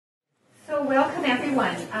welcome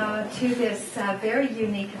everyone to this very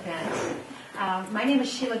unique event. My name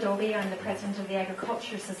is Sheila Doby. I'm the president of the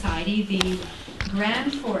Agriculture Society, the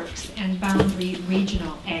Grand Forks and Boundary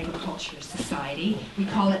Regional Agriculture Society. We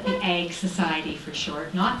call it the Ag Society for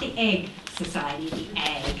short, not the Egg Society, the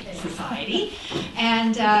Ag Society.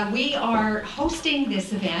 And we are hosting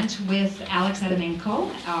this event with Alex Atamanenko,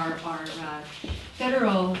 our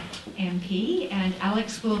federal MP, and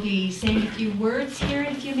Alex will be saying a few words here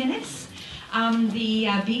in a few minutes. The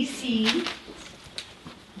BC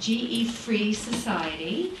GE Free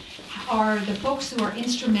Society are the folks who are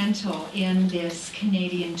instrumental in this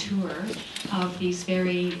Canadian tour of these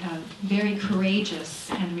very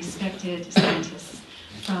courageous and respected scientists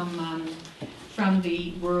from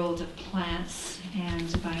the world of plants and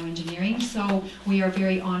bioengineering. So we are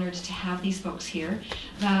very honored to have these folks here.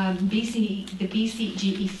 The BC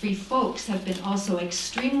GE Free folks have been also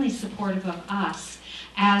extremely supportive of us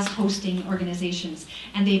as hosting organizations,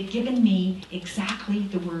 and they've given me exactly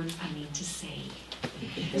the words I need to say.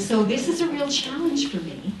 So this is a real challenge for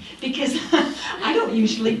me because I don't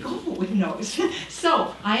usually go with those.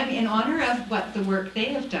 So I am in honor of what the work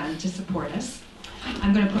they have done to support us.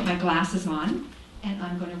 I'm going to put my glasses on and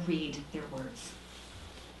I'm going to read their words.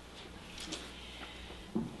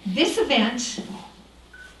 This event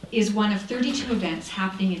is one of 32 events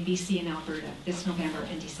happening in BC and Alberta this November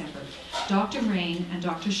and December. Dr. Vrain and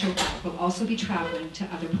Dr. Chopra will also be traveling to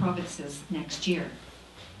other provinces next year.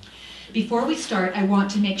 Before we start, I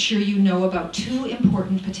want to make sure you know about two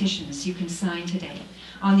important petitions you can sign today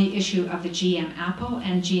on the issue of the GM apple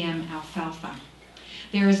and GM alfalfa.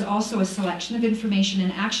 There is also a selection of information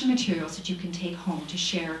and action materials that you can take home to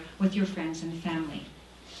share with your friends and family.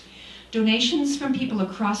 Donations from people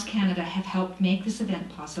across Canada have helped make this event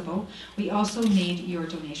possible. We also need your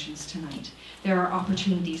donations tonight. There are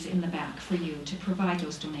opportunities in the back for you to provide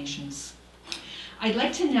those donations. I'd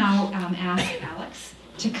like to now ask Alex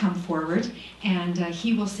to come forward, and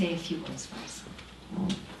he will say a few words for us.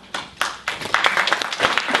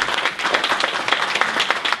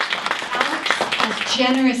 Alex has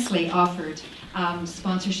generously offered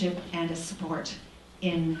sponsorship and a support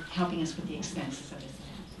in helping us with the expenses of this event.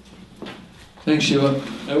 Thanks, Shiva.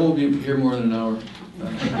 I won't be here more than an hour.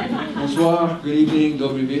 Bonsoir, good evening,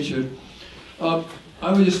 dobry večer.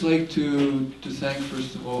 I would just like to thank,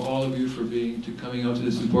 first of all of you for coming out to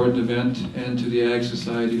this important event, and to the Ag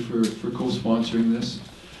Society for co-sponsoring this.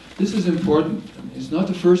 This is important. I mean, it's not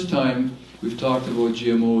the first time we've talked about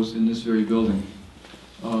GMOs in this very building.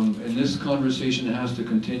 And this conversation has to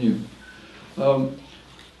continue.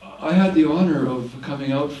 I had the honor of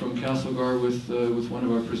coming out from Castlegar with one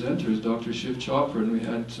of our presenters, Dr. Shiv Chopra, and we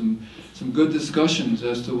had some good discussions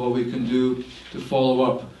as to what we can do to follow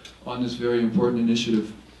up on this very important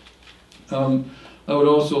initiative. I would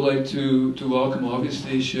also like to welcome,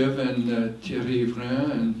 obviously, Shiv and Thierry,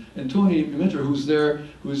 Vrain, and Tony Mitter, who's there,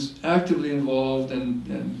 who's actively involved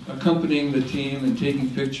and accompanying the team and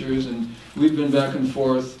taking pictures, and we've been back and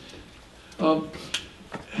forth.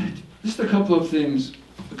 Just a couple of things.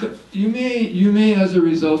 You may, as a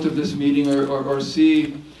result of this meeting, or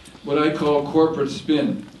see what I call corporate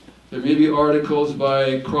spin. There may be articles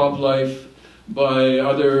by CropLife, by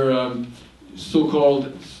other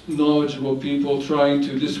so-called knowledgeable people trying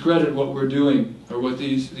to discredit what we're doing, or what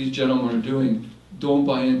these gentlemen are doing. Don't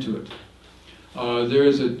buy into it. There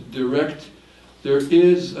is an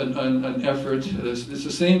effort. It's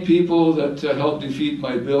the same people that helped defeat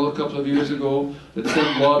my bill a couple of years ago, that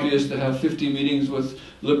sent lobbyists to have 50 meetings with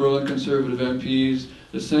Liberal and Conservative MPs,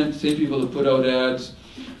 the same people that put out ads,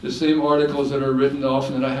 the same articles that are written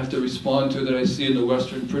often that I have to respond to that I see in the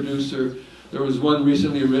Western Producer. There was one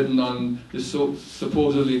recently written on this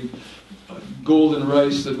supposedly golden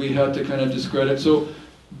rice that we had to kind of discredit. So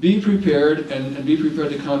be prepared, and be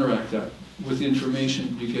prepared to counteract that with the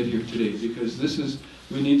information you get here today, because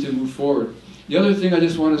we need to move forward. The other thing I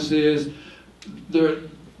just want to say is,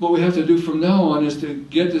 what we have to do from now on is to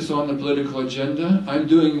get this on the political agenda. I'm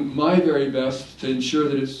doing my very best to ensure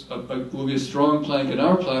that it will be a strong plank in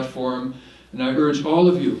our platform, and I urge all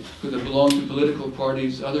of you that belong to political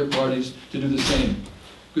parties, other parties, to do the same.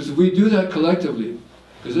 Because if we do that collectively,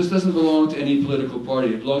 because this doesn't belong to any political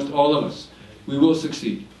party, it belongs to all of us, we will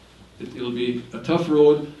succeed. It'll be a tough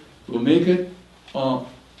road. We'll make it. On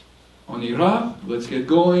ira, let's get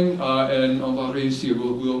going, and on va réussir.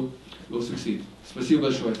 We'll succeed. Спасибо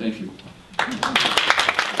большое. Thank you.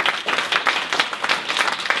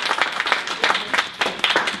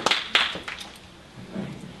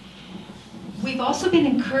 We've also been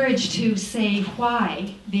encouraged to say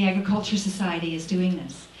why the Agriculture Society is doing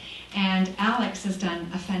this. And Alex has done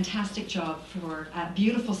a fantastic job for a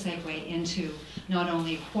beautiful segue into not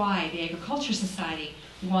only why the Agriculture Society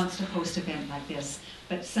wants to host an event like this,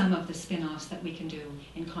 but some of the spin-offs that we can do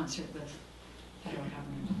in concert with federal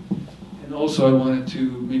government. And also I wanted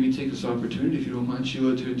to maybe take this opportunity, if you don't mind,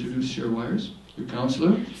 Sheila, to introduce Cher Wyers, your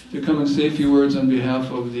councillor, to come and say a few words on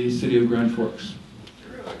behalf of the City of Grand Forks.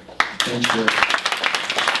 Thanks, Cher.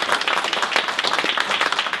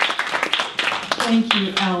 Thank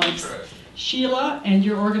you, Alex. Sheila and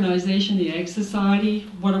your organization, the Ag Society,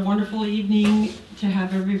 what a wonderful evening to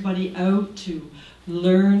have everybody out to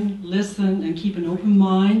learn, listen, and keep an open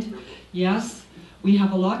mind. Yes, we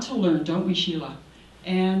have a lot to learn, don't we, Sheila?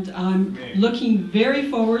 And I'm looking very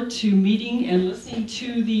forward to meeting and listening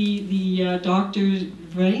to the Dr.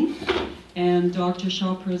 Vrain and Dr.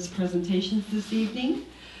 Chopra's presentations this evening.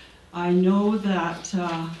 I know that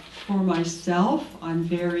for myself, I'm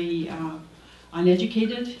very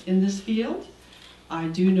uneducated in this field. I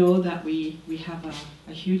do know that we have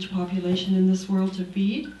a huge population in this world to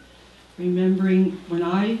feed. Remembering when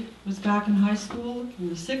I was back in high school in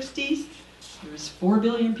the 60s, there was 4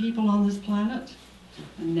 billion people on this planet,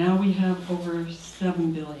 and now we have over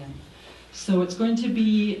 7 billion. So it's going to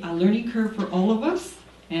be a learning curve for all of us,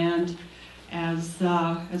 and as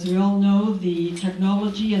we all know, the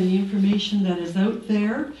technology and the information that is out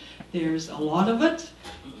there, there's a lot of it,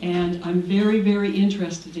 and I'm very, very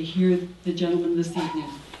interested to hear the gentleman this evening.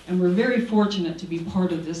 And we're very fortunate to be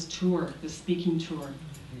part of this tour, this speaking tour.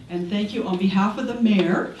 And thank you on behalf of the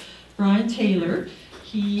mayor, Brian Taylor.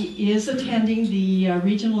 He is attending the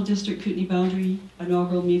Regional District Kootenai Boundary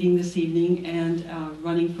inaugural meeting this evening and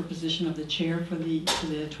running for position of the chair for the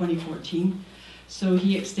 2014. So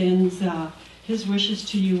he extends his wishes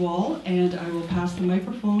to you all, and I will pass the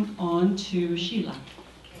microphone on to Sheila.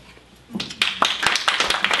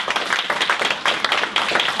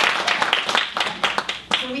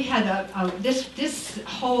 We had this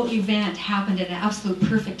whole event happened at an absolute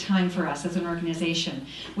perfect time for us as an organization.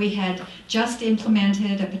 We had just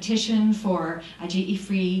implemented a petition for a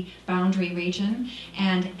GE-free boundary region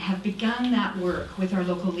and have begun that work with our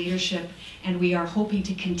local leadership, and we are hoping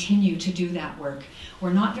to continue to do that work.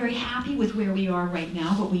 We're not very happy with where we are right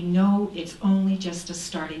now, but we know it's only just a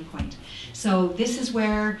starting point. So this is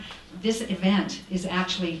where this event is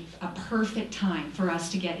actually a perfect time for us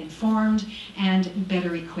to get informed and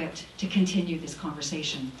better equipped to continue this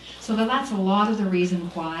conversation. So that's a lot of the reason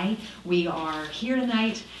why we are here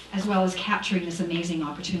tonight, as well as capturing this amazing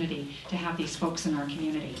opportunity to have these folks in our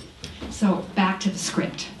community. So back to the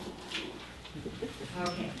script.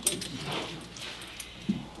 Okay.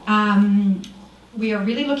 We are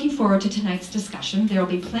really looking forward to tonight's discussion. There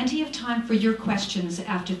will be plenty of time for your questions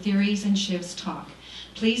after Thierry's and Shiv's talk.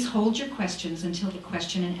 Please hold your questions until the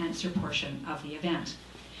question and answer portion of the event.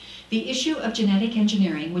 The issue of genetic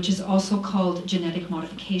engineering, which is also called genetic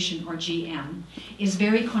modification, or GM, is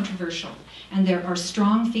very controversial, and there are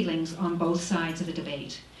strong feelings on both sides of the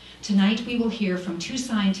debate. Tonight we will hear from two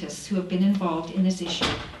scientists who have been involved in this issue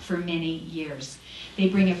for many years. They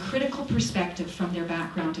bring a critical perspective from their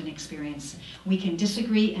background and experience. We can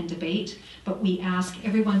disagree and debate, but we ask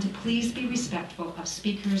everyone to please be respectful of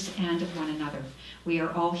speakers and of one another. We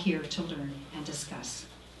are all here to learn and discuss.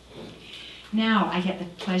 Now I get the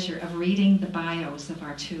pleasure of reading the bios of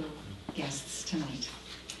our two guests tonight.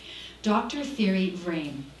 Dr. Thierry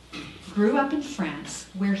Vrain grew up in France,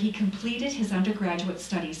 where he completed his undergraduate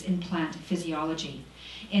studies in plant physiology.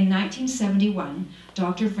 In 1971,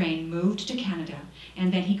 Dr. Vrain moved to Canada,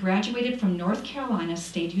 and then he graduated from North Carolina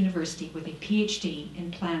State University with a PhD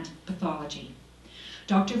in plant pathology.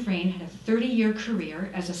 Dr. Vrain had a 30-year career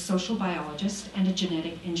as a social biologist and a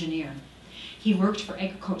genetic engineer. He worked for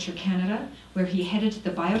Agriculture Canada, where he headed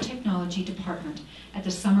the biotechnology department at the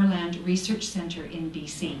Summerland Research Centre in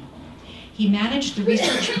BC. He managed the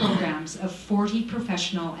research programs of 40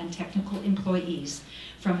 professional and technical employees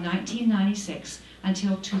from 1996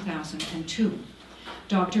 until 2002.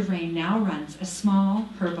 Dr. Vrain now runs a small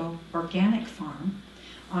herbal organic farm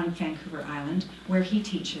on Vancouver Island, where he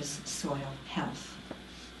teaches soil health.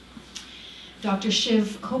 Dr.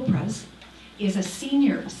 Shiv Chopra is a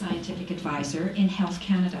senior scientific advisor in Health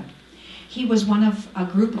Canada. He was one of a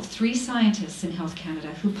group of 3 scientists in Health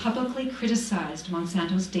Canada who publicly criticized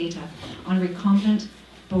Monsanto's data on recombinant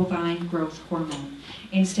bovine growth hormone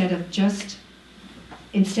instead of just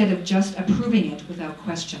approving it without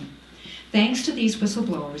question. Thanks to these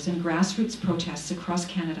whistleblowers and grassroots protests across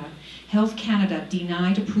Canada, Health Canada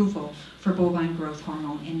denied approval for bovine growth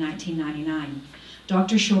hormone in 1999.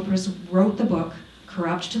 Dr. Chopra wrote the book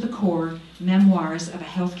Corrupt to the Core, Memoirs of a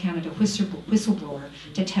Health Canada Whistleblower,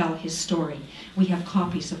 to tell his story. We have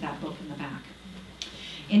copies of that book in the back.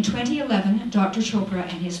 In 2011, Dr. Chopra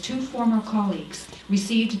and his two former colleagues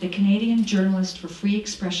received the Canadian Journalist for Free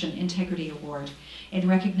Expression Integrity Award in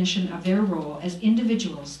recognition of their role as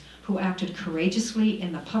individuals who acted courageously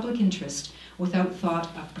in the public interest without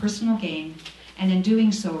thought of personal gain, and in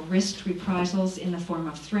doing so risked reprisals in the form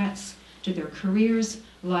of threats to their careers,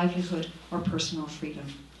 livelihood, or personal freedom.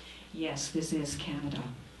 Yes, this is Canada.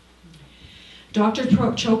 Dr.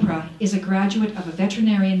 Chopra is a graduate of a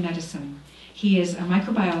veterinarian medicine. He is a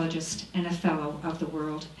microbiologist and a fellow of the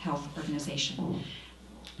World Health Organization.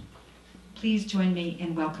 Please join me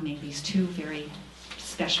in welcoming these two very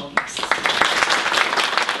special guests.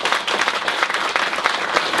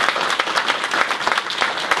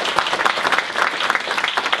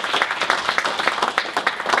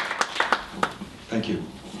 Thank you.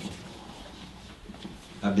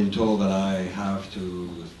 I've been told that I have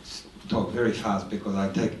to talk very fast because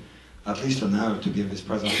I take at least an hour to give this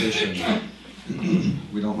presentation.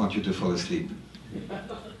 We don't want you to fall asleep.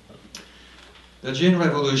 The gene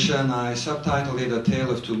revolution, I subtitled it A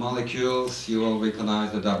Tale of Two Molecules. You all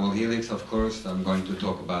recognize the double helix, of course. I'm going to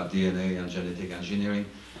talk about DNA and genetic engineering.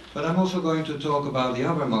 But I'm also going to talk about the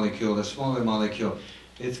other molecule, the smaller molecule.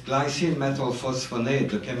 It's glycine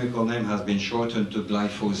methylphosphonate. The chemical name has been shortened to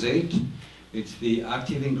glyphosate. It's the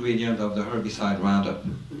active ingredient of the herbicide Roundup.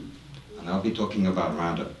 And I'll be talking about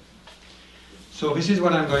Roundup. So this is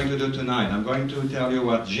what I'm going to do tonight. I'm going to tell you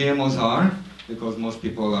what GMOs are, because most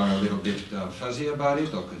people are a little bit fuzzy about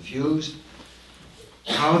it or confused,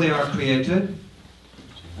 how they are created,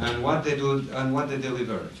 and what they do and what they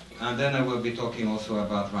deliver. And then I will be talking also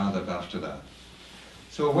about Roundup after that.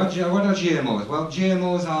 So what are GMOs? Well,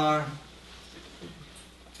 GMOs are,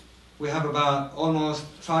 we have about almost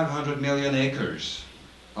 500 million acres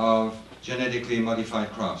of genetically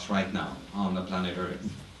modified crops right now on the planet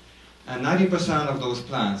Earth. And 90% of those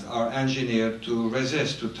plants are engineered to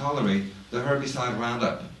resist, to tolerate the herbicide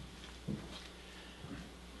Roundup.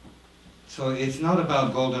 So it's not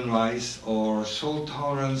about golden rice or salt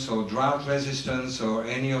tolerance or drought resistance or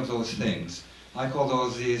any of those things. I call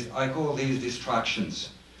these distractions.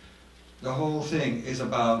 The whole thing is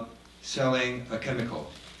about selling a chemical,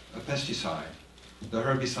 a pesticide, the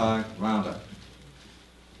herbicide Roundup.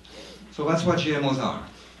 So that's what GMOs are,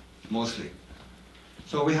 mostly.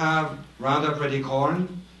 So we have Roundup Ready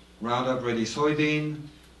corn, Roundup Ready soybean,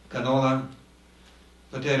 canola,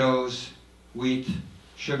 potatoes, wheat,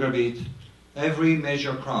 sugar beet. Every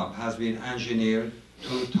major crop has been engineered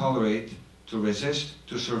to tolerate, to resist,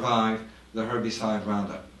 to survive the herbicide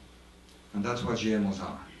Roundup. And that's what GMOs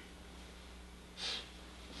are.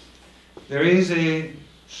 There is a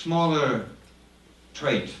smaller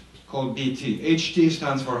trait called BT. HT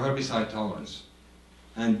stands for herbicide tolerance.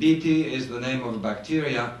 And BT is the name of a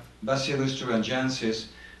bacteria, Bacillus thuringiensis,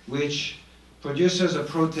 which produces a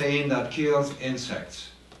protein that kills insects.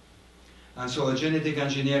 And so a genetic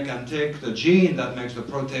engineer can take the gene that makes the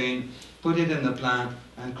protein, put it in the plant,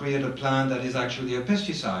 and create a plant that is actually a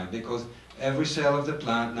pesticide, because every cell of the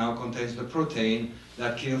plant now contains the protein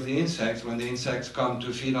that kills the insects. When the insects come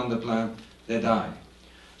to feed on the plant, they die.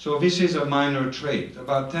 So this is a minor trait.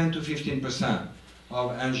 About 10 to 15%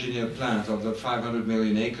 of engineered plants of the 500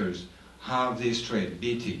 million acres have this trait,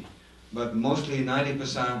 BT. But mostly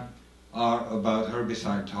 90% are about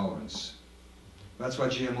herbicide tolerance. That's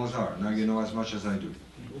what GMOs are. Now you know as much as I do.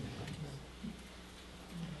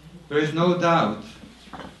 There is no doubt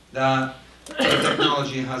that the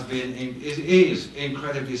technology is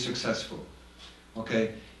incredibly successful.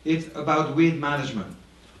 Okay? It's about weed management.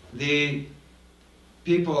 The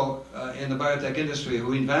people in the biotech industry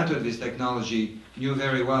who invented this technology knew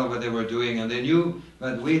very well what they were doing, and they knew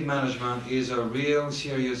that weed management is a real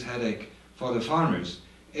serious headache for the farmers.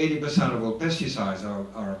 80% of all pesticides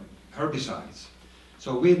are herbicides.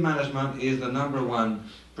 So weed management is the #1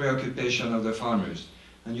 preoccupation of the farmers.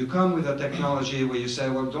 And you come with a technology where you say,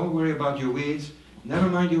 well, don't worry about your weeds, never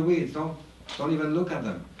mind your weeds, don't even look at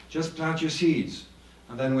them. Just plant your seeds.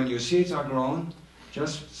 And then when your seeds are grown,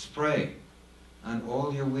 just spray. And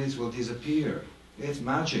all your weeds will disappear. It's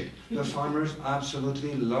magic. The farmers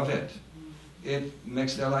absolutely love it. It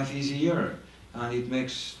makes their life easier, and it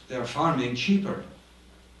makes their farming cheaper.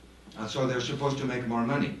 And so they're supposed to make more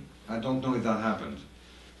money. I don't know if that happened.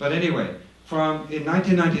 But anyway, in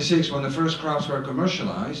 1996, when the first crops were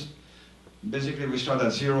commercialized, basically we start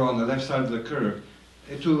at 0 on the left side of the curve,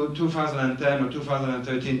 to 2010 or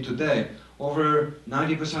 2013 today, over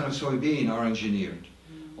 90% of soybean are engineered.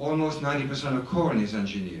 Almost 90% of corn is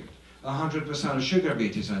engineered. 100% of sugar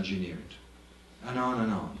beet is engineered. and on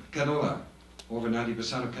and on. Canola, over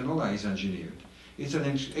 90% of canola is engineered. It's an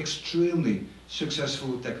extremely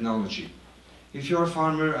successful technology. If you're a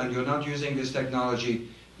farmer and you're not using this technology,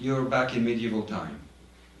 you're back in medieval time.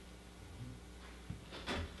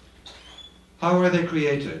 How are they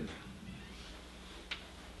created?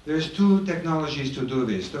 There's two technologies to do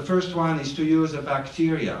this. The first one is to use a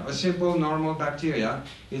bacteria, a simple, normal bacteria.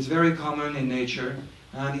 It's very common in nature,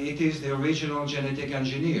 and it is the original genetic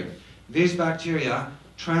engineer. This bacteria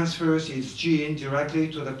transfers its gene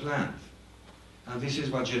directly to the plant. And this is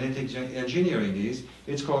what genetic engineering is.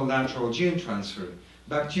 It's called lateral gene transfer.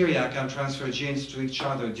 Bacteria can transfer genes to each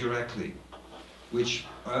other directly, which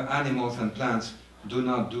animals and plants do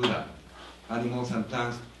not do that. Animals and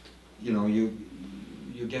plants,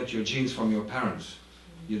 you get your genes from your parents.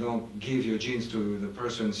 You don't give your genes to the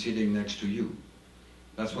person sitting next to you.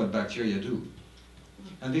 That's what bacteria do.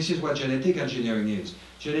 And this is what genetic engineering is.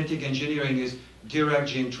 Genetic engineering is direct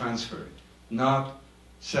gene transfer, not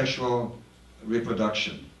sexual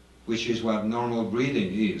reproduction, which is what normal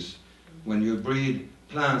breeding is. When you breed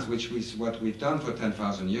plants, which is what we've done for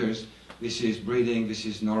 10,000 years, this is breeding, this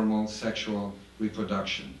is normal sexual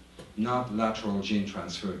reproduction, not lateral gene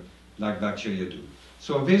transfer like bacteria do.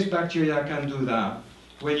 So this bacteria can do that.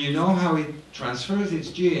 When you know how it transfers its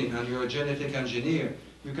gene and you're a genetic engineer,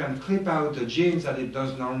 you can clip out the genes that it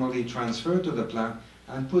does normally transfer to the plant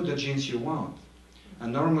and put the genes you want.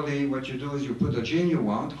 And normally what you do is you put the gene you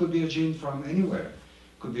want. Could be a gene from anywhere.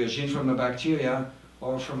 Could be a gene from a bacteria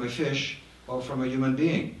or from a fish or from a human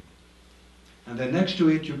being. And then next to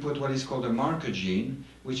it you put what is called a marker gene,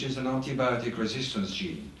 which is an antibiotic resistance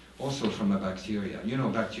gene, also from a bacteria. You know,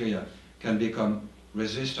 bacteria can become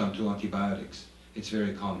resistant to antibiotics. It's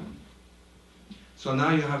very common. So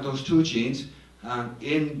now you have those two genes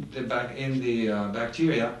in the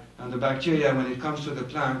bacteria, and the bacteria, when it comes to the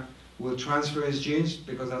plant, will transfer its genes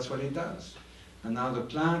because that's what it does. And now the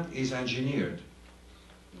plant is engineered.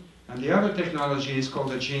 And the other technology is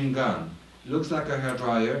called a gene gun. Looks like a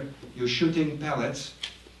hairdryer. You're shooting pellets,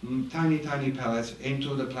 tiny, tiny pellets,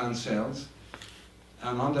 into the plant cells.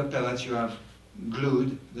 And on the pellets you have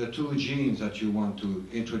glued the two genes that you want to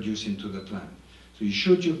introduce into the plant. So you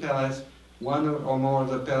shoot your pellets, one or more of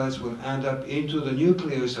the pellets will end up into the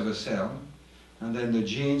nucleus of a cell, and then the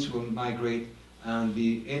genes will migrate and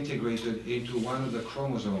be integrated into one of the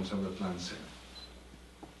chromosomes of the plant cell.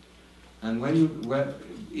 And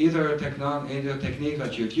either technique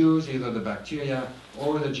that you use, either the bacteria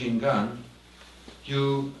or the gene gun,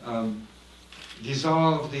 you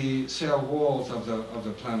dissolve the cell walls of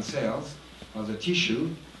the plant cells, of the tissue,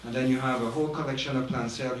 and then you have a whole collection of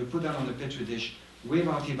plant cells. You put that on the petri dish with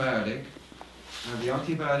antibiotic, and the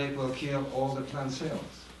antibiotic will kill all the plant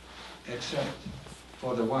cells, except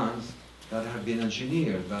for the ones that have been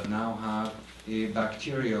engineered, that now have a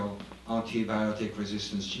bacterial antibiotic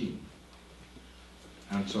resistance gene.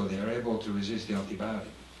 And so they are able to resist the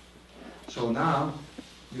antibiotic. So now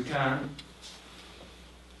you can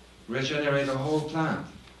regenerate a whole plant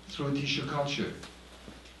through tissue culture.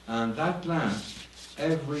 And that plant,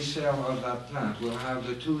 every cell of that plant will have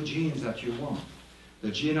the two genes that you want.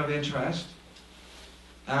 The gene of interest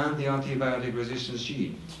and the antibiotic resistance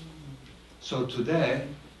gene. So today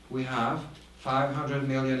we have 500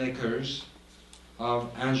 million acres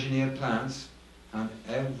of engineered plants, and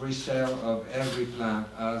every cell of every plant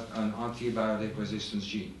has an antibiotic resistance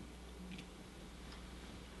gene.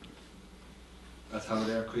 That's how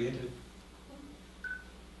they are created.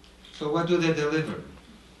 So what do they deliver?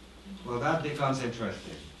 Well, that becomes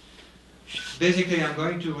interesting. Basically, I'm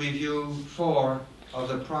going to review 4 of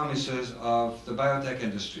the promises of the biotech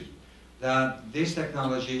industry. That this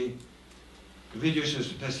technology reduces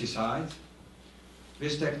pesticides,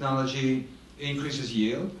 this technology increases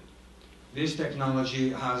yield, this technology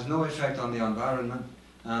has no effect on the environment,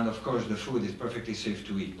 and of course the food is perfectly safe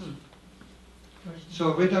to eat.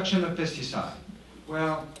 So reduction of pesticide.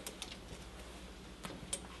 Well,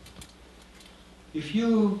 if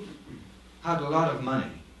you had a lot of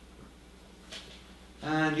money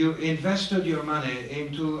and you invested your money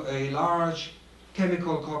into a large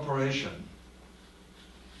chemical corporation,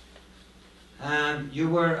 and you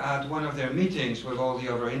were at one of their meetings with all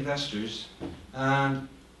the other investors, and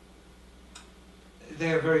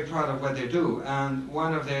they're very proud of what they do, and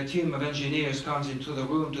one of their team of engineers comes into the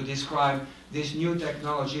room to describe this new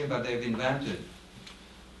technology that they've invented.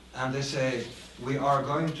 And they say, we are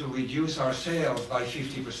going to reduce our sales by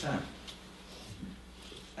 50%.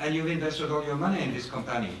 And you've invested all your money in this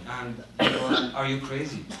company, and you go, are you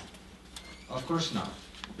crazy? Of course not.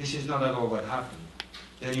 This is not at all what happened.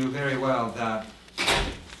 They knew very well that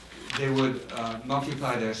they would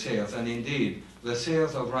multiply their sales, and indeed, the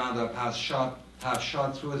sales of Roundup have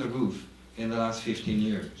shot through the roof in the last 15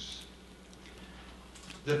 years.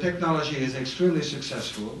 The technology is extremely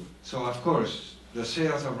successful, so of course the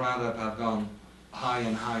sales of Roundup have gone high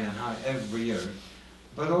and high and high every year,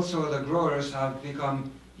 but also the growers have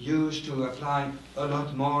become used to apply a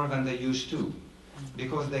lot more than they used to,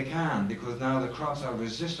 because now the crops are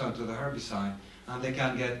resistant to the herbicide and they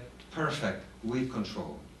can get perfect weed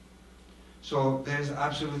control. So there's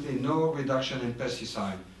absolutely no reduction in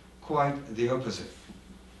pesticide, quite the opposite.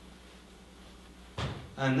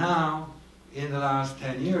 And now, in the last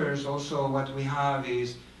 10 years, also what we have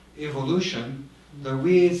is evolution. The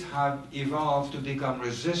weeds have evolved to become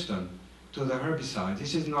resistant to the herbicide.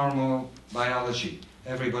 This is normal biology.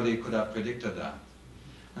 Everybody could have predicted that.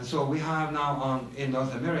 And so we have now in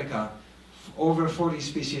North America over 40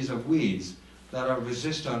 species of weeds that are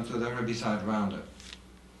resistant to the herbicide Roundup.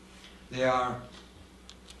 They are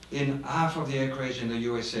in half of the acreage in the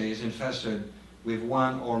USA is infested with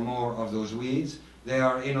one or more of those weeds. They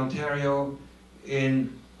are in Ontario,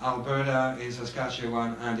 in Alberta, in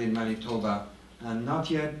Saskatchewan, and in Manitoba, and not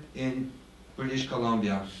yet in British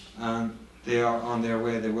Columbia. And they are on their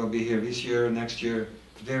way. They will be here this year, next year,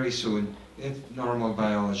 very soon. It's normal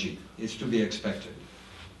biology. It's to be expected.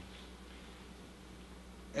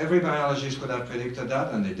 Every biologist could have predicted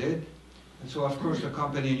that, and they did. And so, of course, the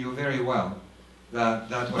company knew very well that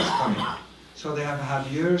that was coming. So they have had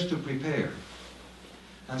years to prepare.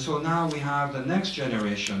 And so now we have the next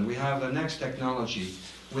generation, we have the next technology.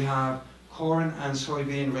 We have corn and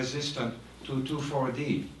soybean resistant to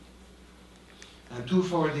 2,4-D. And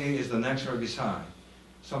 2,4-D is the next herbicide.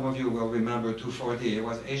 Some of you will remember 2,4-D. It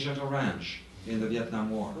was Agent Orange in the Vietnam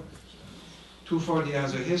War. 2,4-D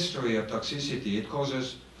has a history of toxicity. It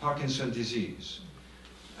causes Parkinson's disease.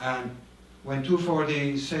 And when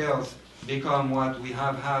 2,4-D sales become what we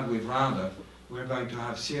have had with Roundup, we're going to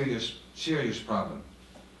have serious problem.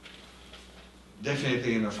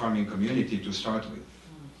 Definitely in the farming community to start with.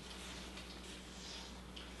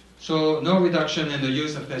 So no reduction in the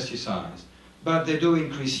use of pesticides, but they do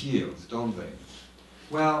increase yields, don't they?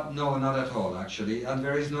 Well, no, not at all, actually, and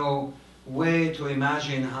there is no way to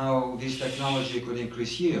imagine how this technology could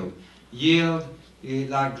increase yield. Yield,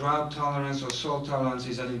 like drought tolerance or salt tolerance,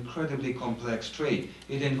 is an incredibly complex trait.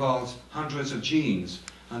 It involves hundreds of genes,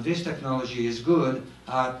 and this technology is good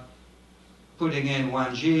at putting in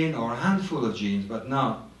one gene or a handful of genes, but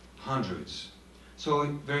not hundreds.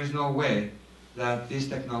 So there is no way that this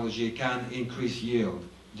technology can increase yield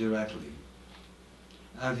directly.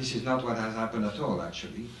 And this is not what has happened at all,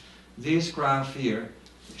 actually. This graph here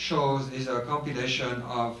is a compilation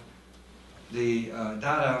of the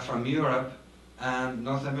data from Europe and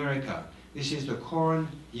North America. This is the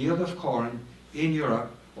yield of corn in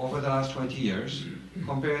Europe over the last 20 years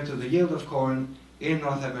compared to the yield of corn in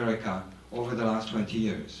North America over the last 20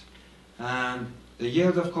 years. And the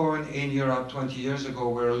yield of corn in Europe 20 years ago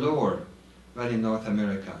were lower than in North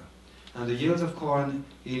America. And the yields of corn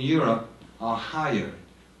in Europe are higher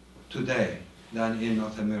today than in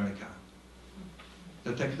North America.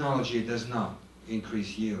 The technology does not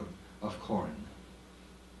increase yield of corn.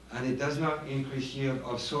 And it does not increase yield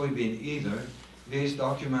of soybean either. This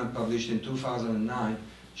document published in 2009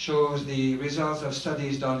 shows the results of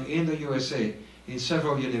studies done in the USA in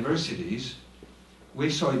several universities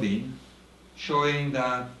with soybean, showing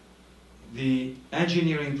that the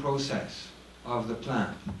engineering process of the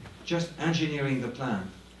plant, just engineering the plant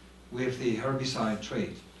with the herbicide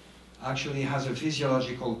trait, actually has a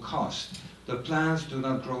physiological cost. The plants do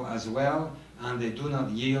not grow as well and they do not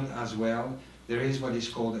yield as well. There is what is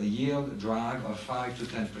called a yield drag of 5 to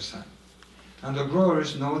 10%. And the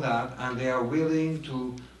growers know that, and they are willing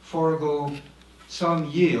to forego some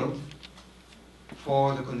yield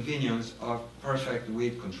for the convenience of perfect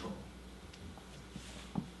weed control.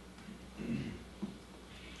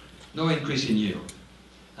 No increase in yield.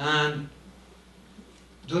 And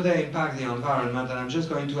do they impact the environment? And I'm just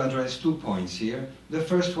going to address 2 points here. The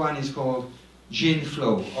first one is called gene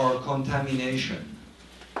flow or contamination.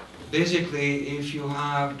 Basically, if you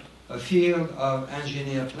have a field of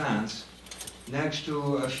engineered plants next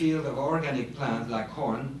to a field of organic plants like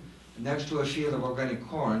corn, next to a field of organic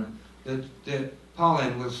corn, the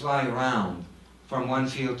pollen will fly around from one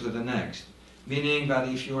field to the next. Meaning that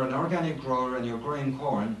if you're an organic grower and you're growing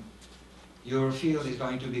corn, your field is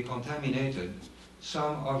going to be contaminated.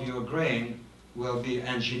 Some of your grain will be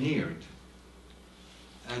engineered.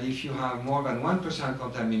 And if you have more than 1%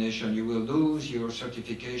 contamination, you will lose your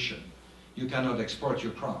certification. You cannot export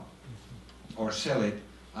your crop or sell it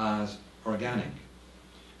as organic.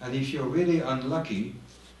 And if you're really unlucky,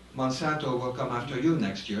 Monsanto will come after you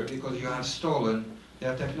next year because you have stolen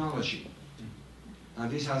their technology. And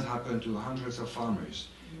this has happened to hundreds of farmers,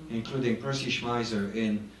 including Percy Schmeiser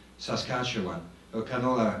in Saskatchewan, a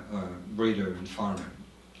canola breeder and farmer,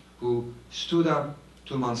 who stood up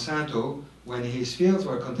to Monsanto when his fields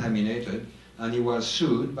were contaminated, and he was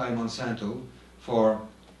sued by Monsanto for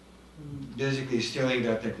basically stealing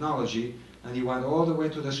their technology, and he went all the way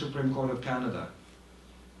to the Supreme Court of Canada.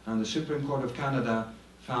 And the Supreme Court of Canada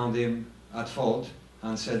found him at fault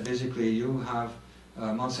and said, basically, you have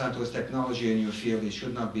Monsanto's technology in your field, it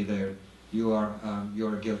should not be there, you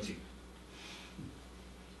are guilty.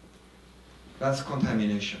 That's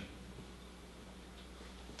contamination.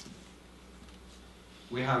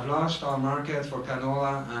 We have lost our market for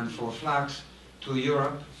canola and for flax to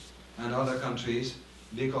Europe and other countries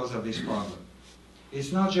because of this problem.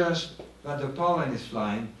 It's not just that the pollen is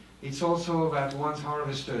flying, it's also that once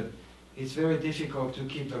harvested, it's very difficult to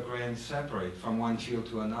keep the grain separate from one field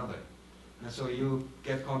to another. And so you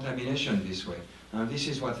get contamination this way. And this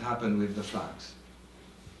is what happened with the flax.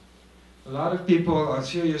 A lot of people are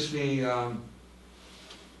seriously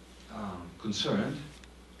concerned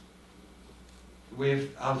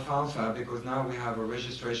with alfalfa because now we have a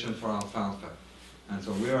registration for alfalfa. And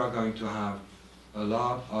so we are going to have a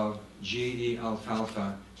lot of GE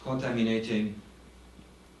alfalfa contaminating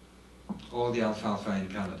all the alfalfa in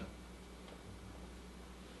Canada.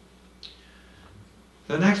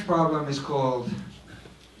 The next problem is called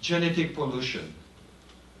genetic pollution.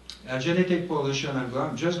 Genetic pollution,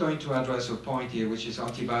 I'm just going to address a point here, which is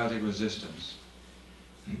antibiotic resistance.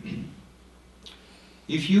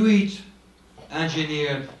 If you eat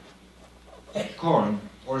engineered corn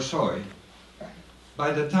or soy,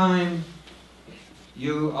 by the time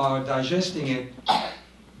you are digesting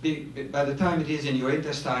it, by the time it is in your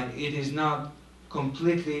intestine, it is not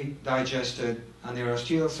completely digested, and there are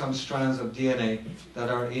still some strands of DNA that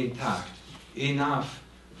are intact, enough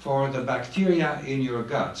for the bacteria in your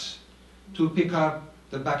guts to pick up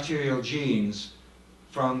the bacterial genes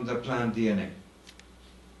from the plant DNA.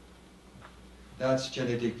 That's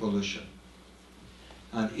genetic pollution.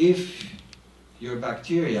 And if your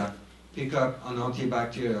bacteria pick up an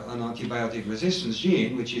antibiotic resistance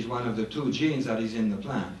gene, which is one of the two genes that is in the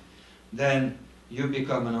plant, then you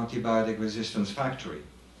become an antibiotic resistance factory.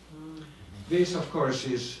 This, of course,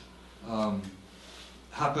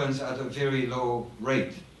 happens at a very low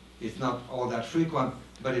rate. It's not all that frequent,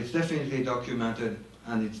 but it's definitely documented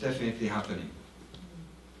and it's definitely happening.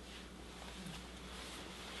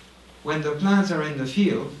 When the plants are in the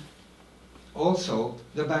field, also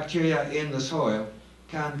the bacteria in the soil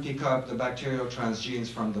can pick up the bacterial transgenes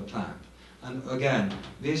from the plant. And again,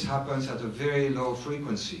 this happens at a very low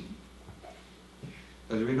frequency.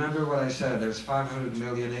 But remember what I said, there's 500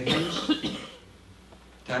 million acres,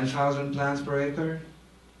 10,000 plants per acre.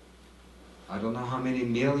 I don't know how many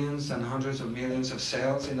millions and hundreds of millions of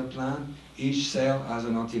cells in a plant. Each cell has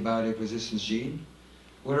an antibiotic resistance gene.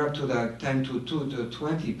 We're up to the 10 to 2 to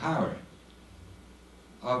 20 power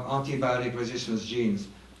of antibiotic resistance genes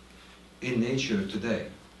in nature today.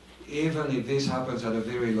 Even if this happens at a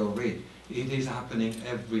very low rate, it is happening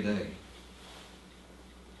every day.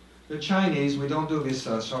 The Chinese, we don't do this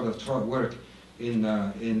sort of work in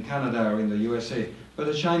Canada or in the USA, but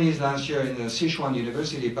the Chinese last year in the Sichuan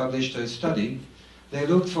University published a study. They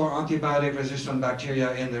looked for antibiotic-resistant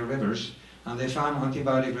bacteria in the rivers, and they found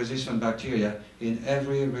antibiotic-resistant bacteria in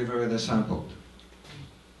every river they sampled.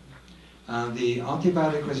 And the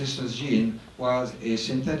antibiotic resistance gene was a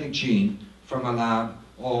synthetic gene from a lab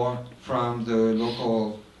or from the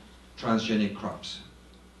local transgenic crops.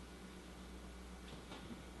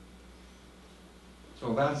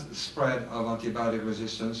 So that's the spread of antibiotic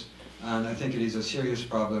resistance, and I think it is a serious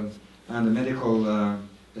problem, and the medical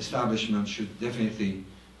establishment should definitely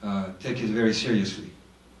take it very seriously.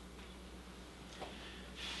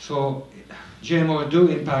 So GMOs do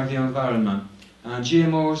impact the environment, and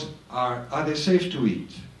GMOs are they safe to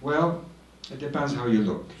eat? Well, it depends how you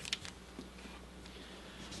look.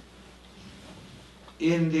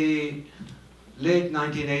 In the late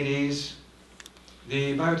 1980s,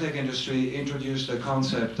 the biotech industry introduced the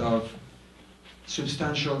concept of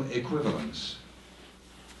substantial equivalence.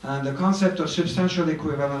 And the concept of substantial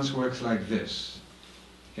equivalence works like this.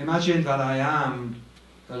 Imagine that I am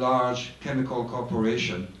a large chemical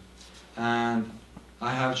corporation and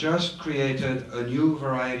I have just created a new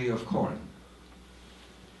variety of corn.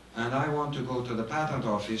 And I want to go to the patent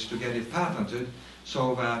office to get it patented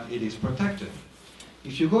so that it is protected.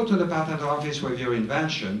 If you go to the patent office with your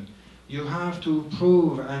invention, you have to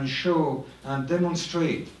prove and show and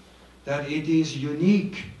demonstrate that it is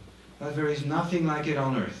unique that there is nothing like it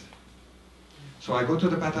on Earth. So I go to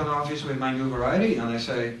the patent office with my new variety and I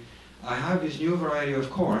say, I have this new variety of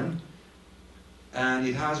corn, and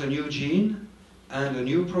it has a new gene and a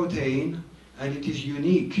new protein, and it is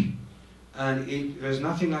unique, and there's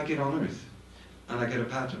nothing like it on Earth. And I get a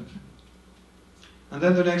patent. And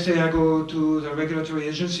then the next day I go to the regulatory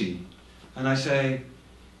agency and I say,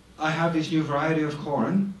 I have this new variety of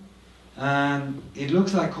corn, and it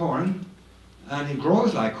looks like corn, and it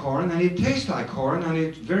grows like corn, and it tastes like corn, and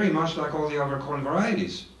it's very much like all the other corn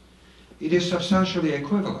varieties. It is substantially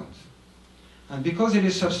equivalent. And because it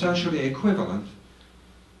is substantially equivalent,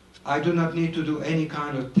 I do not need to do any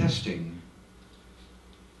kind of testing.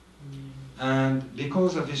 And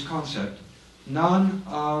because of this concept, none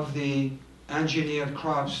of the engineered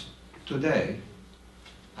crops today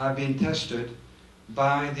have been tested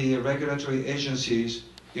by the regulatory agencies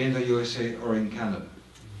in the USA or in Canada.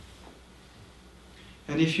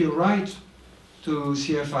 And if you write to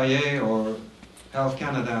CFIA or Health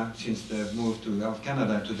Canada, since they've moved to Health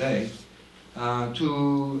Canada today,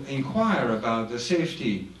 to inquire about the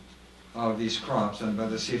safety of these crops and about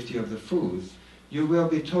the safety of the food, you will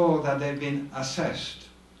be told that they've been assessed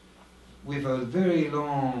with a very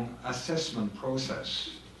long assessment process.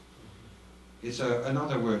 It's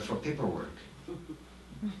another word for paperwork.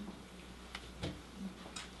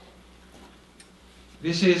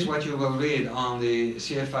 This is what you will read on the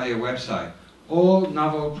CFIA website. All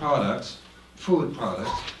novel products, food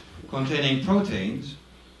products, containing proteins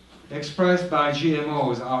expressed by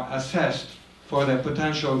GMOs are assessed for their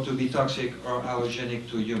potential to be toxic or allergenic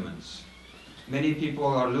to humans. Many people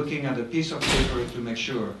are looking at a piece of paper to make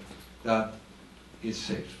sure that it's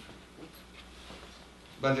safe.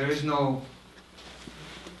 But there is no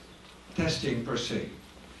testing per se,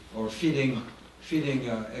 or feeding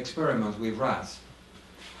experiments with rats.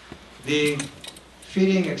 The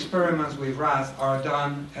feeding experiments with rats are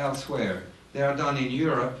done elsewhere. They are done in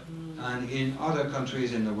Europe and in other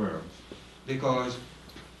countries in the world, because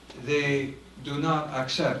they do not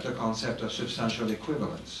accept the concept of substantial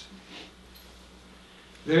equivalence.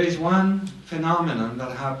 There is one phenomenon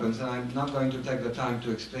that happens, and I'm not going to take the time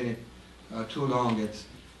to explain it too long. It's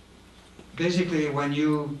basically when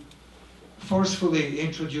you forcefully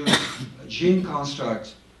introduce gene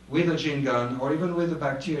constructs with a gene gun, or even with a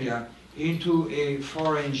bacteria, into a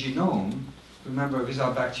foreign genome. Remember, these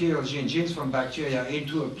are bacterial genes from bacteria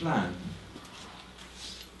into a plant.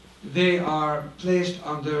 They are placed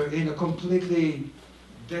in a completely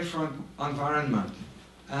different environment,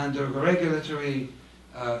 and the regulatory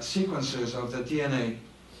sequences of the DNA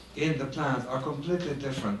in the plant are completely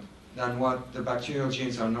different than what the bacterial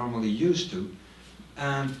genes are normally used to.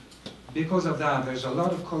 And because of that, there's a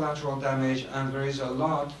lot of collateral damage, and there is a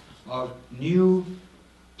lot of new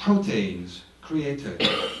proteins created,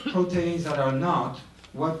 proteins that are not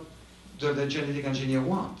what the genetic engineer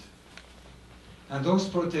want. And those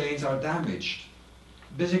proteins are damaged.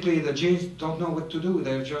 Basically, the genes don't know what to do.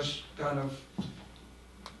 They're just kind of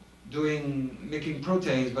making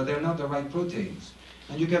proteins, but they're not the right proteins.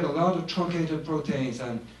 And you get a lot of truncated proteins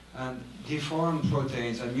and deformed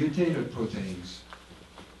proteins and mutated proteins.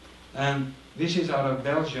 And this is out of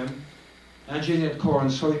Belgium. Engineered corn,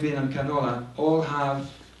 soybean, and canola all have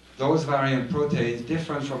those variant proteins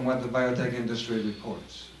different from what the biotech industry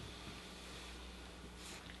reports.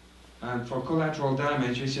 And for collateral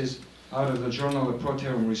damage, this is out of the Journal of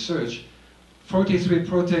Proteome Research, 43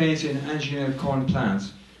 proteins in engineered corn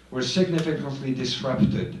plants were significantly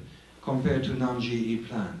disrupted compared to non-GE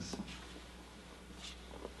plants.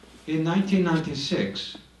 In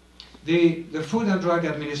 1996, the Food and Drug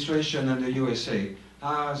Administration in the USA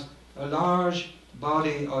has a large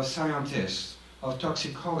body of scientists, of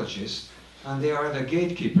toxicologists, and they are the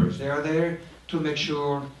gatekeepers. They are there to make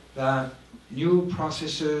sure that new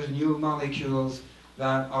processes, new molecules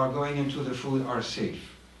that are going into the food are safe.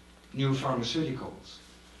 New pharmaceuticals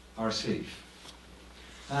are safe.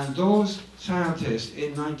 And those scientists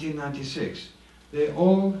in 1996, they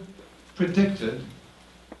all predicted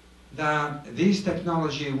that this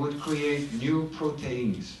technology would create new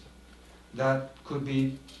proteins that could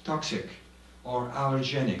be toxic or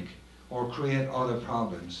allergenic or create other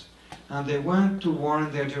problems. And they went to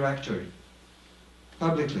warn their director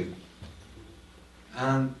publicly,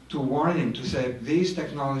 and to warn him, to say this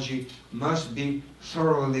technology must be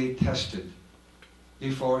thoroughly tested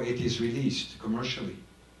before it is released commercially.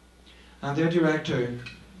 And their director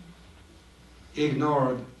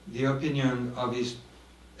ignored the opinion of his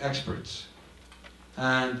experts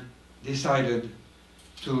and decided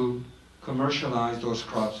to commercialize those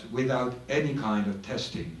crops without any kind of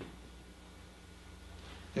testing.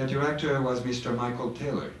 Their director was Mr. Michael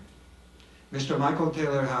Taylor. Mr. Michael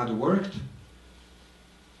Taylor had worked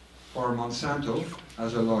for Monsanto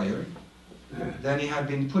as a lawyer. Then he had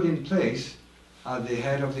been put in place as the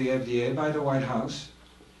head of the FDA by the White House.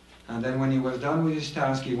 And then when he was done with his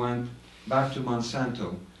task, he went back to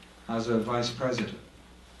Monsanto as a vice president.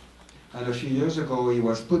 And a few years ago, he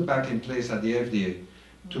was put back in place at the FDA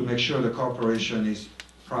to make sure the corporation is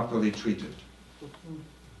properly treated.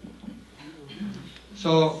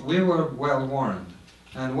 So we were well warned.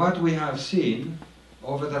 And what we have seen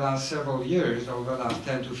over the last several years, over the last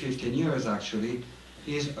 10 to 15 years actually,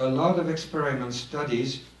 is a lot of experiment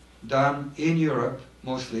studies done in Europe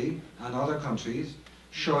mostly and other countries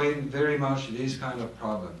showing very much this kind of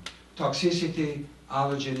problem. Toxicity,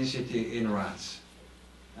 allergenicity in rats.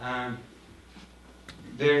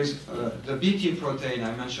 There's the Bt protein,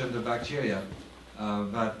 I mentioned the bacteria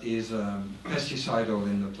that is pesticidal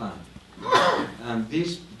in the plant. And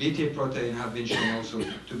these Bt protein have been shown also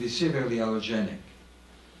to be severely allergenic.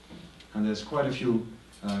 And there's quite a few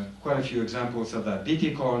examples of that.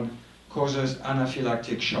 Bt corn causes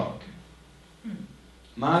anaphylactic shock.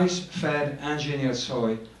 Mice fed engineered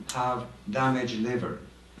soy have damaged liver.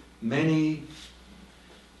 Many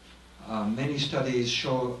studies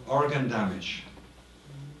show organ damage,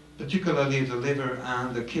 particularly the liver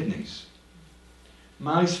and the kidneys.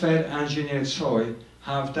 Mice fed engineered soy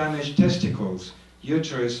have damaged testicles,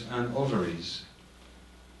 uterus, and ovaries.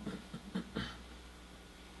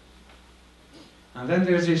 And then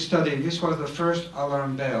there's this study. This was the first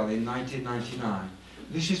alarm bell in 1999.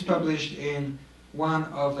 This is published in one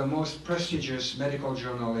of the most prestigious medical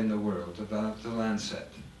journals in the world, the Lancet.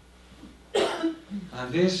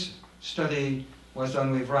 And this study was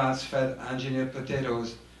done with rats fed engineered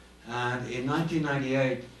potatoes, and in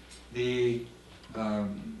 1998 the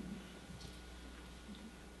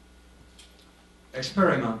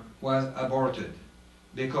experiment was aborted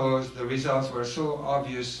because the results were so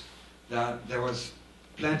obvious that there was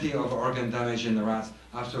plenty of organ damage in the rats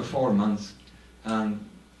after 4 months, and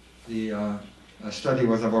the study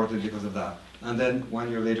was aborted because of that. And then 1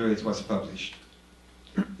 year later it was published.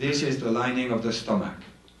 This is the lining of the stomach,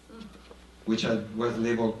 which was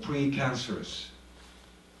labeled pre-cancerous.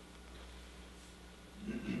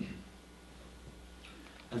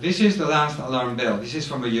 And this is the last alarm bell. This is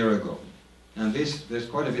from a year ago. And there's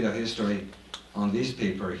quite a bit of history on this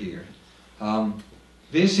paper here.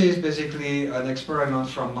 This is basically an experiment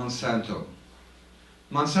from Monsanto.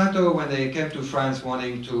 Monsanto, when they came to France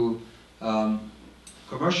wanting to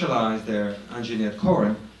commercialize their engineered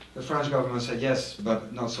corn, the French government said, yes,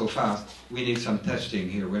 but not so fast. We need some testing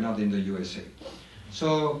here. We're not in the USA.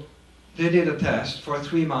 So they did a test for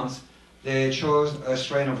 3 months. They chose a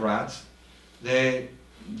strain of rats. They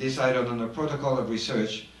decided on a protocol of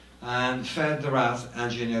research and fed the rats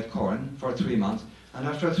engineered corn for 3 months. And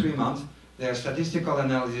after 3 months, their statistical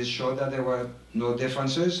analysis showed that there were no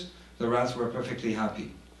differences. The rats were perfectly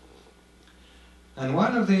happy. And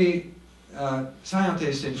one of the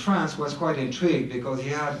scientists in France was quite intrigued because he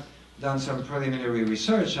had done some preliminary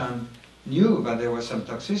research and knew that there was some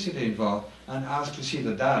toxicity involved and asked to see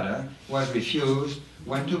the data, was refused,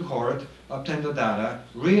 went to court, obtained the data,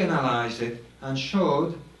 reanalyzed it, and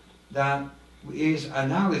showed that his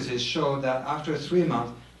analysis showed that after 3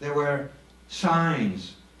 months there were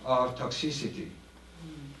signs of toxicity.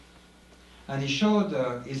 And he showed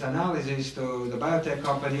his analysis to the biotech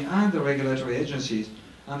company and the regulatory agencies,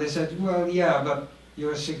 and they said, well, yeah, but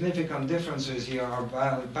your significant differences here are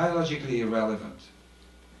biologically irrelevant.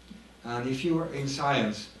 And if you are in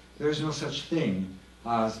science, there is no such thing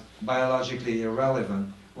as biologically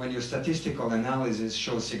irrelevant when your statistical analysis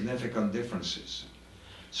shows significant differences.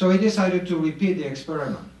 So he decided to repeat the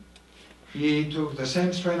experiment. He took the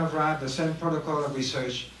same strain of rat, the same protocol of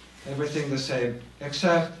research, everything the same,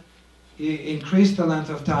 except he increased the length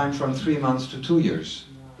of time from 3 months to 2 years,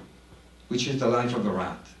 which is the life of a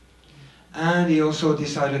rat. And he also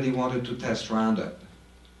decided he wanted to test Roundup.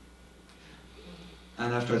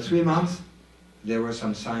 And after 3 months, there were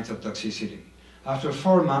some signs of toxicity. After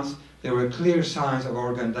 4 months, there were clear signs of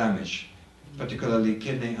organ damage, particularly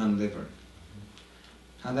kidney and liver.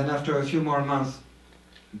 And then after a few more months,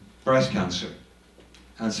 breast cancer.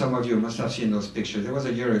 And some of you must have seen those pictures. It was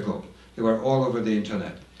a year ago. They were all over the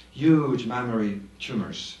internet. Huge mammary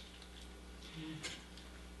tumors.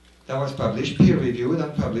 That was published, peer-reviewed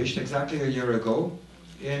and published exactly a year ago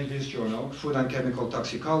in this journal, Food and Chemical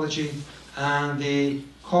Toxicology, and the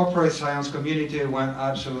corporate science community went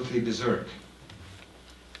absolutely berserk.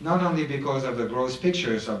 Not only because of the gross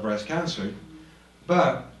pictures of breast cancer,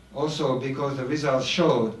 but also because the results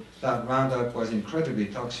showed that Roundup was incredibly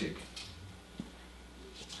toxic.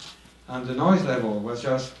 And the noise level was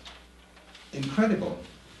just incredible.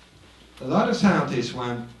 A lot of scientists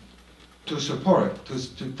went to support,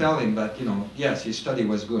 to tell him that, yes, his study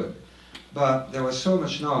was good. But there was so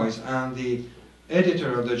much noise, and the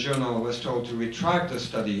editor of the journal was told to retract the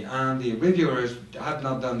study, and the reviewers had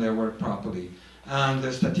not done their work properly, and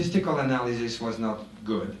the statistical analysis was not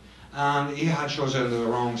good, and he had chosen the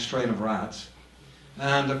wrong strain of rats,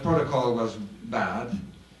 and the protocol was bad,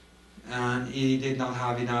 and he did not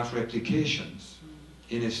have enough replications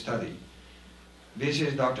in his study. This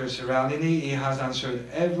is Dr. Seralini. He has answered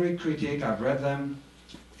every critique. I've read them.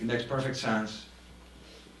 It makes perfect sense.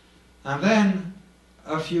 And then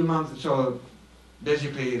a few months, so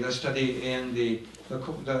basically the study in the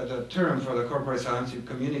term for the corporate scientific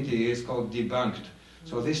community is called debunked.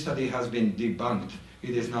 So this study has been debunked.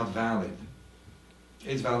 It is not valid.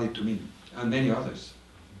 It's valid to me and many others.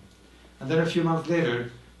 And then a few months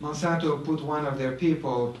later, Monsanto put one of their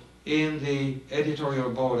people in the editorial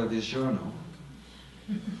board of this journal.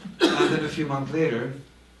 And then a few months later,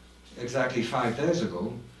 exactly 5 days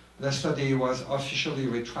ago, the study was officially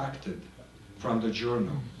retracted from the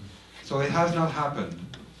journal. So it has not happened.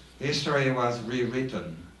 History was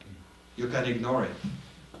rewritten. You can ignore it.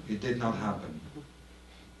 It did not happen.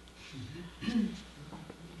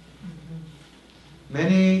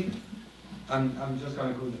 Many, I'm just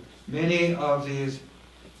going to go, many of these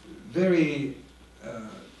very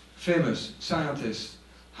famous scientists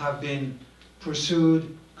have been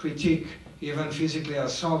pursued, critiqued, even physically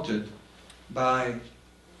assaulted by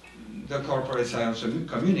the corporate science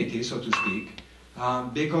community, so to speak,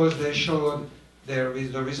 because they showed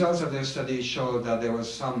the results of their study showed that there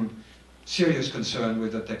was some serious concern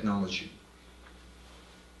with the technology.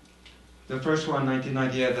 The first one,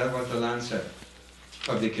 1998, that was the Lancet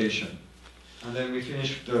publication. And then we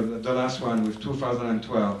finished the last one with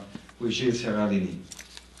 2012 with Gilles Seralini.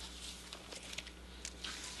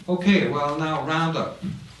 Okay, well now Roundup.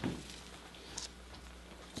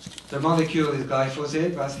 The molecule is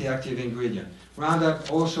glyphosate, that's the active ingredient. Roundup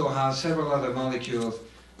also has several other molecules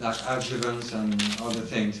like adjuvants and other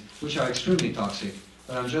things, which are extremely toxic,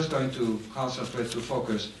 but I'm just going to concentrate to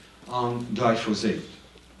focus on glyphosate.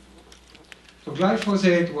 So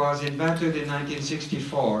glyphosate was invented in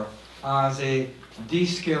 1964 as a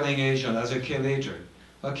descaling agent, as a chelator.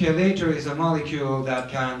 A chelator is a molecule that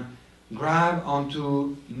can grab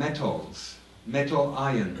onto metals, metal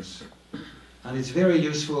ions. And it's very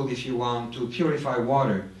useful if you want to purify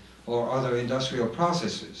water or other industrial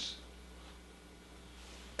processes.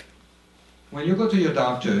 When you go to your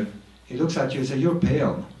doctor, he looks at you and says, "You're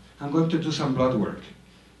pale. I'm going to do some blood work."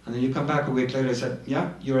 And then you come back a week later and say,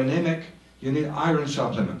 "Yeah, you're anemic. You need iron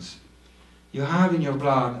supplements." You have in your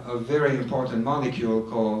blood a very important molecule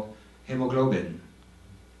called hemoglobin,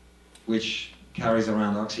 which carries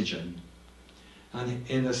around oxygen. And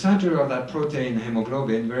in the center of that protein,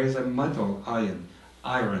 hemoglobin, there is a metal ion,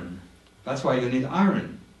 iron. That's why you need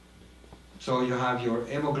iron. So you have your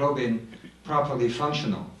hemoglobin properly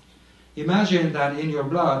functional. Imagine that in your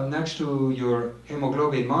blood, next to your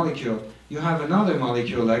hemoglobin molecule, you have another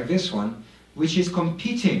molecule like this one, which is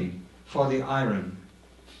competing for the iron.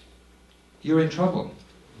 You're in trouble.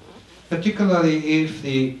 Particularly if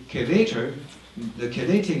the chelator, the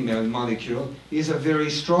chelating molecule, is a very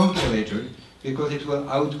strong chelator, because it will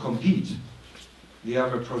outcompete the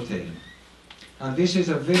other protein. And this is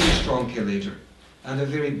a very strong chelator, and a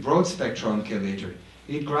very broad spectrum chelator.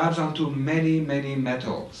 It grabs onto many, many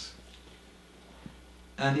metals.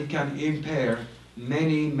 And it can impair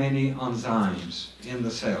many, many enzymes in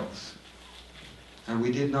the cells. And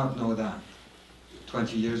we did not know that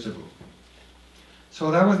 20 years ago.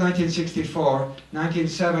 So that was 1964.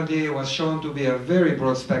 1970 was shown to be a very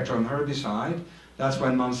broad spectrum herbicide. That's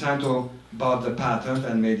when Monsanto bought the patent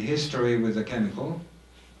and made history with the chemical.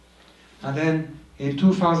 And then in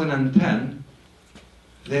 2010,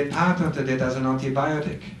 they patented it as an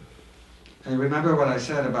antibiotic. And remember what I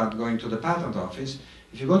said about going to the patent office.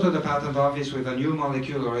 If you go to the patent office with a new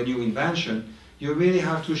molecule or a new invention, you really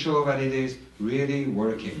have to show that it is really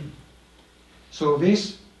working. So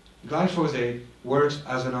this glyphosate works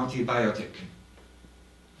as an antibiotic.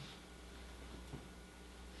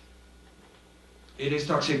 It is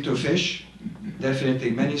toxic to fish.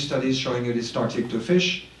 Definitely many studies showing it is toxic to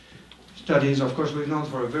fish. Studies, of course, we've known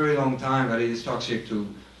for a very long time that it is toxic to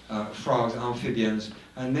frogs, amphibians,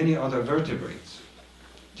 and many other vertebrates.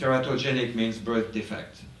 Teratogenic means birth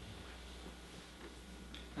defect.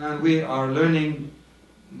 And we are learning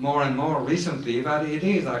more and more recently that it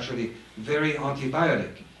is actually very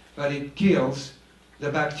antibiotic, but it kills the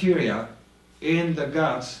bacteria in the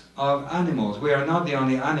guts of animals. We are not the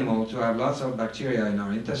only animal to have lots of bacteria in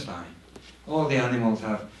our intestine. All the animals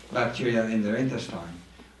have bacteria in their intestine.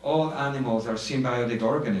 All animals are symbiotic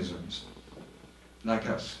organisms, like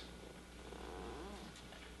us.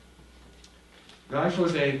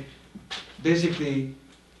 Glyphosate basically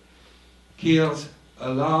kills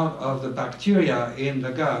a lot of the bacteria in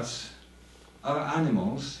the guts of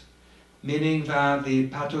animals, meaning that the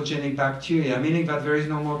pathogenic bacteria, meaning that there is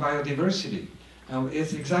no more biodiversity. Now,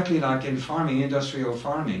 it's exactly like in farming, industrial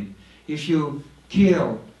farming. If you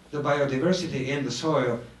kill the biodiversity in the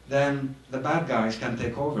soil, then the bad guys can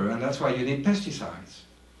take over, and that's why you need pesticides.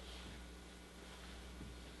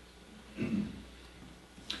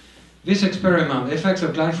 This experiment, effects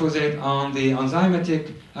of glyphosate on the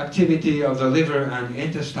enzymatic activity of the liver and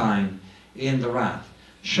intestine in the rat,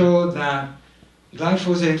 showed that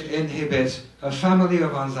glyphosate inhibits a family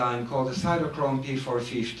of enzymes called the cytochrome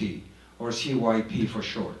P450, or CYP for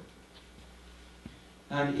short.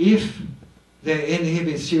 And if they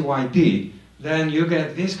inhibit CYP, then you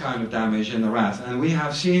get this kind of damage in the rat. And we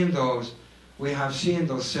have seen those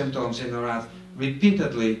symptoms in the rat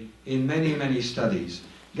repeatedly in many, many studies.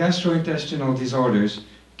 Gastrointestinal disorders,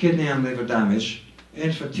 kidney and liver damage,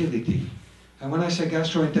 infertility. And when I say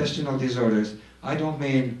gastrointestinal disorders, I don't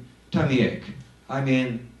mean tummy ache. I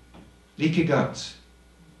mean leaky gut,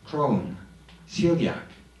 Crohn, celiac,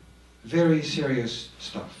 very serious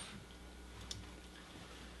stuff.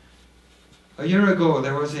 A year ago,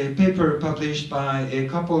 there was a paper published by a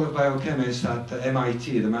couple of biochemists at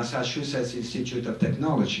MIT, the Massachusetts Institute of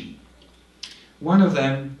Technology. One of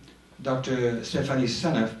them, Dr. Stephanie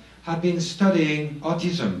Seneff, had been studying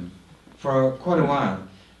autism for quite a while,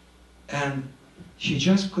 and she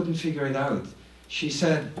just couldn't figure it out. She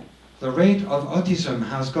said the rate of autism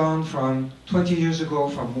has gone from 20 years ago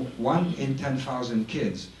from 1 in 10,000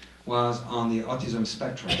 kids was on the autism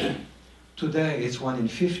spectrum. Today it's 1 in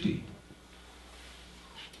 50.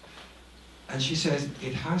 And she says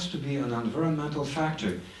it has to be an environmental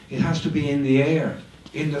factor. It has to be in the air,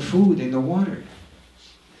 in the food, in the water.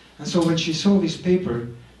 And so when she saw this paper,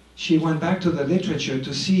 she went back to the literature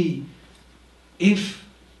to see if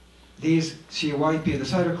these CYP, the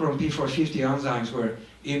cytochrome P450 enzymes, were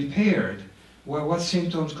impaired, well, what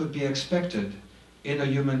symptoms could be expected in a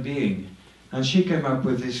human being. And she came up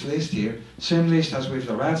with this list here, same list as with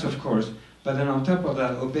the rats, of course, but then on top of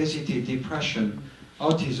that, obesity, depression,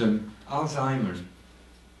 autism, Alzheimer's.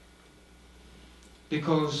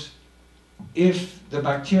 Because if the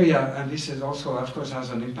bacteria, and this is also, of course, has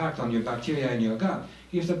an impact on your bacteria in your gut,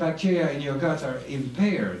 if the bacteria in your gut are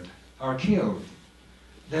impaired, are killed,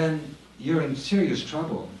 then you're in serious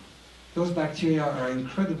trouble. Those bacteria are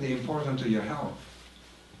incredibly important to your health.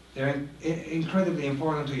 They're incredibly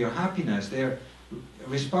important to your happiness. They're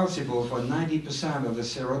responsible for 90% of the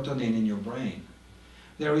serotonin in your brain.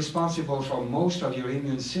 They're responsible for most of your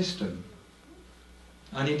immune system.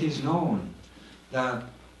 And it is known that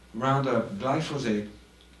Roundup glyphosate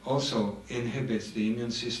also inhibits the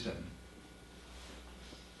immune system.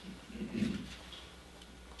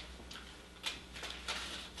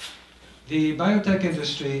 The biotech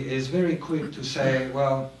industry is very quick to say,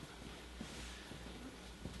 well,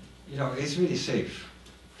 you know, it's really safe.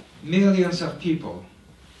 Millions of people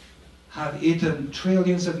have eaten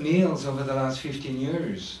trillions of meals over the last 15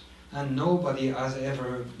 years, and nobody has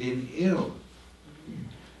ever been ill.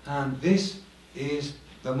 And this is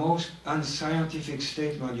the most unscientific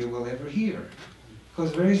statement you will ever hear.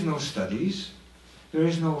 Because there is no studies, there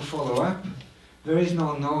is no follow-up, there is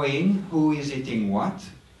no knowing who is eating what,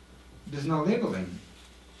 there's no labeling.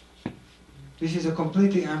 This is a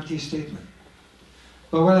completely empty statement.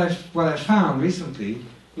 But what I found recently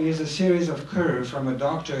is a series of curves from a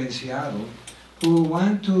doctor in Seattle who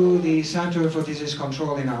went to the Center for Disease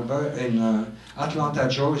Control in Atlanta,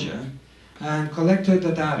 Georgia, and collected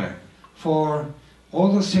the data for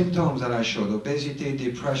all the symptoms that I showed: obesity,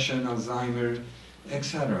 depression, Alzheimer's,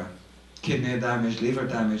 etc., kidney damage, liver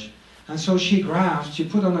damage. And so she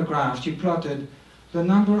put on a graph, she plotted the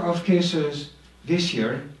number of cases this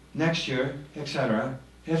year, next year, etc.,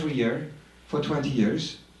 every year for 20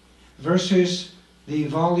 years, versus the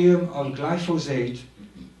volume of glyphosate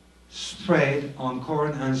sprayed on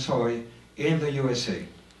corn and soy in the USA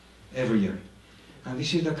every year. And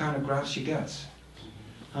this is the kind of graph she gets.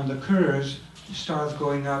 And the curves start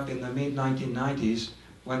going up in the mid-1990s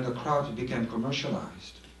when the crop became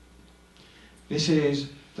commercialized. This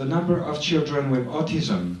is the number of children with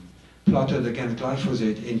autism plotted against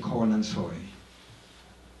glyphosate in corn and soy.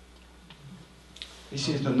 This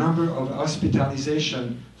is the number of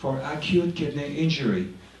hospitalization for acute kidney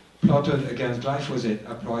injury plotted against glyphosate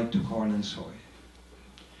applied to corn and soy.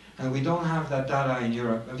 And we don't have that data in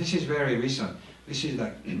Europe. And this is very recent. This is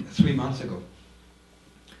like 3 months ago.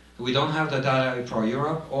 We don't have the data for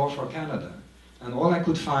Europe or for Canada. And all I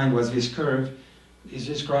could find was this curve, is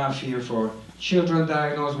this graph here for children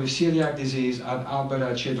diagnosed with celiac disease at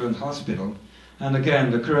Alberta Children's Hospital. And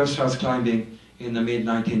again, the curve starts climbing in the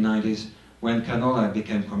mid-1990s when canola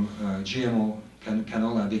became GMO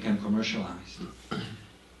canola became commercialized.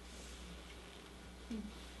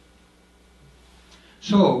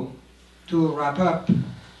 So, to wrap up,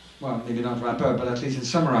 well, maybe not wrap up, but at least to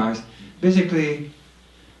summarize, basically,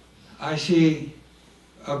 I see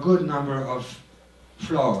a good number of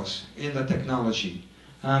flaws in the technology.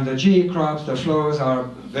 And the GE crops, the flaws are,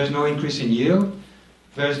 there's no increase in yield,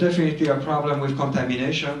 there's definitely a problem with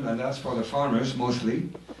contamination, and that's for the farmers mostly.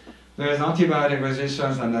 There's antibiotic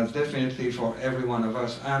resistance, and that's definitely for every one of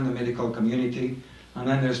us and the medical community. And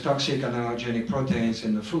then there's toxic and allergenic proteins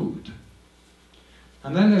in the food.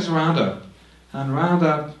 And then there's Roundup. And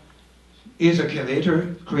Roundup is a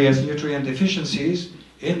chelator, creates nutrient deficiencies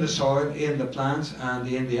in the soil, in the plants, and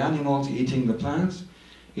in the animals eating the plants.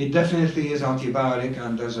 It definitely is antibiotic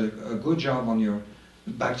and does a good job on your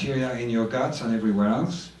bacteria in your guts and everywhere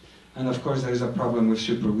else. And of course there is a problem with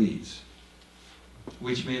superweeds,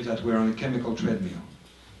 which means that we're on a chemical treadmill.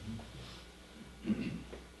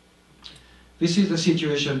 This is the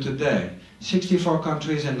situation today. 64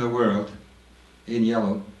 countries in the world, in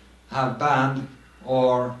yellow, have banned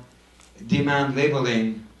or demand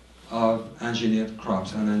labeling of engineered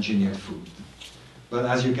crops and engineered food. But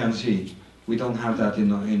as you can see, we don't have that in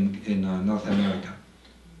North America.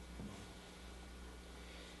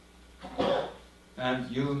 And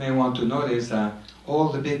you may want to notice that all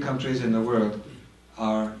the big countries in the world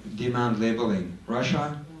are demand labeling.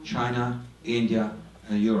 Russia, China, India,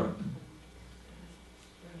 and Europe.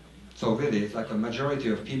 So really, it's like a majority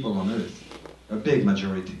of people on Earth, a big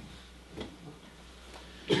majority.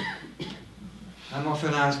 I'm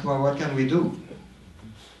often asked, well, what can we do?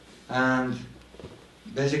 And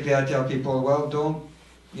basically I tell people, well, don't,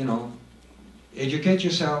 educate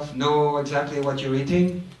yourself, know exactly what you're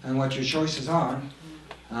eating and what your choices are.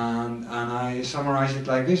 And I summarize it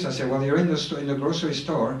like this. I say, well, you're in the grocery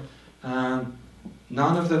store, and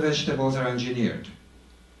none of the vegetables are engineered,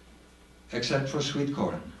 except for sweet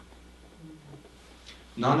corn.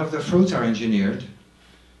 None of the fruits are engineered.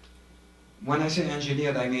 When I say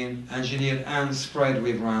engineered, I mean engineered and spread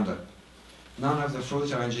with Roundup. None of the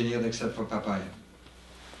fruits are engineered except for papaya.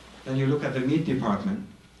 Then you look at the meat department,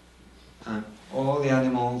 and all the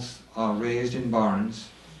animals are raised in barns,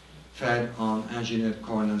 fed on engineered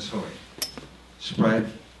corn and soy, sprayed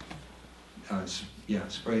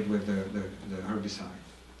with the herbicide.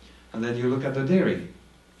 And then you look at the dairy,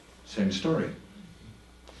 same story.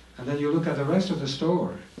 And then you look at the rest of the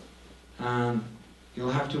store, and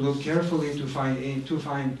you'll have to look carefully to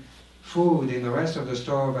find food in the rest of the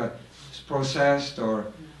store that's processed or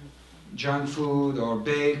junk food or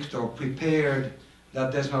baked or prepared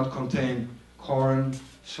that does not contain corn,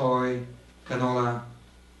 soy, canola,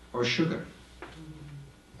 or sugar.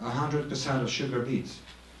 100% of sugar beets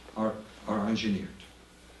are engineered.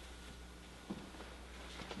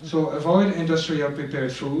 So avoid industrial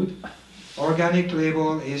prepared food. Organic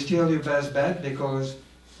label is still your best bet because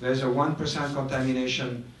there's a 1%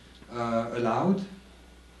 contamination allowed.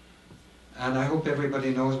 And I hope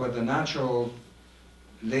everybody knows what the natural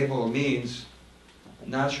label means.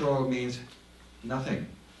 Natural means nothing.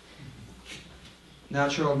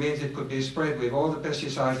 Natural means it could be sprayed with all the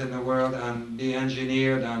pesticides in the world and be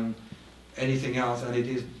engineered and anything else, and it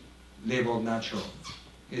is labeled natural.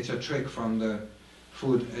 It's a trick from the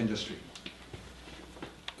food industry.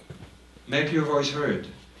 Make your voice heard.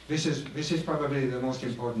 This is probably the most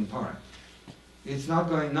important part.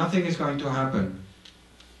 Nothing is going to happen,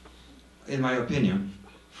 in my opinion,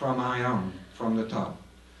 from high on, from the top.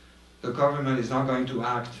 The government is not going to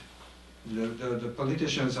act. The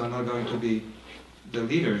politicians are not going to be the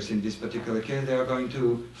leaders in this particular case. They are going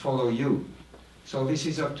to follow you. So this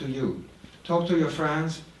is up to you. Talk to your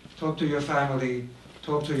friends, talk to your family,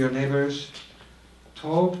 talk to your neighbors,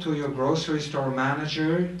 talk to your grocery store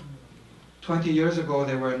manager. 20 years ago,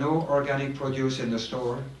 there were no organic produce in the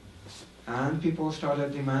store, and people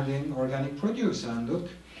started demanding organic produce. And look,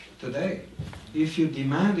 today, if you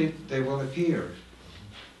demand it, they will appear.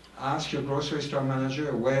 Ask your grocery store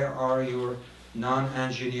manager, where are your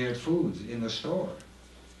non-engineered foods in the store?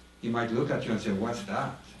 He might look at you and say, what's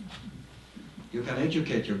that? You can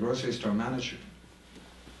educate your grocery store manager.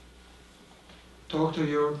 Talk to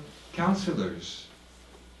your councillors.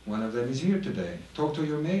 One of them is here today. Talk to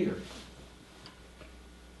your mayor.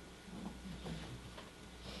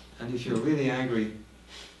 And if you're really angry,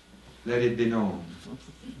 let it be known.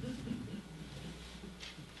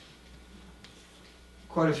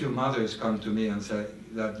 quite a few mothers come to me and say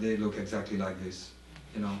that they look exactly like this.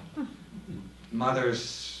 You know,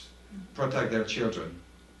 mothers protect their children,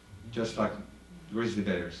 just like grizzly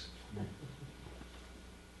bears.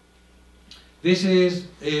 This is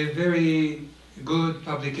a very good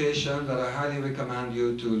publication that I highly recommend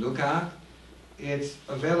you to look at. It's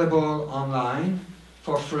available online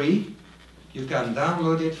for free. You can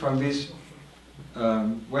download it from this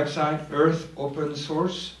website,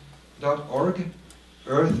 earthopensource.org,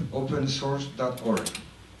 earthopensource.org.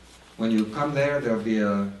 When you come there, there'll be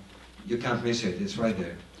you can't miss it, it's right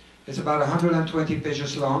there. It's about 120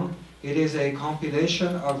 pages long. It is a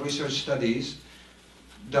compilation of research studies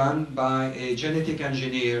done by a genetic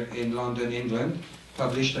engineer in London, England,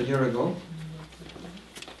 published a year ago.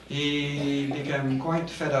 He became quite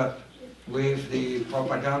fed up with the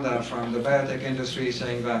propaganda from the biotech industry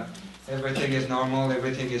saying that everything is normal,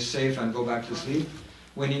 everything is safe, and go back to sleep,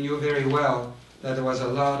 when he knew very well that there was a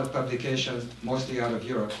lot of publications, mostly out of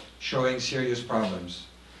Europe, showing serious problems.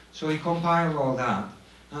 So he compiled all that,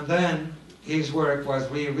 and then his work was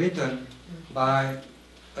rewritten by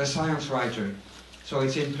a science writer. So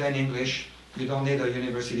it's in plain English. You don't need a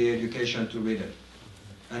university education to read it.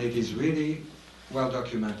 And it is really well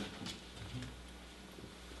documented.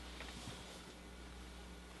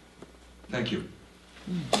 Thank you.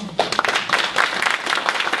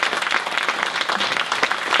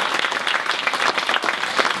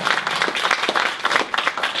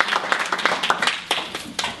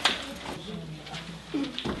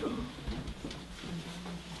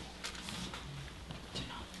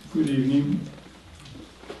 Good evening.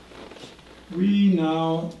 We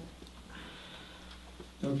now,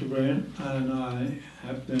 Dr. Vrain and I,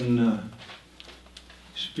 have been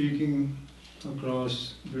speaking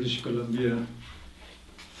across British Columbia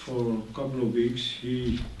for a couple of weeks.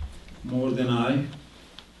 He more than I.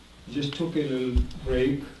 Just took a little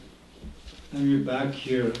break and we're back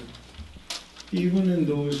here. Even in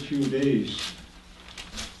those few days,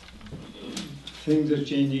 things are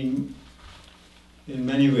changing in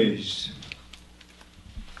many ways.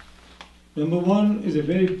 Number one is a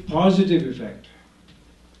very positive effect,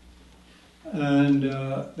 and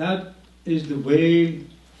that is the way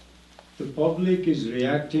the public is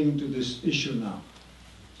reacting to this issue now.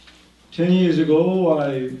 10 years ago,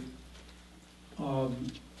 I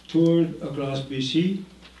toured across BC,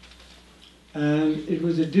 and it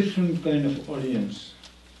was a different kind of audience.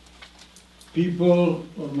 People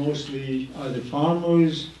were mostly either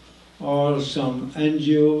farmers or some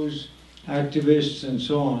NGOs, activists, and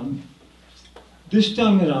so on. This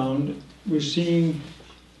time around, we're seeing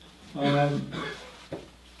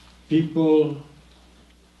people,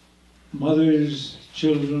 mothers,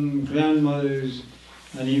 children, grandmothers,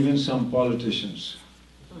 and even some politicians.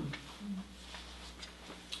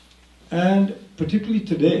 And particularly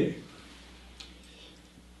today,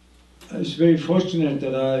 I was very fortunate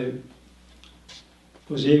that I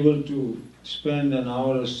was able to spend an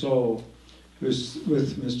hour or so with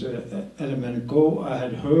Mr. Atamanenko. I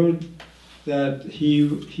had heard that he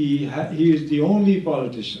is the only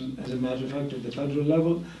politician, as a matter of fact, at the federal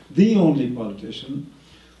level, the only politician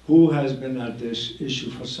who has been at this issue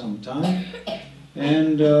for some time.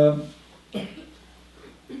 And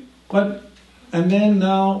then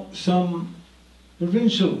now some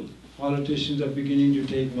provincial politicians are beginning to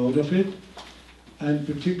take note of it, and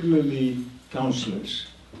particularly councillors.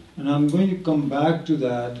 And I'm going to come back to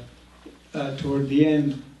that toward the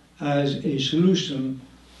end as a solution,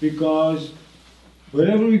 because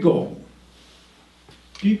wherever we go,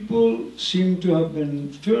 people seem to have been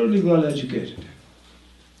fairly well educated.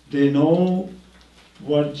 They know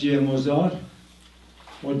what GMOs are,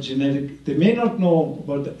 they may not know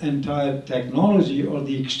about the entire technology or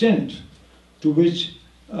the extent to which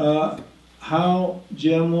how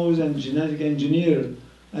GMOs and genetic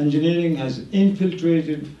engineering has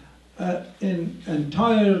infiltrated in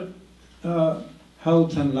entire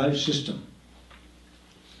health and life system.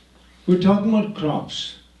 We're talking about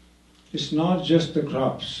crops. It's not just the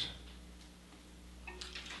crops.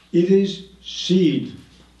 It is seed.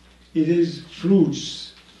 It is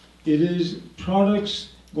fruits. It is products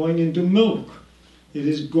going into milk. It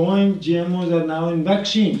is GMOs are now in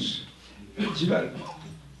vaccines.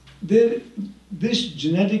 This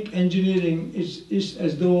genetic engineering is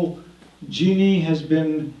as though genie has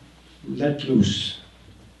been let loose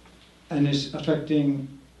and is affecting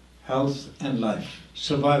health and life,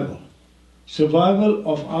 survival. Survival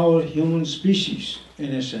of our human species,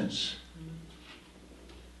 in a sense.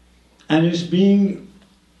 And it's being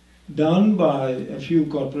done by a few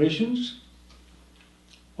corporations,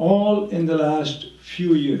 all in the last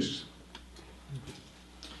few years.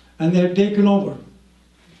 And they've taken over.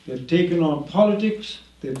 they've taken on politics,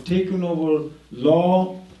 they've taken over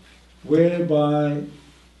law, whereby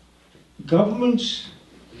governments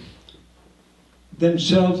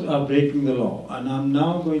themselves are breaking the law. And I'm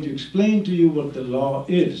now going to explain to you what the law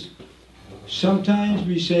is. Sometimes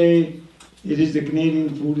we say it is the Canadian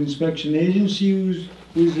Food Inspection Agency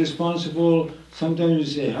who is responsible. Sometimes we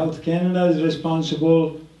say Health Canada is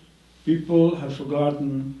responsible. People have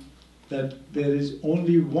forgotten that there is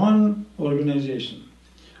only one organization,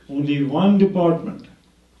 only one department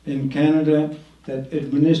in Canada that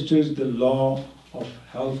administers the law of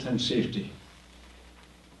health and safety.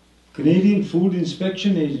 Canadian Food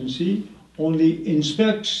Inspection Agency only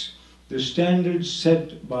inspects the standards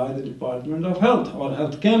set by the Department of Health or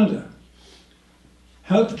Health Canada.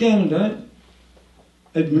 Health Canada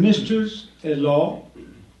administers a law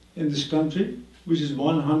in this country which is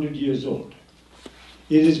 100 years old.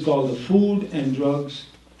 It is called the Food and Drugs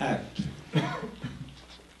Act.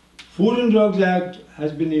 Food and Drugs Act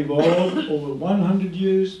has been evolved over 100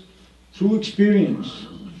 years through experience,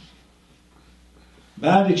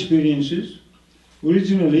 bad experiences.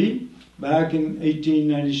 Originally, back in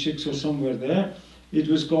 1896 or somewhere there, it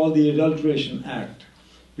was called the Adulteration Act,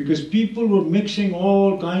 because people were mixing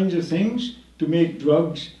all kinds of things to make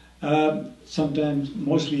drugs, sometimes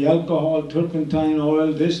mostly alcohol, turpentine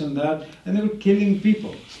oil, this and that, and they were killing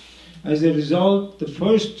people. As a result, the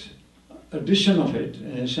first edition of it,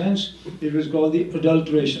 in a sense, it was called the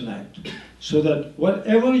Adulteration Act, so that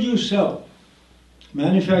whatever you sell,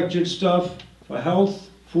 manufactured stuff for health,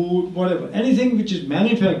 food, whatever, anything which is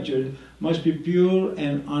manufactured must be pure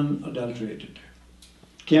and unadulterated,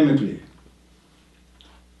 chemically.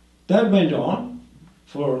 That went on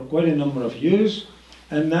for quite a number of years,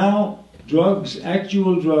 and now drugs,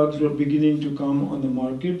 actual drugs, were beginning to come on the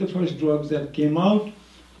market. The first drugs that came out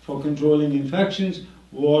for controlling infections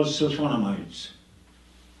was sulfonamides.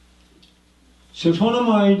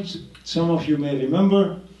 Sulfonamides, some of you may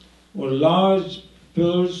remember, were large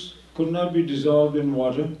pills, could not be dissolved in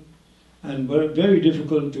water, and were very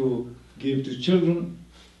difficult to give to children.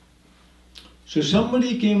 So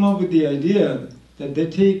somebody came up with the idea that they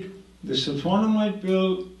take the sulfonamide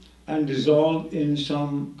pill and dissolve in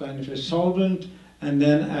some kind of a solvent, and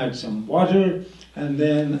then add some water, and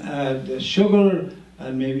then add sugar,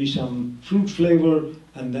 and maybe some fruit flavor,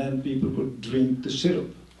 and then people would drink the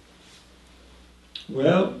syrup.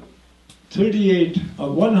 Well,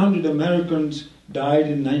 100 Americans died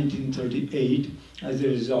in 1938 as a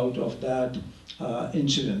result of that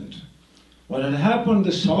incident. What had happened,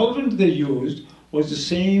 the solvent they used was the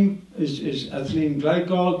same as ethylene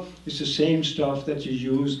glycol. It's the same stuff that you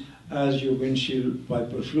use as your windshield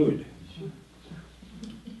wiper fluid.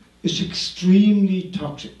 It's extremely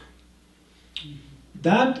toxic.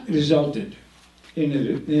 That resulted in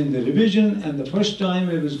the revision, and the first time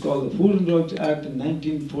it was called the Food and Drugs Act in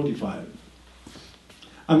 1945.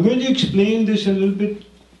 I'm going to explain this a little bit,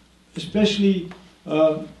 especially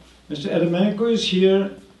Mr. Atamanenko is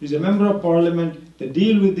here. He's a member of parliament. They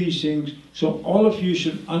deal with these things, so all of you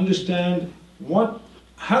should understand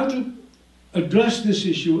how to address this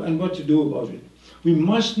issue and what to do about it. We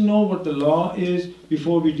must know what the law is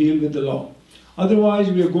before we deal with the law. Otherwise,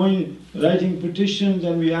 we are writing petitions,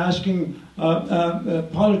 and we're asking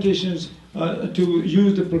politicians to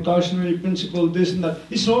use the precautionary principle, this and that.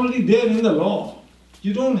 It's already there in the law.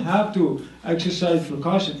 You don't have to exercise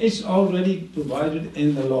precaution. It's already provided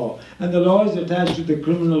in the law. And the law is attached to the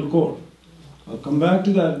criminal code. I'll come back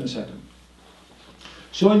to that in a second.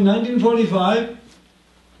 So in 1945,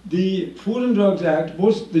 the Food and Drugs Act,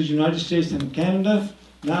 both the United States and Canada,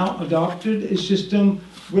 now adopted a system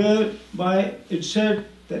whereby it said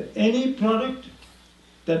that any product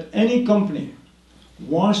that any company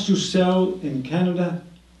wants to sell in Canada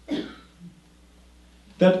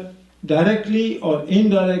that directly or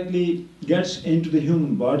indirectly gets into the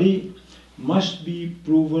human body must be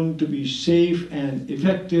proven to be safe and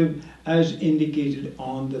effective as indicated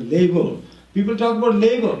on the label. People talk about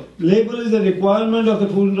label. Label is a requirement of the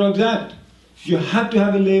Food and Drugs Act. You have to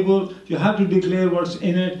have a label, you have to declare what's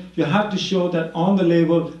in it, you have to show that on the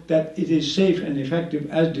label that it is safe and effective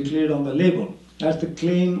as declared on the label. That's the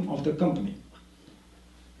claim of the company.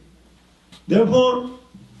 Therefore,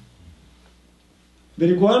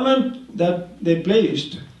 the requirement that they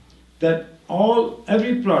placed that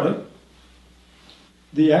every product,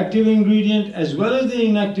 the active ingredient as well as the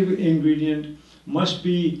inactive ingredient, must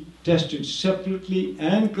be tested separately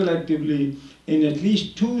and collectively in at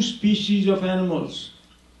least 2 species of animals,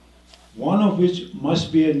 one of which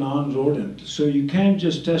must be a non-rodent. So you can't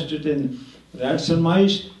just test it in rats and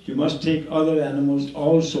mice, you must take other animals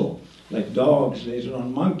also. like dogs, later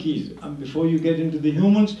on monkeys. And before you get into the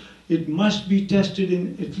humans, it must be tested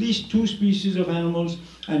in at least 2 species of animals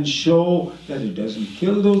and show that it doesn't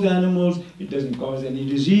kill those animals, it doesn't cause any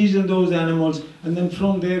disease in those animals, and then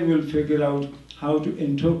from there we'll figure out how to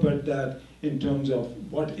interpret that in terms of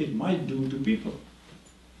what it might do to people.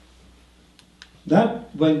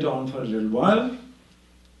 That went on for a little while.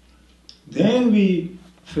 Then we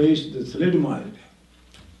faced the thalidomide,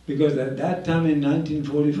 because at that time in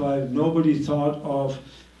 1945 nobody thought of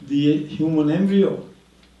the human embryo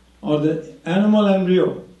or the animal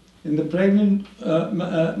embryo in the pregnant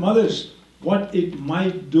mothers, what it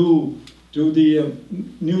might do to the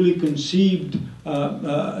newly conceived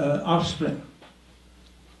offspring.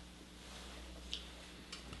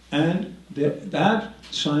 And that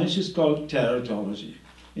science is called teratology.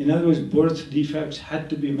 In other words, birth defects had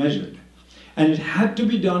to be measured. And it had to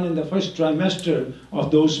be done in the first trimester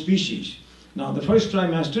of those species. Now, the first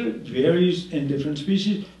trimester varies in different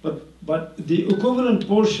species, but the equivalent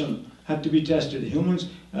portion had to be tested. Humans,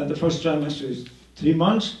 the first trimester is 3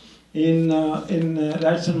 months. In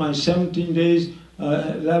rats and mice, 17 days.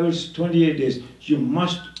 Rabbits, 28 days. You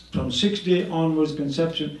must, from 6th day onwards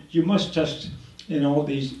conception, you must test in all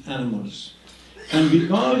these animals. And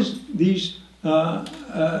because these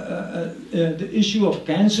the issue of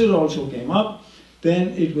cancer also came up, then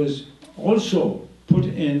it was also put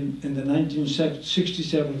in the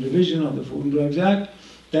 1967 revision of the Food and Drugs Act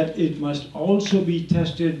that it must also be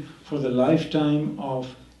tested for the lifetime of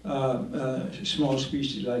small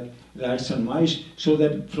species like rats and mice, so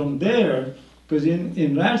that from there, because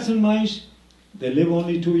in rats and mice, they live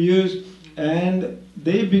only 2 years, and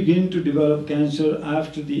they begin to develop cancer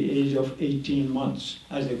after the age of 18 months.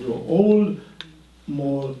 As they grow old,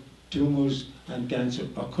 more tumors and cancer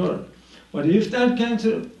occur. But if that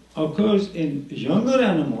cancer occurs in younger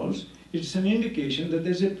animals, it's an indication that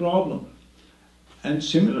there's a problem. And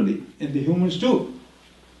similarly, in the humans too.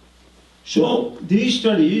 So these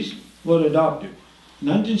studies were adopted.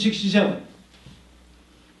 1967.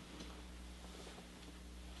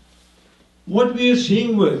 What we are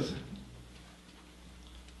seeing with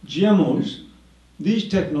GMOs, these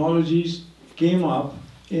technologies came up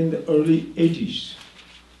in the early 80s.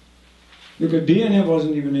 Because DNA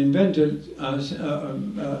wasn't even invented, not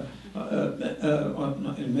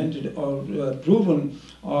invented or proven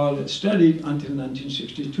or studied until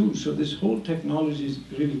 1962. So this whole technology is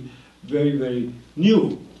really very, very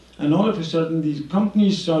new. And all of a sudden these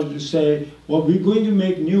companies started to say, well, we're going to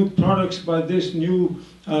make new products by this new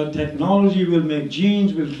technology, we'll make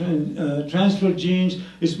genes, we'll transfer genes,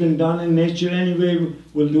 it's been done in nature anyway,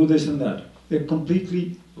 we'll do this and that. They're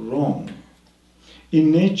completely wrong. In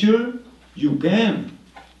nature, you can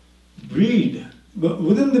breed, but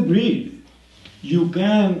within the breed, you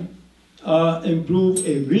can improve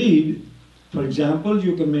a breed. For example,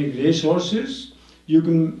 you can make racehorses, you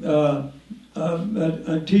can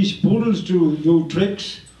teach poodles to do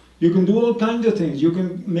tricks, you can do all kinds of things. You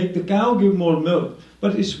can make the cow give more milk,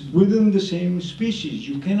 but it's within the same species.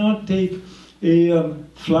 You cannot take a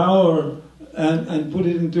flower and put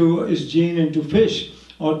it into its gene into fish,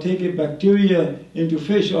 or take a bacteria into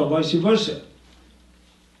fish, or vice versa.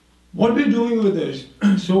 What we're doing with this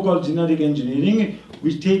so-called genetic engineering,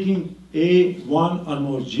 we're taking one or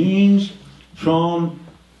more genes from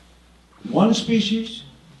one species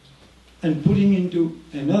and putting into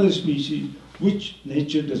another species which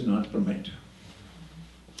nature does not permit.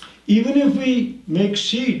 Even if we make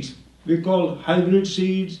seeds, we call hybrid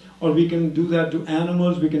seeds, or we can do that to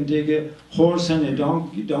animals. We can take a horse and a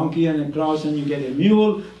donkey and a cross and you get a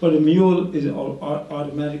mule, but a mule is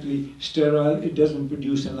automatically sterile. It doesn't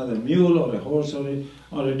produce another mule or a horse or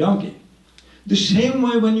a donkey. The same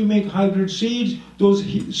way when you make hybrid seeds, those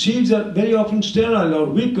seeds are very often sterile or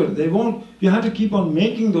weaker. They won't, you have to keep on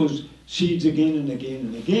making those seeds again and again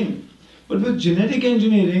and again. But with genetic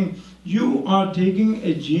engineering, you are taking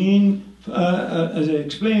a gene, as I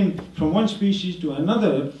explained, from one species to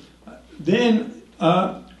another. Then,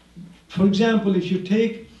 for example, if you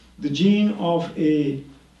take the gene of a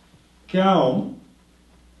cow,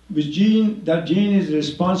 that gene is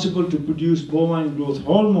responsible to produce bovine growth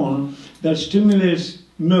hormone that stimulates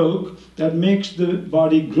milk, that makes the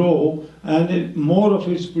body grow, and more of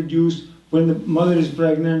it is produced when the mother is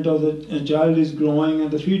pregnant or the child is growing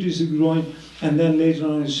and the fetus is growing, and then later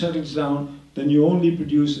on it settles down, then you only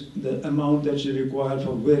produce the amount that you require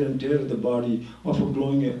for wear and tear of the body, or for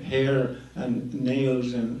growing hair and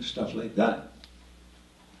nails and stuff like that.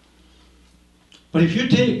 But if you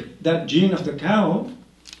take that gene of the cow,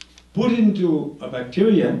 put it into a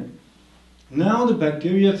bacteria, now the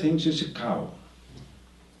bacteria thinks it's a cow.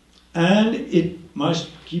 And it must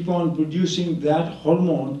keep on producing that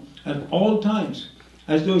hormone at all times,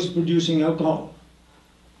 as though it's producing alcohol.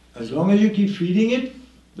 As long as you keep feeding it,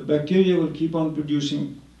 the bacteria will keep on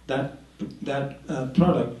producing that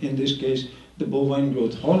product, in this case, the bovine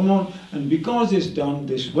growth hormone. And because it's done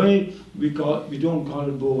this way, we don't call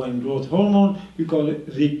it bovine growth hormone, we call it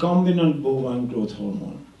recombinant bovine growth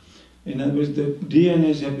hormone. In other words, the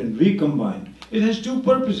DNAs have been recombined. It has two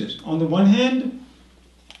purposes. On the one hand,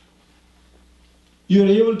 you're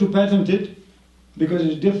able to patent it because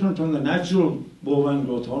it's different from the natural bovine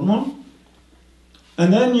growth hormone.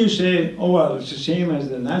 And then you say, oh well, it's the same as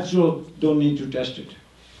the natural, don't need to test it.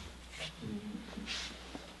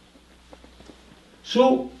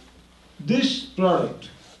 So this product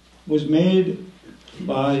was made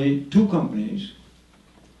by two companies.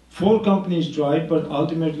 4 companies tried, but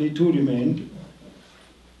ultimately 2 remained.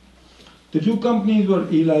 The 2 companies were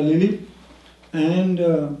Eli Lilly and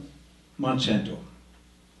Monsanto.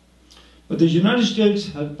 But the United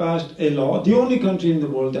States had passed a law, the only country in the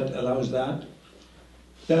world that allows that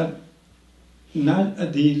the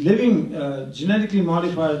living genetically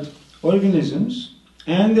modified organisms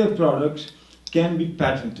and their products can be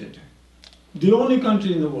patented. The only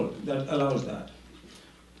country in the world that allows that.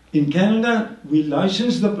 In Canada, we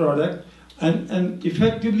license the product and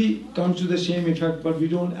effectively comes to the same effect, but we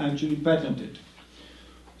don't actually patent it.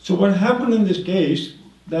 So what happened in this case,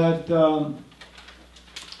 that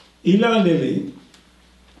Eli Lilly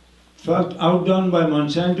felt outdone by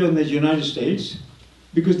Monsanto in the United States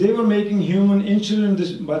because they were making human insulin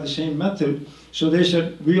by the same method. So they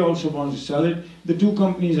said, we also want to sell it. The 2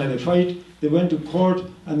 companies had a fight. They went to court,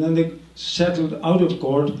 and then they settled out of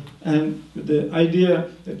court. And the idea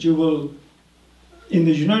that you will, in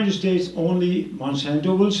the United States, only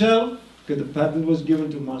Monsanto will sell, because the patent was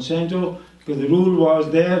given to Monsanto, because the rule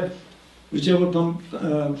was there, whichever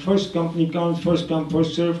first company comes, first come,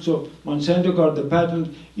 first served. So Monsanto got the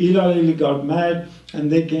patent, Eli Lilly got mad,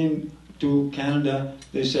 and they came to Canada.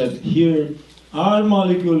 They said, here, our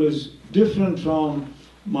molecule is different from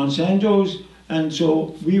Monsanto's, and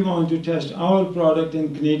so we want to test our product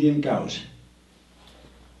in Canadian cows.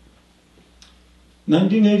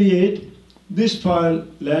 1988, this file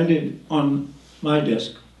landed on my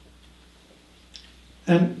desk,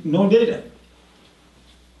 and no data.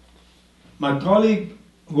 My colleague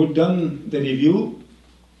who had done the review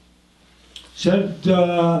said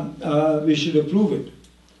we should approve it.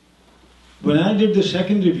 When I did the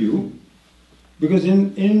second review, because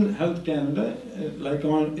in Health Canada, like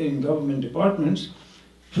in government departments,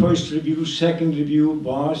 first review, second review,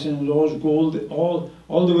 Boss and Rose Gold,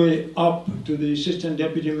 all the way up to the Assistant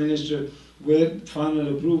Deputy Minister where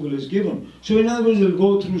final approval is given. So in other words, it'll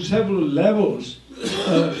go through several levels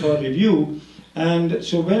for review. And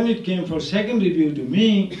so when it came for second review to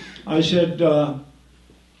me, I said,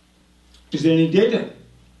 is there any data?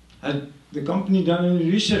 Has the company done any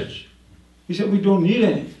research? He said, we don't need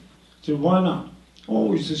any. I said, why not?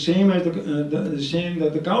 Oh, it's the same as the same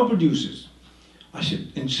that the cow produces. I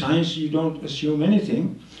said, in science you don't assume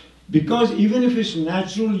anything, because even if it's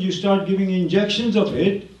natural, you start giving injections of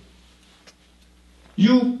it,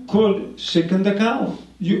 you could sicken the cow.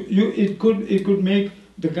 It could make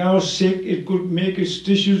the cow sick, it could make its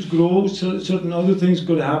tissues grow, certain other things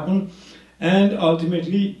could happen, and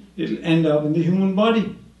ultimately it'll end up in the human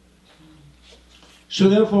body. So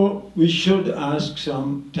therefore, we should ask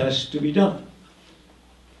some tests to be done.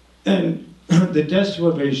 And the tests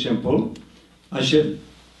were very simple. I said,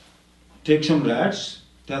 take some rats,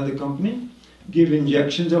 tell the company, give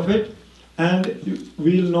injections of it, and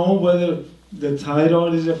we'll know whether the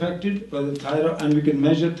thyroid is affected, and we can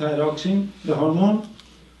measure thyroxine, the hormone,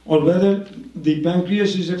 or whether the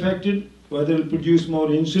pancreas is affected, whether it will produce more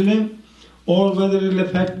insulin, or whether it will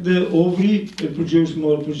affect the ovary, it will produce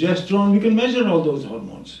more progesterone. We can measure all those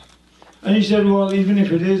hormones. And he said, well, even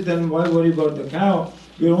if it is, then why worry about the cow?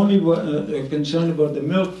 We're only concerned about the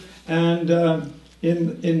milk. And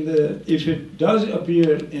if it does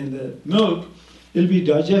appear in the milk, it'll be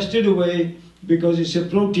digested away because it's a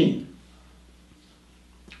protein.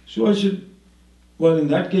 So I said, well, in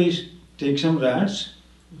that case, take some rats,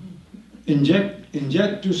 give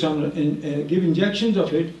injections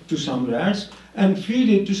of it to some rats, and feed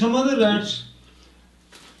it to some other rats.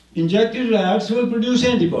 Injected rats will produce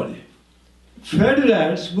antibody. Fed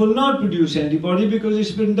rats will not produce antibody because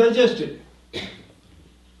it's been digested.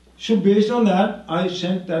 So based on that, I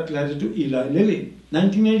sent that letter to Eli Lilly,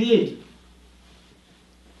 1988.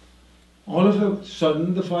 All of a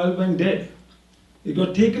sudden, the file went dead. It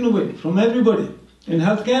got taken away from everybody in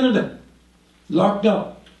Health Canada, locked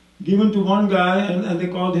up, given to one guy, and they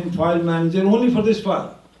called him file manager only for this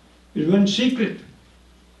file. It went secret.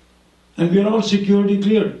 And we are all security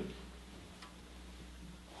cleared.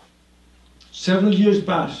 Several years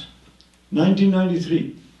passed.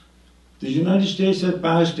 1993, the United States had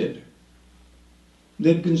passed it.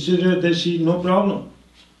 They considered, they see no problem.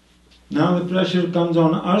 Now the pressure comes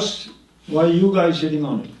on us. Why are you guys sitting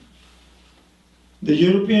on it? The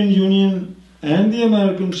European Union and the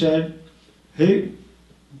Americans said, hey,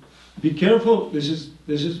 be careful, this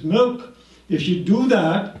is milk. If you do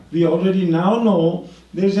that, we already now know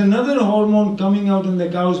there's another hormone coming out in the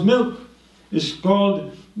cow's milk. It's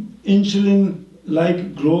called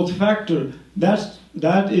insulin-like growth factor.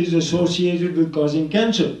 That is associated with causing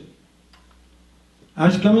cancer.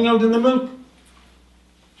 That's coming out in the milk.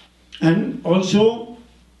 And also,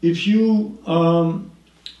 if you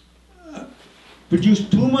produce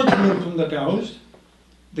too much milk from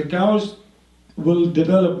the cows will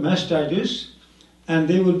develop mastitis, and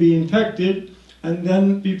they will be infected, and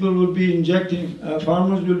then people will be injecting,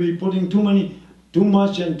 farmers will be putting too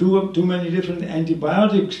much and too many different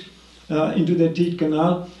antibiotics into the teat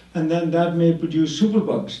canal, and then that may produce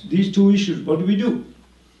superbugs. These two issues, what do?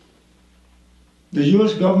 The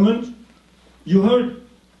US government, you heard,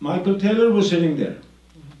 Michael Taylor was sitting there.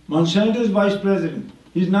 Monsanto's vice president,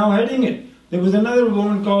 he's now heading it. There was another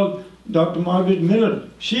woman called Dr. Margaret Miller.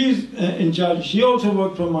 She's in charge. She also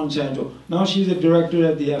worked for Monsanto. Now she's a director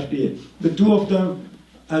at the FDA. The two of them,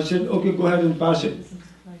 I said, okay, go ahead and pass it.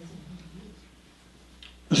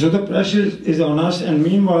 So the pressure is on us, and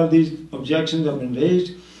meanwhile these objections have been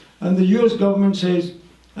raised. And the US government says,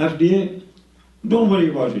 FDA, don't worry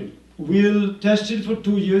about it. We'll test it for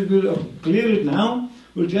 2 years. We'll clear it now.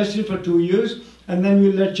 We'll test it for 2 years, and then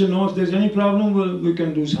we'll let you know if there's any problem, we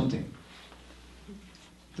can do something.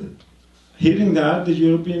 Hearing that, the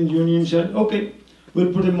European Union said, okay,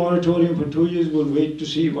 we'll put a moratorium for 2 years, we'll wait to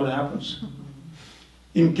see what happens.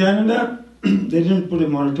 In Canada, they didn't put a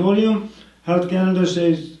moratorium. Health Canada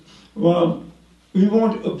says, well, we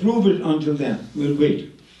won't approve it until then, we'll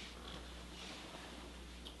wait.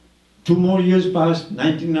 2 more years passed,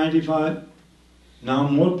 1995, now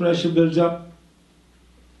more pressure builds up.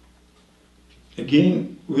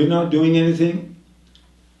 Again, we're not doing anything.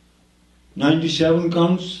 97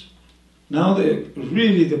 comes. Now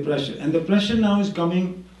really the pressure. And the pressure now is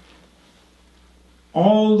coming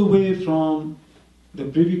all the way from the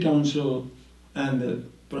Privy Council, and the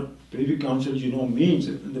Privy Council, means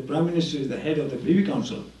the Prime Minister is the head of the Privy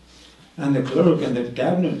Council, and the clerk and the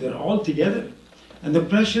cabinet, they're all together. And the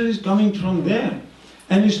pressure is coming from there.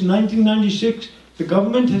 And it's 1996, the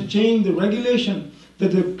government has changed the regulation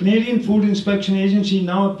that the Canadian Food Inspection Agency,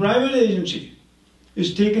 now a private agency,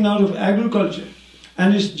 is taken out of agriculture.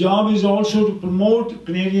 And its job is also to promote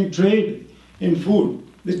Canadian trade in food.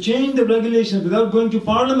 They changed the regulations without going to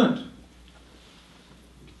Parliament.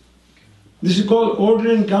 This is called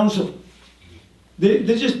order in council. They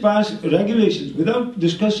just pass regulations without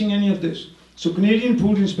discussing any of this. So Canadian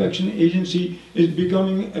Food Inspection Agency is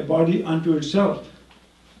becoming a body unto itself.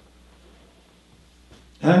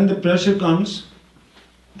 And the pressure comes,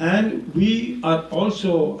 and we are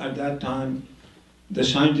also at that time, the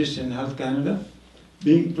scientists in Health Canada,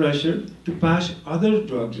 being pressured to pass other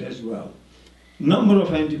drugs as well. Number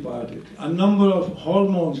of antibiotics, a number of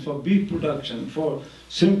hormones for beef production, for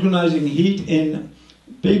synchronizing heat in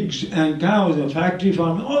pigs and cows, and factory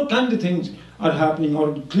farming, all kinds of things are happening,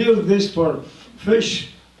 or clear this for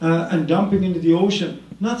fish and dumping into the ocean.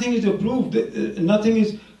 Nothing is approved, nothing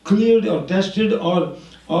is cleared or tested or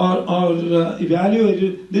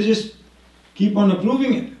evaluated. They just keep on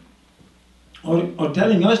approving it, or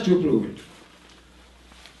telling us to approve it.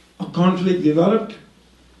 A conflict developed,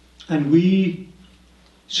 and we,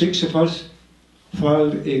 6 of us,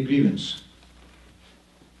 filed a grievance,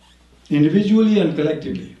 individually and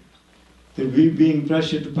collectively, that we're being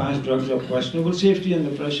pressured to pass drugs of questionable safety, and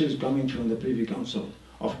the pressure is coming from the Privy Council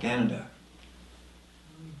of Canada.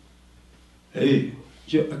 Hey,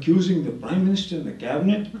 you're accusing the Prime Minister and the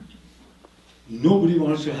Cabinet? Nobody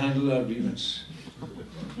wants to handle our grievance.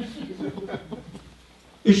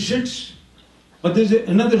 It sits. But there's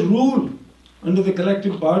another rule under the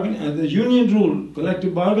collective bargaining, the union rule,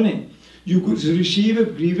 collective bargaining. You could receive a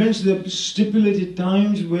grievance, there are stipulated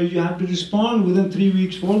times where you have to respond within 3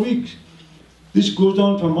 weeks, 4 weeks. This goes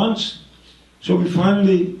on for months. So we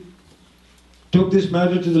finally took this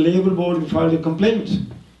matter to the Labour Board and filed a complaint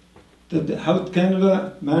that the Health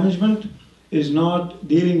Canada management is not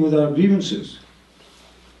dealing with our grievances.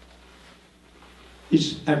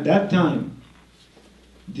 It's at that time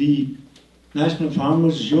the National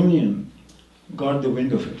Farmers Union got the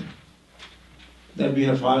wind of it, that we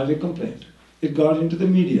have filed a complaint. It got into the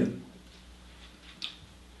media.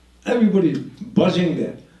 Everybody buzzing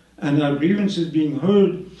there. and our grievances being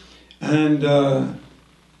heard, and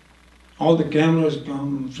all the cameras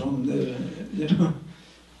come from the,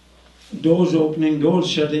 doors opening, doors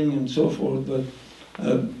shutting, and so forth. But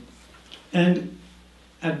and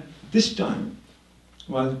at this time,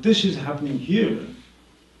 while this is happening here,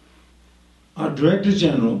 our Director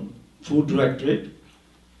General, Food Directorate,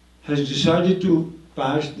 has decided to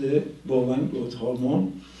pass the bovine growth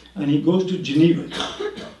hormone, and he goes to Geneva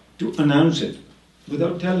to announce it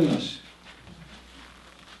without telling us.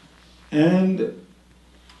 And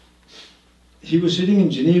he was sitting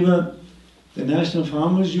in Geneva. The National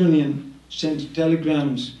Farmers Union sent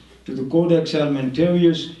telegrams to the Codex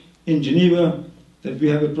Alimentarius in Geneva that we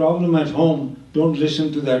have a problem at home, don't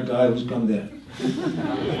listen to that guy who's come there.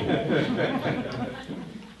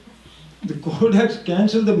 The Codex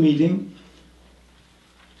cancelled the meeting.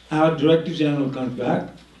 Our Director General comes back,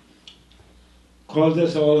 calls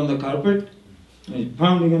us all on the carpet, and he's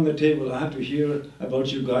pounding on the table. I have to hear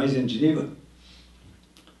about you guys in Geneva.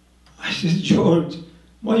 I said, George,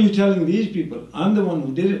 why are you telling these people? I'm the one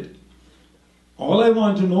who did it. All I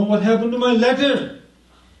want to know what happened to my letter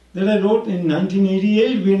that I wrote in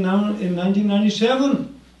 1988. We're now in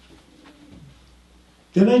 1997.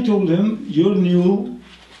 Then I told him, you're new.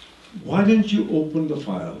 Why don't you open the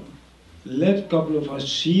file? Let a couple of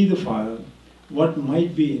us see the file, what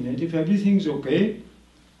might be in it. If everything's okay,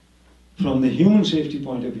 from the human safety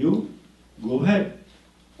point of view, go ahead.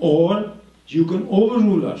 Or you can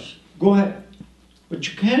overrule us. Go ahead. But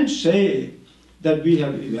you can't say that we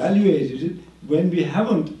have evaluated it when we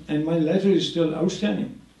haven't, and my letter is still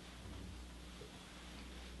outstanding.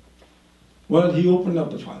 Well, he opened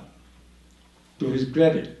up the file, to his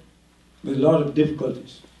credit, with a lot of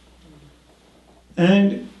difficulties.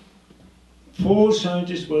 And 4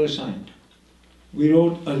 scientists were assigned. We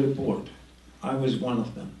wrote a report. I was one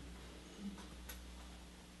of them.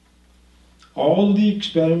 All the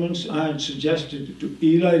experiments I had suggested to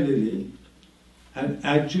Eli Lilly had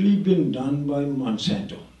actually been done by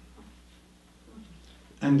Monsanto.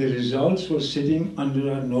 And the results were sitting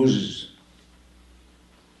under our noses.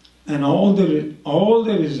 And all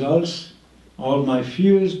the results, all my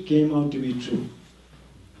fears came out to be true.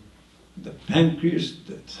 The pancreas,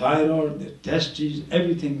 the thyroid, the testes,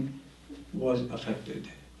 everything was affected.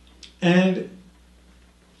 And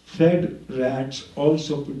fed rats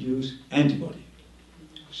also produce antibody.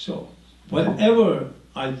 So whatever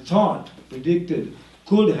I thought, predicted,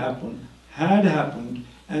 could happen, had happened,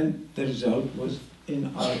 and the result was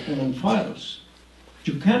in our own files.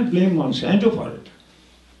 You can't blame Monsanto for it.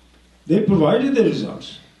 They provided the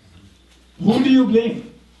results. Who do you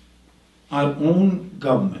blame? Our own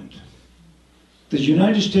government. The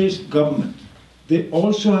United States government, they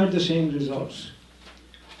also had the same results.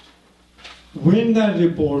 When that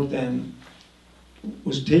report then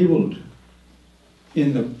was tabled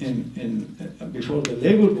before the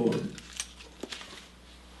Labour Board,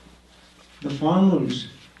 the farmers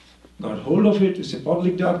got hold of it. It's a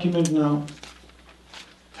public document now.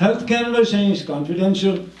 Health Canada is saying it's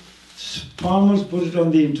confidential. Farmers put it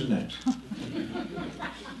on the internet.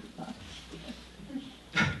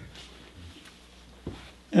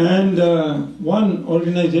 And one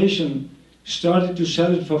organization started to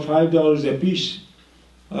sell it for $5 a piece,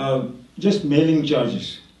 just mailing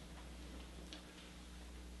charges.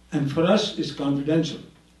 And for us, it's confidential.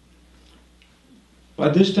 By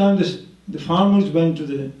this time, the farmers went to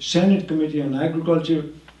the Senate Committee on Agriculture.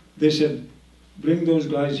 They said, bring those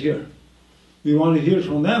guys here. We want to hear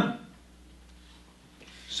from them.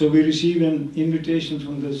 So we received an invitation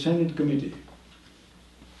from the Senate Committee.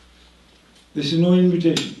 This is no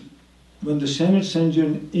invitation. When the Senate sends you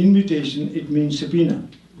an invitation, it means subpoena.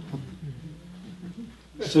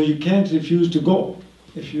 So you can't refuse to go.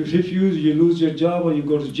 If you refuse, you lose your job or you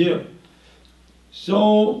go to jail.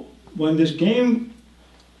 So when this came,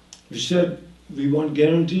 we said, we want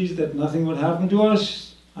guarantees that nothing would happen to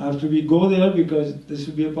us after we go there, because this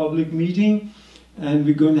will be a public meeting and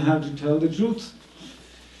we're going to have to tell the truth.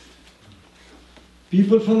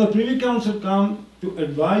 People from the Privy Council come to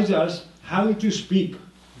advise us how to speak.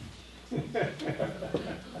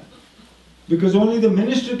 Because only the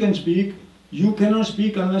minister can speak. You cannot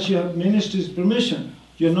speak unless you have minister's permission.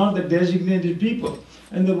 You're not the designated people.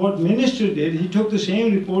 And what minister did, he took the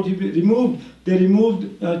same report, they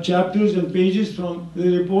removed chapters and pages from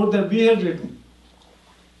the report that we had written.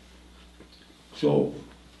 So,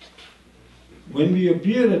 when we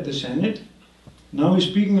appear at the Senate, now we're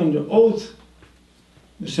speaking under oath.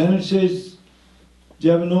 The Senate says, do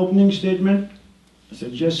you have an opening statement? I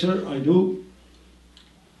said, yes, sir, I do.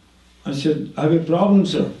 I said, I have a problem,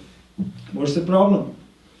 sir. What's the problem?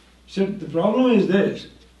 He said, the problem is this.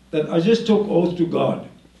 that I just took oath to God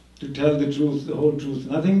to tell the truth, the whole truth,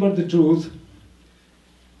 nothing but the truth.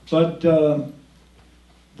 But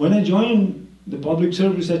when I joined the public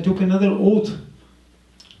service, I took another oath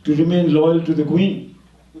to remain loyal to the Queen.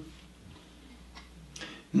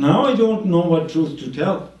 Now I don't know what truth to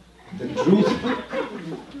tell. The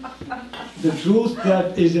truth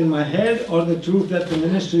that is in my head, or the truth that the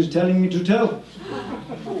minister is telling me to tell.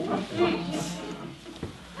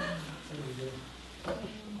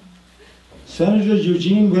 Senator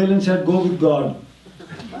Eugene Whalen said, go with God.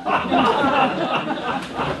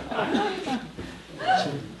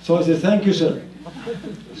 So I said, thank you, sir.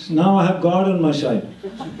 Now I have God on my side.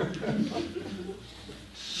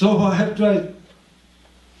 So I have tried,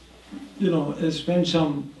 spend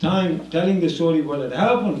some time telling the story what had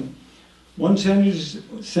happened. One senator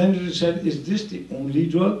said, is this the only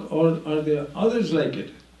drug, or are there others like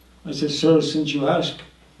it? I said, sir, since you ask.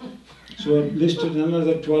 So I listed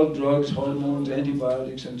another 12 drugs, hormones,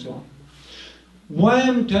 antibiotics, and so on. Why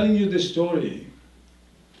I'm telling you this story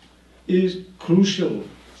is crucial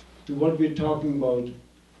to what we're talking about,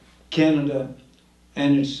 Canada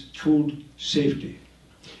and its food safety.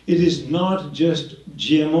 It is not just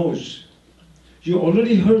GMOs. You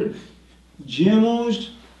already heard, GMOs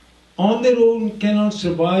on their own cannot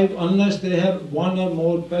survive unless they have one or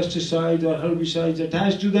more pesticides or herbicides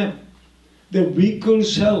attached to them. They're weaker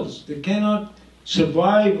cells. They cannot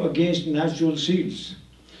survive against natural seeds.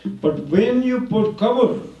 But when you put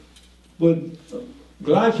cover with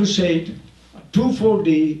glyphosate,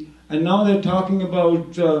 2,4-D, and now they're talking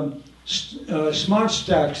about smart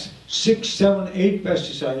stacks, 6, 7, 8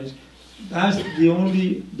 pesticides, that's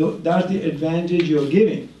the advantage you're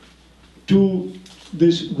giving to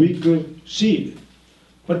this weaker seed.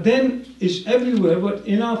 But then it's everywhere, but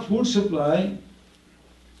in our food supply,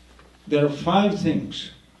 there are 5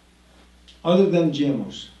 things other than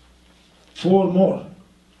GMOs. 4 more.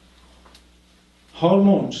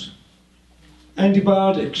 Hormones,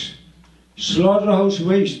 antibiotics, slaughterhouse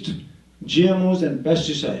waste, GMOs and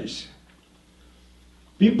pesticides.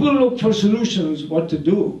 People look for solutions, what to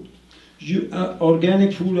do.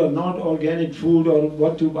 Organic food or not organic food, or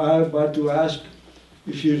what to buy, what to ask.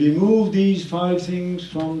 If you remove these 5 things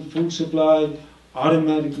from food supply,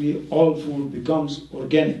 automatically all food becomes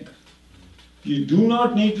organic. You do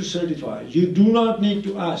not need to certify. You do not need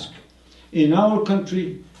to ask. In our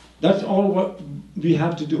country, that's all what we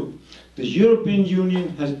have to do. The European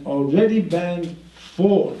Union has already banned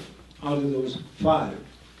 4 out of those 5.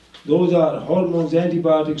 Those are hormones,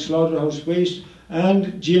 antibiotics, slaughterhouse waste,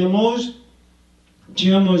 and GMOs.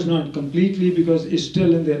 GMOs not completely because it's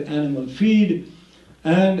still in their animal feed,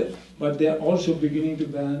 but they're also beginning to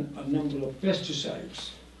ban a number of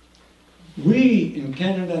pesticides. We in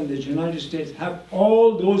Canada and the United States have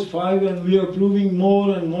all those 5, and we are approving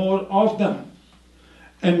more and more of them.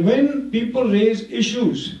 And when people raise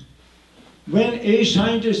issues, when a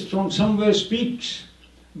scientist from somewhere speaks,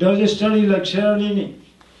 does a study like Cher Wyers,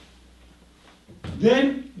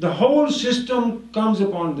 then the whole system comes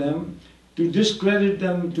upon them to discredit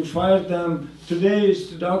them, to fire them. Today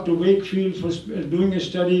it's Dr. Wakefield for doing a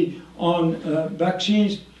study on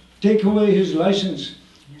vaccines, take away his license.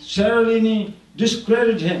 Cher Wyers,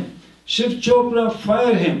 discredit him. Shiv Chopra,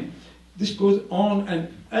 fire him. This goes on, and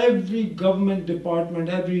every government department,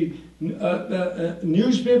 every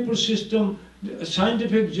newspaper system,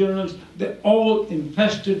 scientific journals, they're all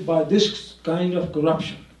infested by this kind of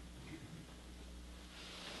corruption.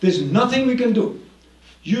 There's nothing we can do.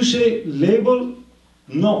 You say label,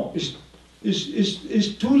 no, it's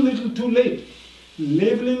too little too late.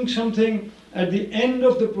 Labeling something at the end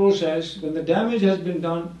of the process, when the damage has been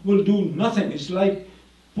done, will do nothing. It's like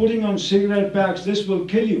putting on cigarette packs, this will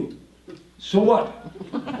kill you. So what?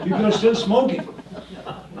 People are still smoking.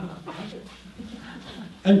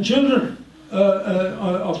 And children,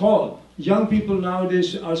 of all, young people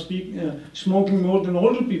nowadays are smoking more than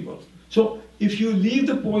older people. So if you leave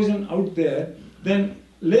the poison out there, then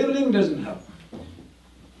labeling doesn't help.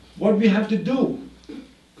 What we have to do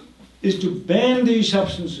is to ban these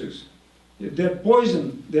substances. They're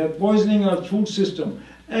poison, they're poisoning our food system,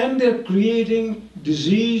 and they're creating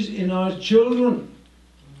disease in our children.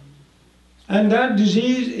 And that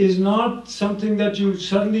disease is not something that you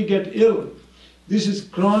suddenly get ill. This is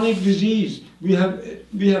chronic disease. We have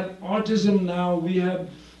autism now, we have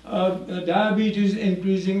diabetes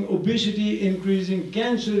increasing, obesity increasing,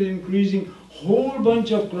 cancer increasing, whole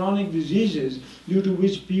bunch of chronic diseases due to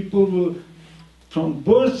which people will, from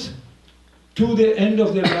birth to the end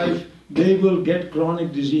of their life, they will get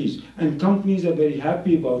chronic disease. And companies are very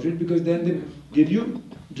happy about it because then they give you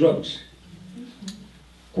drugs.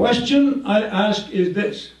 Question I ask is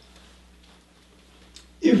this: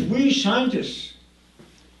 If we scientists,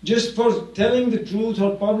 just for telling the truth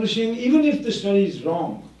or publishing, even if the study is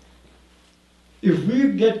wrong, if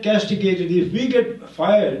we get castigated, if we get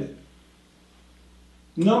fired,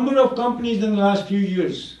 number of companies in the last few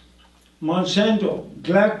years, Monsanto,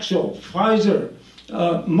 Glaxo, Pfizer,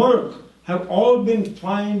 Merck, have all been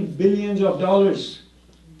fined billions of dollars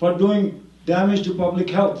for doing damage to public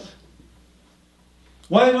health.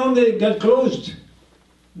 Why don't they get closed?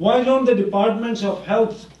 Why don't the departments of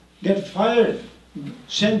health get fired,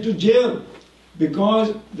 sent to jail?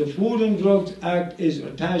 Because the Food and Drugs Act is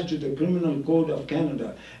attached to the Criminal Code of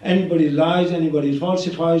Canada. Anybody lies, anybody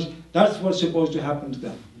falsifies, that's what's supposed to happen to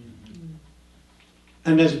them.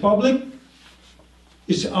 And as public,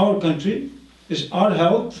 it's our country, it's our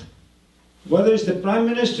health, whether it's the Prime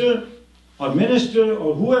Minister or Minister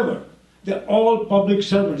or whoever, they're all public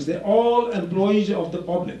servants, they're all employees of the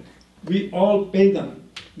public. We all pay them.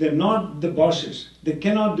 They're not the bosses. They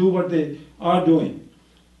cannot do what they are doing.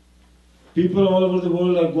 People all over the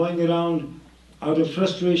world are going around out of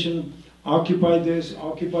frustration, occupy this,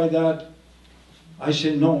 occupy that. I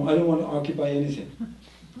say, no, I don't want to occupy anything.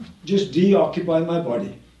 Just de-occupy my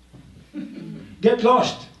body. Get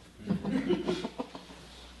lost.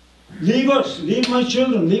 Leave us, leave my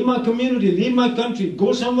children, leave my community, leave my country,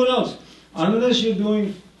 go somewhere else. Unless you're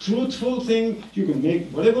doing truthful thing, you can make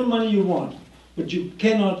whatever money you want, but you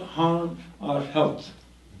cannot harm our health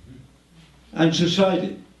and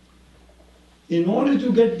society. In order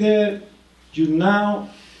to get there, you now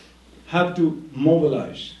have to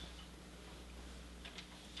mobilize.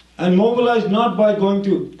 And mobilize not by going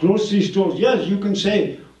to grocery stores. Yes, you can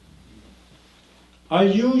say, are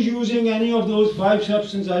you using any of those 5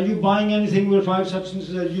 substances? Are you buying anything where 5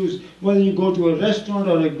 substances are used? Whether you go to a restaurant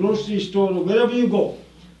or a grocery store or wherever you go,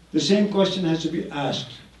 the same question has to be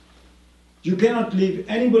asked. You cannot leave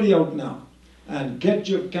anybody out now. And get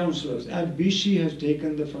your councillors. And BC has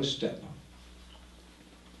taken the first step.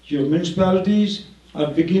 Your municipalities are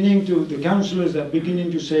beginning to, the councillors are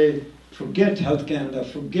beginning to say, forget Health Canada,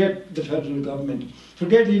 forget the federal government,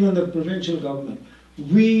 forget even the provincial government.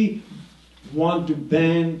 We want to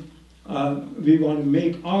ban, we want to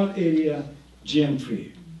make our area GM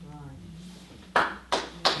free.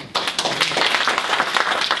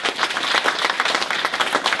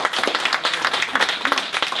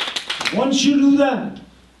 Once you do that,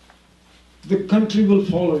 the country will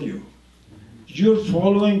follow you. You're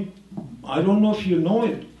following, I don't know if you know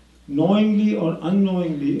it, knowingly or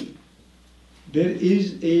unknowingly, there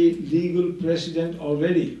is a legal precedent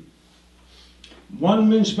already. One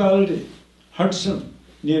municipality, Hudson,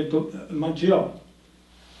 near Montreal,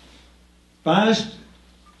 passed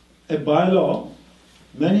a bylaw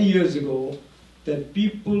many years ago that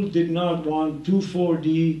people did not want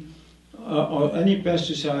 2,4-D or any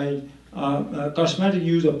pesticide, cosmetic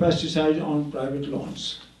use of pesticide on private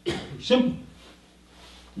lawns. Simple.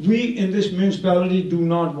 We in this municipality do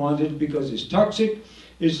not want it because it's toxic.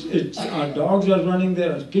 Our dogs are running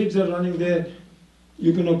there, our kids are running there.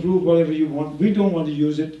 You can approve whatever you want. We don't want to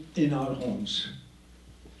use it in our homes.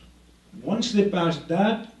 Once they passed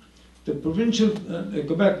that, the provincial,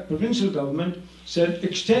 Quebec provincial government said,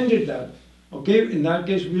 extended that. Okay, in that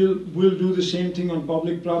case, we'll do the same thing on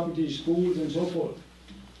public property, schools, and so forth.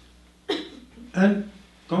 And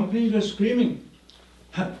companies were screaming,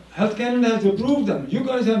 Health Canada has approved them. You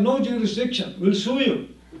guys have no jurisdiction. We'll sue you.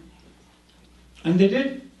 And they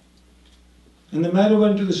did. And the matter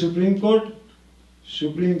went to the Supreme Court.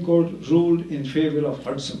 Supreme Court ruled in favor of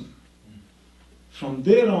Hudson. From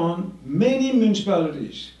there on, many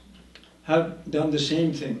municipalities have done the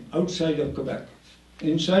same thing outside of Quebec,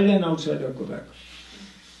 inside and outside of Quebec.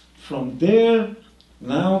 From there,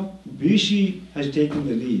 now BC has taken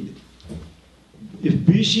the lead. If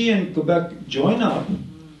BC and Quebec join up,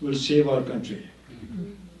 we'll save our country.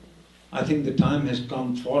 I think the time has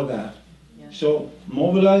come for that. So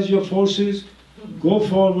mobilize your forces, go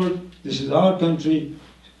forward. This is our country.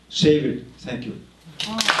 Save it. Thank you.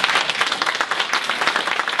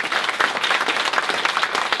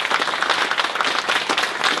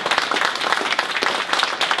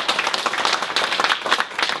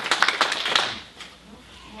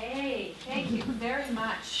 Okay, thank you very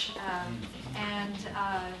much.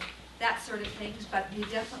 That sort of things, but we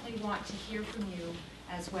definitely want to hear from you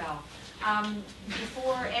as well.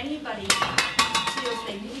 Before anybody feels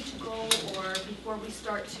they need to go, or before we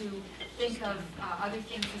start to think of other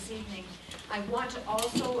things this evening, I want to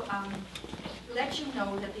also let you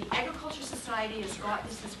know that the Agriculture Society has got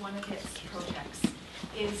this as one of its projects,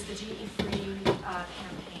 is the GE Free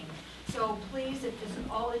campaign. So please, if this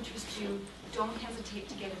at all interests you, don't hesitate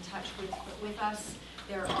to get in touch with us.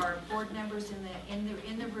 There are board members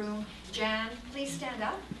in the room. Jan, please stand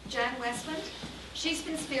up. Jan Westland. She's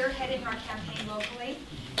been spearheading our campaign locally.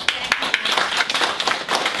 Thank you.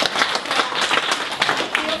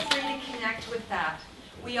 Feel free to connect with that.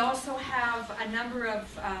 We also have a number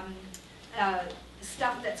of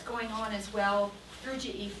stuff that's going on as well through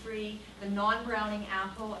GE Free, the non-browning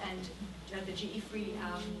apple and the GE Free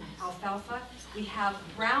alfalfa. We have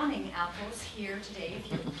browning apples here today,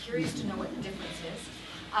 if you're curious to know what the difference is.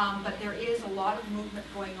 But there is a lot of movement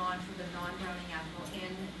going on for the non-browning apple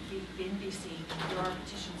in BC. There are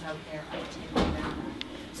petitions out there. I take them down.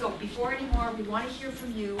 So before any more, we want to hear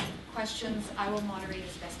from you. Questions, I will moderate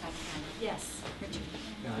as best I can. Yes, Richard.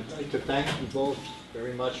 Yeah, I'd like to thank you both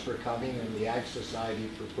very much for coming and the Ag Society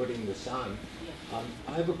for putting this on.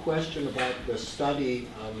 I have a question about the study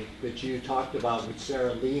that you talked about with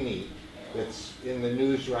Sarah Leaney that's in the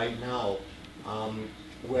news right now,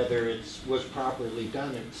 whether it was properly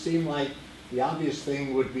done. It seemed like the obvious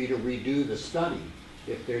thing would be to redo the study.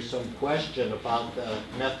 If there's some question about the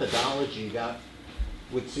methodology, that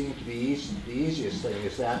would seem to be the easiest thing.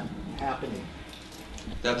 Is that happening?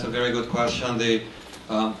 That's a very good question.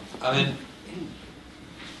 I mean,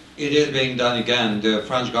 it is being done again. The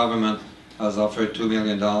French government has offered €2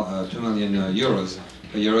 million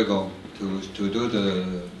a year ago to do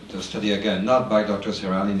the study again, not by Dr.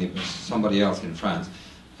 Seralini, but somebody else in France.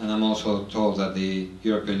 And I'm also told that the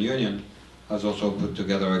European Union has also put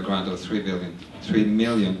together a grant of 3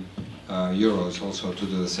 million euros also to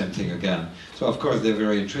do the same thing again. So of course they're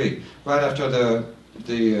very intrigued. Right after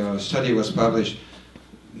the study was published,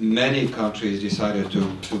 many countries decided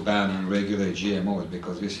to ban and regulate GMOs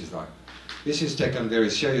because this is taken very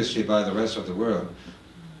seriously by the rest of the world.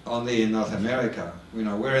 Only in North America, you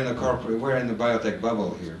know, we're in the biotech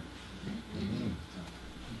bubble here.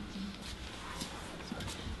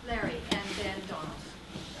 Larry, and then Donald.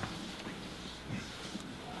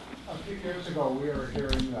 A few years ago, we were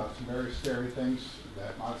hearing some very scary things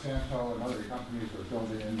that Monsanto and other companies were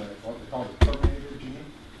building in what they call the Terminator gene.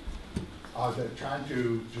 They're trying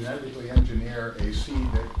to genetically engineer a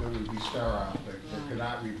seed that would be sterile, that could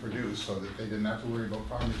not reproduce, so that they didn't have to worry about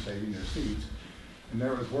farmers saving their seeds. And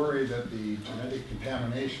there was worry that the genetic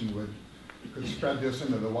contamination could spread this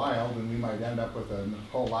into the wild, and we might end up with a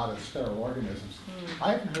whole lot of sterile organisms.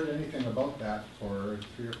 I haven't heard anything about that for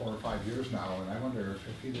 3 or 4 or 5 years now, and I wonder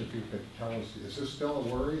if either of you could tell us, is this still a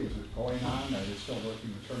worry? Is it going on? Are they still working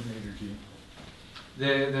with Terminator gene?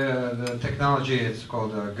 The technology is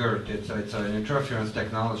called GERT. It's an interference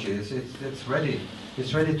technology. It's ready.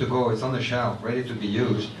 It's ready to go. It's on the shelf, ready to be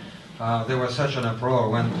used. There was such an uproar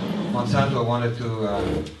when Monsanto wanted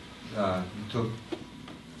to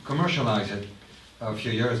commercialize it a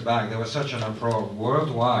few years back. There was such an uproar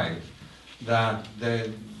worldwide that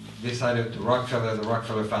they decided the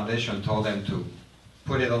Rockefeller Foundation told them to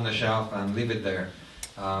put it on the shelf and leave it there.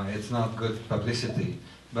 It's not good publicity,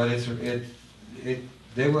 but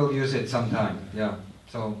they will use it sometime. Yeah.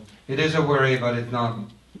 So it is a worry, but it's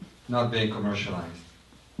not being commercialized.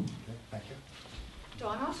 Okay, thank you.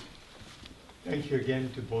 Donald? Thank you again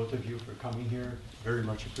to both of you for coming here. Very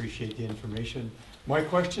much appreciate the information. My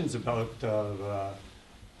question's about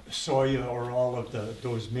soya or all of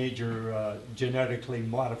those major genetically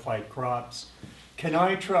modified crops. Can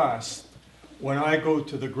I trust when I go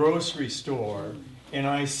to the grocery store and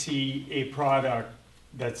I see a product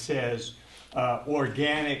that says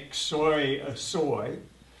organic soy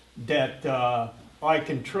that I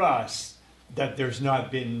can trust that it's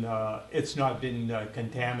not been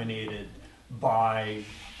contaminated by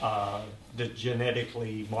the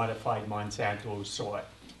genetically modified Monsanto soy,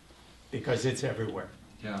 because it's everywhere?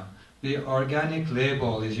 Yeah, the organic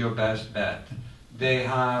label is your best bet. They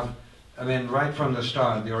have, I mean, right from the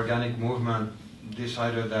start, the organic movement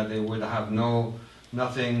decided that they would have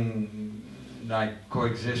nothing like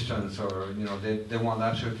coexistence, or they want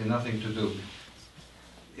absolutely nothing to do.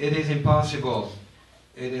 It is impossible.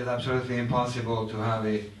 It is absolutely impossible to have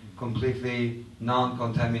a completely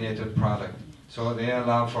non-contaminated product. So they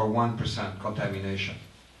allow for 1% contamination.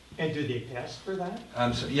 And do they test for that?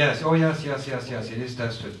 Yes. Oh, yes. It is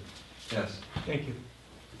tested. Yes. Thank you.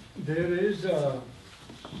 There is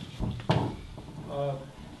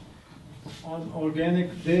on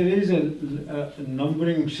organic, there is a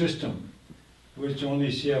numbering system which only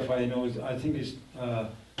CFI knows. I think it's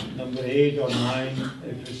number 8 or 9.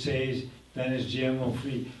 If it says, then it's GMO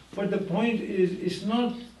free. But the point is, it's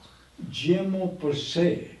not GMO per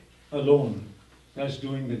se alone that's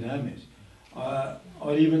doing the damage,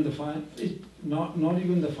 or even the not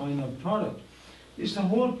even the final product. It's the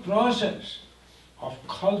whole process of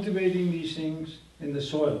cultivating these things in the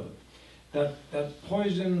soil, that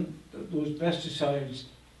poison, those pesticides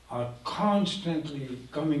are constantly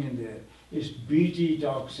coming in there. It's Bt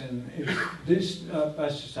toxin, it's this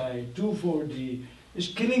pesticide, 2,4-D, it's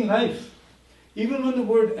killing life. Even when the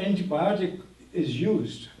word antibiotic is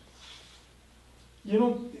used, you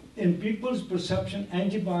know, in people's perception,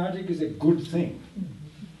 antibiotic is a good thing.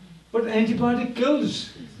 But antibiotic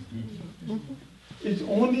kills. It's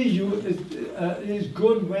only is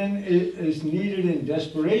good when it is needed in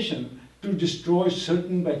desperation to destroy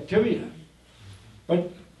certain bacteria.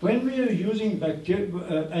 But when we are using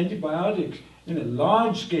antibiotics in a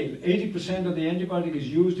large scale, 80% of the antibiotic is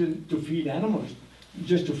used to feed animals,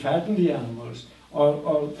 just to fatten the animals,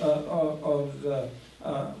 or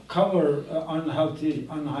cover unhealthy,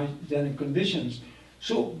 unhygienic conditions.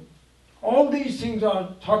 So all these things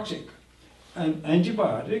are toxic. And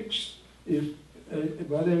antibiotics,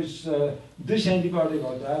 whether it's this antibiotic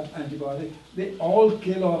or that antibiotic, they all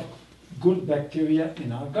kill off good bacteria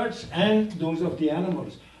in our guts and those of the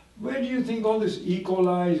animals. Where do you think all this E.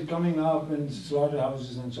 coli is coming up in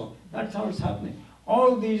slaughterhouses and so on? That's how it's happening.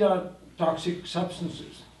 All these are toxic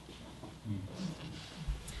substances.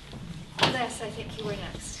 Les, I think you were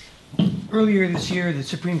next. Earlier this year, the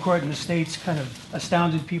Supreme Court in the States kind of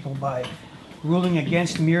astounded people by ruling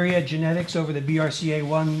against Myriad Genetics over the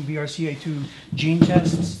BRCA1, BRCA2 gene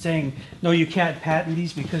tests, saying, no, you can't patent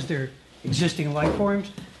these because they're existing life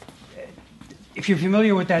forms. If you're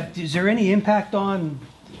familiar with that, is there any impact on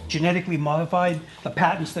genetically modified, the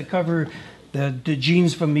patents that cover the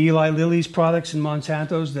genes from Eli Lilly's products and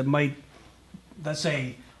Monsanto's that might, let's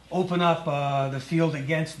say, open up the field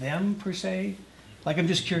against them, per se? Like, I'm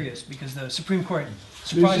just curious, because the Supreme Court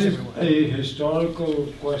surprised everyone. This is a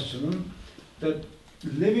historical question that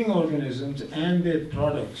living organisms and their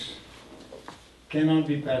products cannot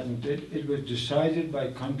be patented. It was decided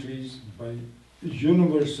by countries by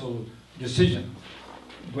universal decision.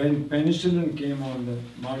 When penicillin came on the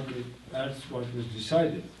market, that's what was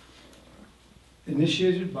decided.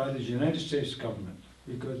 Initiated by the United States government,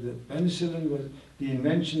 because the penicillin was, the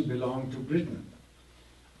invention belonged to Britain.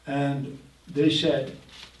 And they said,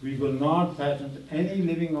 we will not patent any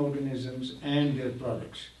living organisms and their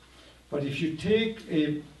products. But if you take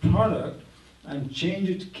a product and change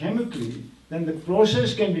it chemically, then the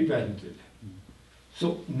process can be patented.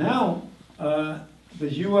 So now, the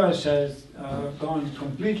US has gone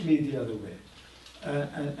completely the other way.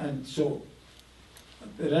 And so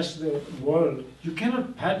the rest of the world, you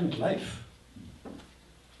cannot patent life.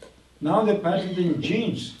 Now they're patenting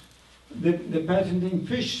genes, they're patenting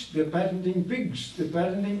fish, they're patenting pigs, they're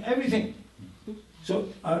patenting everything. So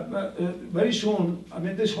very soon, I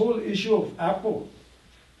mean, this whole issue of Apple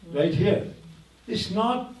right here, it's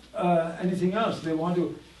not anything else. They want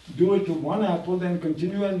to do it to one apple, then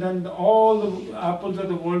continue, and then all the apples of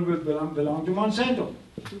the world will belong to Monsanto.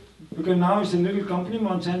 Because now it's a little company,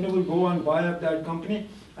 Monsanto will go and buy up that company,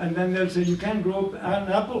 and then they'll say, you can't grow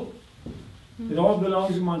an apple. It all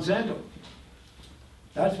belongs to Monsanto.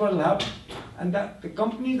 That's what will happen. And that the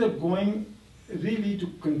companies are going really to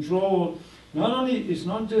control, not only, it's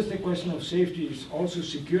not just a question of safety, it's also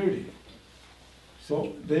security.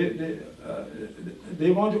 So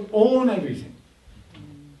they want to own everything.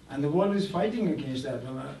 And the world is fighting against that.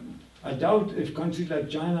 I doubt if countries like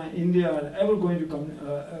China, India are ever going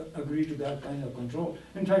to agree to that kind of control.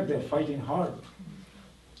 In fact, they're fighting hard.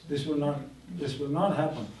 This will not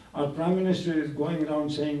happen. Our Prime Minister is going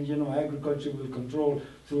around saying, you know, agriculture will control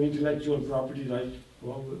through intellectual property right.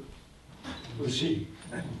 Well, we'll see.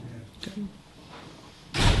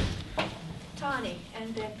 Tani,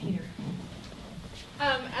 and then Peter.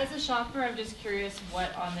 As a shopper, I'm just curious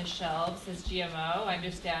what on the shelves is GMO. I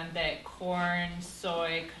understand that corn,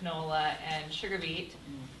 soy, canola, and sugar beet.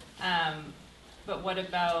 But what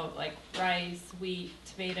about like rice, wheat,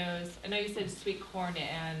 tomatoes? I know you said sweet corn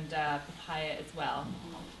and papaya as well.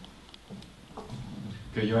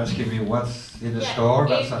 Okay, you're asking me what's in the store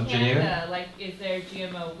that's engineered? Canada, like, is there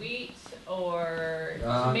GMO wheat or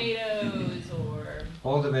tomatoes or?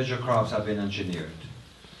 All the major crops have been engineered,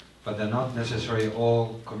 but they're not necessarily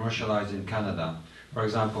all commercialized in Canada. For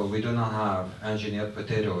example, we do not have engineered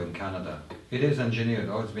potato in Canada. It is engineered,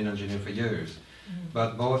 it's been engineered for years.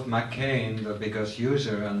 But both McCain, the biggest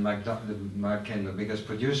user, and McCain, the biggest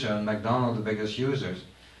producer, and McDonald, the biggest users,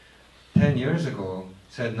 10 years ago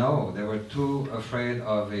said no, they were too afraid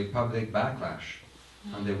of a public backlash,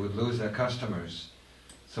 and they would lose their customers.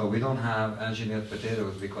 So we don't have engineered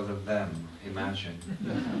potatoes because of them, imagine.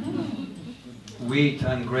 Wheat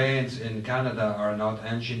and grains in Canada are not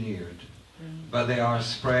engineered, but they are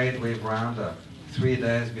sprayed with Roundup 3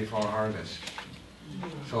 days before harvest.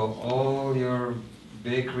 So all your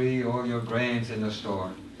bakery, all your grains in the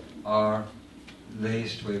store are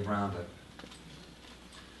laced with Roundup.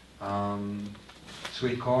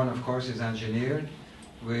 Sweet corn, of course, is engineered.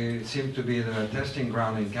 We seem to be the testing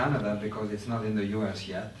ground in Canada because it's not in the US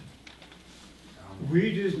yet.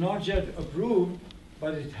 Wheat is not yet approved,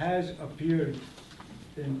 but it has appeared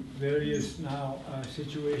in various now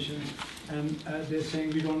situations, and they're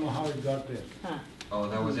saying we don't know how it got there. Huh. Oh,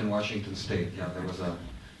 that was in Washington State. Yeah, there was a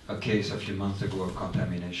case a few months ago of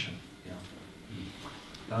contamination. Yeah.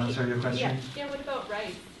 That answer your question? Yeah, what about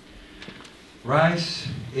rice? Rice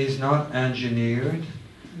is not engineered.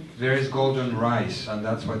 There is golden rice, and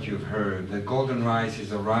that's what you've heard. The golden rice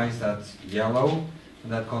is a rice that's yellow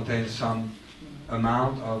and that contains some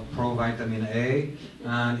amount of provitamin A,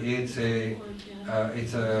 and it's a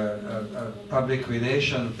public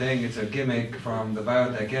relation thing. It's a gimmick from the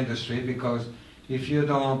biotech industry, because if you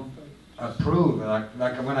don't approve,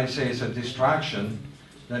 like when I say it's a distraction,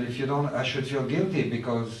 then if you don't, I should feel guilty,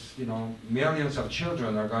 because millions of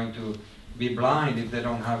children are going to be blind if they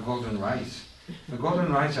don't have golden rice. The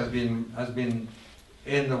golden rice has been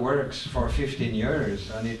in the works for 15 years,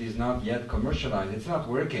 and it is not yet commercialized. It's not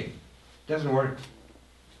working. It doesn't work.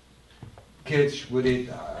 Kids would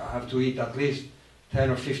have to eat at least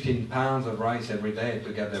 10 or 15 pounds of rice every day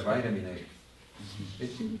to get their vitamin A.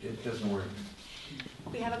 It doesn't work.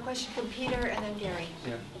 We have a question from Peter and then Gary.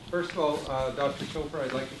 Yeah. First of all, Dr. Chopra,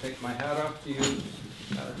 I'd like to take my hat off to you,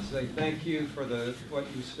 to say thank you for what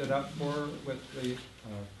you stood up for with the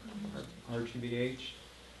RGBH.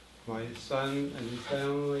 My son and his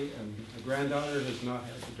family and my granddaughter has not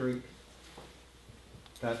had to drink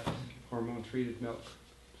that hormone-treated milk.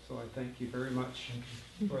 So I thank you very much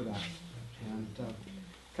for that. And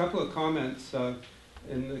a couple of comments.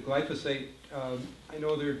 In the glyphosate, I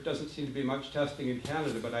know there doesn't seem to be much testing in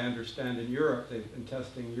Canada, but I understand in Europe they've been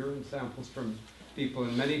testing urine samples from people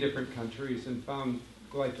in many different countries and found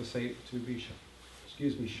glyphosate to be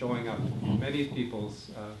showing up in many people's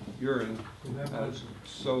urine.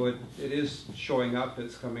 So it is showing up.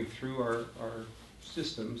 It's coming through our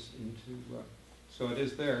systems so it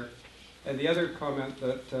is there. And the other comment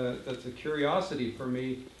that's a curiosity for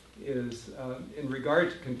me is in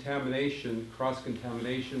regard to contamination,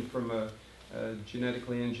 cross-contamination from a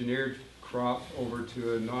genetically engineered crop over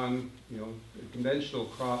to a conventional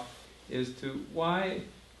crop, is to why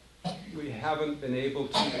we haven't been able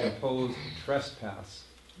to impose a trespass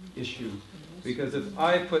issue. Because if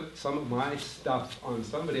I put some of my stuff on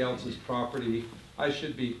somebody else's property, I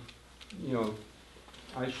should be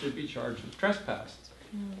charged with trespass.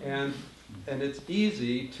 And it's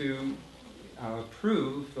easy to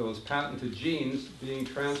prove those patented genes being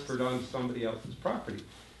transferred onto somebody else's property.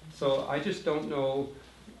 So I just don't know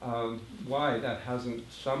why that hasn't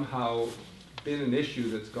somehow been an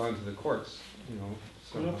issue that's gone to the courts.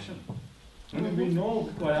 Corruption. I mean, we know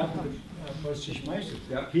what happened to Percy Schmeiser.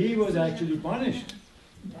 Yeah. He was actually punished.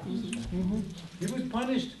 He was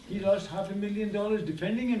punished. He lost $500,000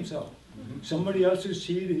 defending himself. Somebody else's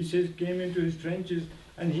seed, he says, came into his trenches,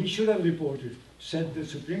 and he should have reported, said the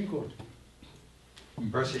Supreme Court.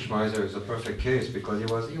 Percy Schmeiser is a perfect case, because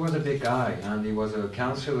he was a big guy, and he was a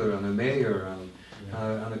councillor and a mayor and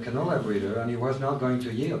a canola breeder, and he was not going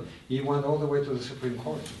to yield. He went all the way to the Supreme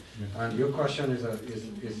Court. And your question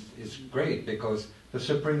is great, because the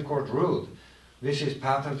Supreme Court ruled, this is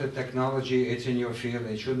patented technology, it's in your field,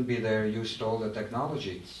 it shouldn't be there, you stole the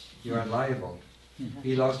technology, you are liable.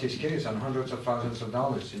 He lost his case on hundreds of thousands of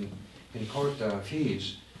dollars in court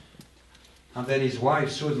fees. And then his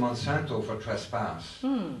wife sued Monsanto for trespass.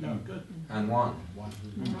 And won.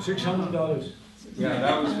 $600. Yeah,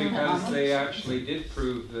 that was because they actually did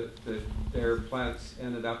prove that their plants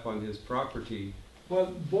ended up on his property.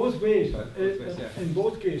 Well, both ways. Yeah. In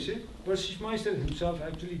both cases, Percy Schmeiser himself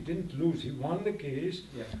actually didn't lose. He won the case,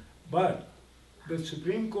 Yeah. but the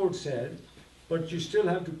Supreme Court said, but you still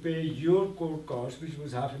have to pay your court cost, which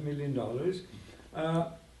was $500,000,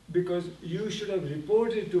 because you should have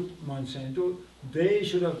reported to Monsanto, they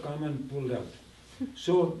should have come and pulled out.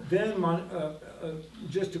 So then,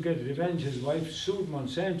 just to get revenge, his wife sued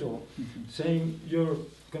Monsanto, saying, your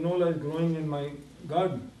canola is growing in my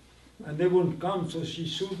garden. And they wouldn't come, so she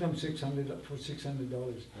sued them for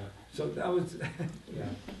 $600. So that was... Yeah.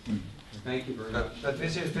 Thank you very much. But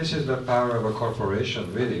this is the power of a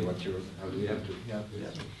corporation, really, what we have to...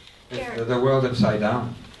 It's the world upside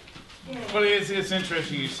down. Well, it's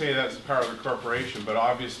interesting you say that's the power of the corporation, but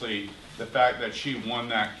obviously the fact that she won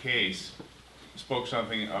that case spoke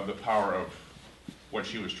something of the power of what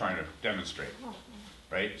she was trying to demonstrate,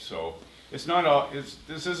 right? So it's not all,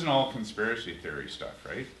 this isn't all conspiracy theory stuff,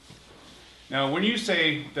 right? Now, when you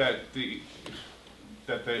say that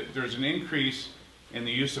that there's an increase in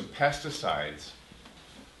the use of pesticides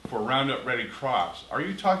for Roundup Ready crops, are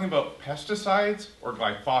you talking about pesticides or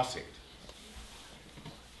glyphosate?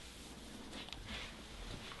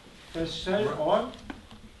 Pesticide or?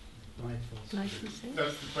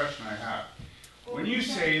 That's the question I have. When you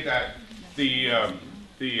say that the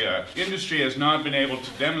industry has not been able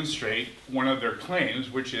to demonstrate one of their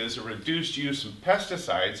claims, which is a reduced use of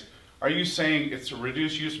pesticides, are you saying it's a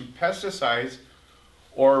reduced use of pesticides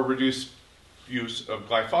or a reduced use of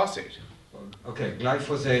glyphosate? Okay,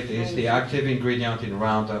 glyphosate is the active ingredient in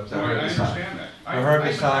Roundup, the I herbicide. understand that.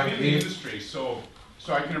 Herbicide I'm in the is... industry, so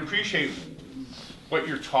I can appreciate what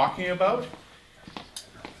you're talking about.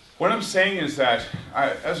 What I'm saying is that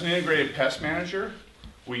as an integrated pest manager,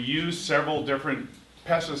 we use several different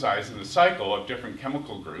pesticides in the cycle of different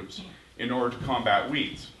chemical groups in order to combat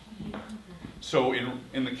weeds. So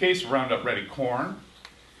in the case of Roundup Ready corn,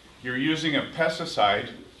 you're using a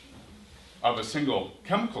pesticide of a single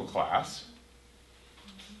chemical class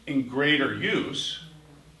in greater use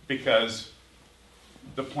because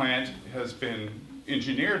the plant has been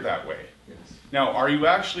engineered that way. Yes. Now, are you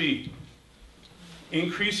actually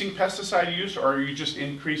increasing pesticide use, or are you just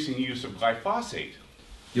increasing use of glyphosate?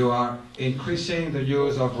 You are increasing the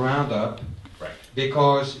use of Roundup, right,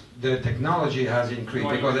 because the technology has increased,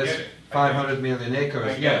 No, because it's 500 million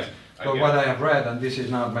acres, yes. But what I have read, and this is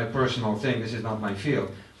not my personal thing, this is not my field,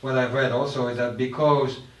 what I've read also is that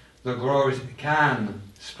because the growers can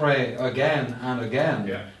spray again and again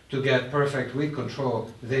to get perfect weed control,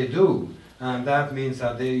 they do. And that means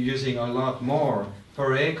that they're using a lot more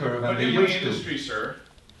per acre than they used to. But in my industry, sir,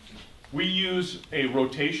 we use a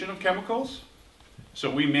rotation of chemicals. So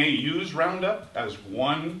we may use Roundup as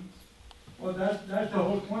one. Well, that's the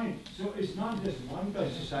whole point. So it's not just one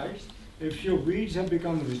pesticide. If your weeds have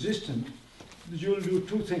become resistant, you'll do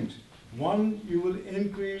two things. One, you will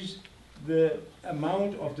increase the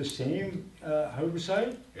amount of the same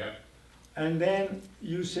herbicide. Yeah. And then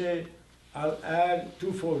you say, I'll add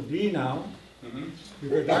 2,4-D now,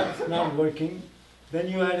 because that's not working. Then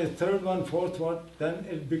you add a third one, fourth one, then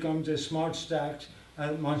it becomes a smart stack,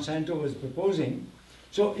 as Monsanto was proposing.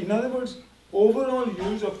 So in other words, overall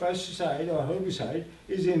use of pesticide or herbicide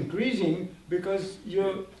is increasing because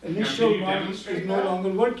your initial one is no longer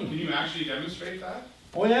working. Can you actually demonstrate that?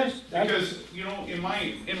 Oh yes. Because, you know, in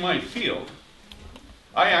my field,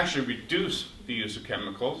 I actually reduce the use of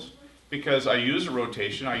chemicals because I use a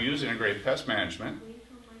rotation, I use integrated pest management,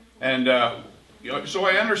 and you know, so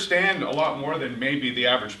I understand a lot more than maybe the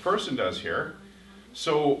average person does here.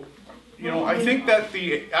 So, you know, I think that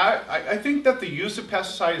the use of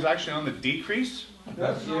pesticide is actually on the decrease.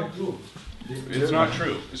 That's not true. It's not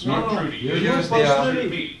true. It's not true to you.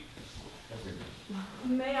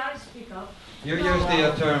 May I speak up? You use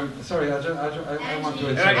the term. Sorry, I want to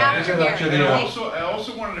insert. I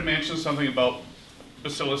also wanted to mention something about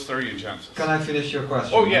Bacillus thuringiensis. Can I finish your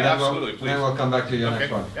question? Oh yeah, absolutely. Please. Then we'll come back to your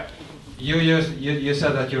next one. Yeah. You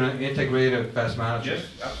said that you're an integrated pest manager. Yes,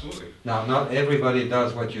 absolutely. Now, not everybody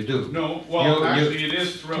does what you do. No, well, actually, it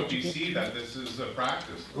is throughout BC that this is a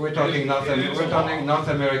practice. We're talking North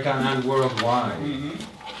America and worldwide.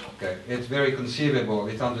 Okay, it's very conceivable,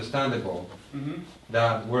 it's understandable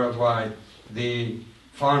that worldwide the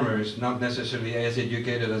farmers, not necessarily as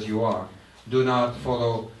educated as you are, do not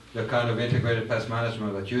follow the kind of integrated pest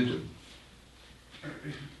management that you do.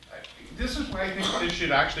 This is why I think this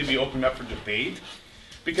should actually be opened up for debate,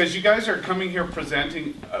 because you guys are coming here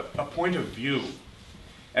presenting a point of view,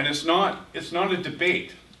 and it's not a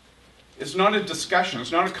debate, it's not a discussion,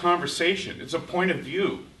 it's not a conversation, it's a point of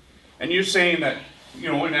view. And you're saying that,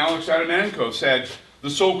 you know, when Alex Atamanenko said the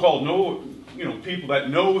so-called people that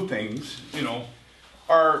know things, you know,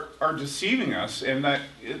 are deceiving us, and that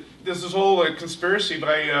this is all a conspiracy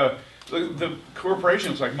by the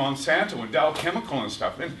corporations like Monsanto and Dow Chemical and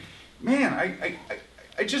stuff. And man,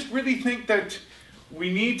 I just really think that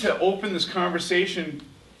we need to open this conversation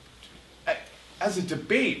as a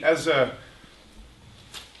debate, as a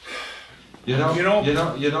I'll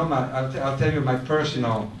tell you my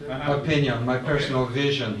personal opinion, my personal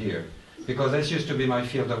vision here, because this used to be my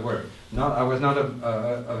field of work. I was not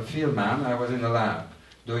a field man, I was in the lab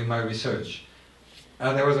doing my research.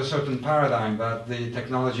 And there was a certain paradigm that the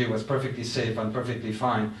technology was perfectly safe and perfectly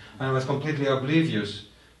fine, and I was completely oblivious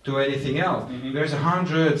to anything else. There's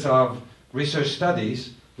hundreds of research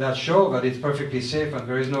studies that show that it's perfectly safe and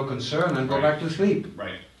there is no concern, and go back to sleep.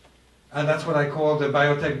 Right. And that's what I call the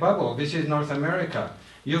biotech bubble. This is North America.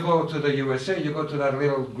 You go to the USA, you go to that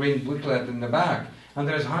little green booklet in the back, and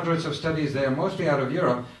there's hundreds of studies there, mostly out of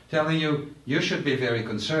Europe, telling you you should be very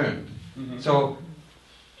concerned. So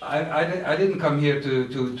I didn't come here to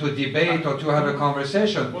debate or to have a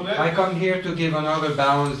conversation. I come here to give another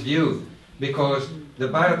balanced view, because the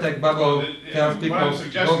biotech bubble tells people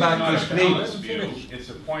go back to sleep. It's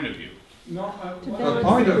a point of view. A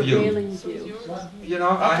point of view. You know,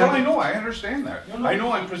 I know. I understand that. I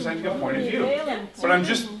know I'm presenting a point of view, but I'm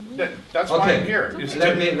just that's why I'm here.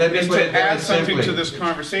 Let me put it add very something simply to this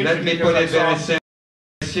conversation. Let me put it very simply.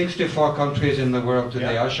 64 countries in the world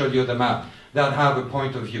today. I showed you the map that have a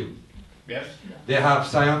point of view. Yes. They have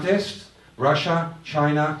scientists. Russia,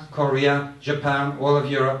 China, Korea, Japan, all of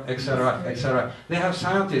Europe, etc., etc. They have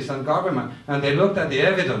scientists and government, and they looked at the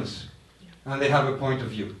evidence, and they have a point of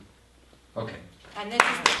view. Okay. And this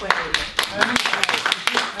is the question.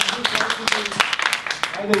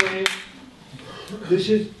 By the way,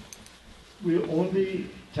 we're only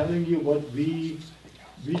telling you what we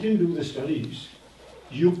didn't do the studies.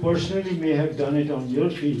 You personally may have done it on your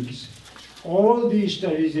fields. All these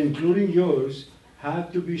studies, including yours,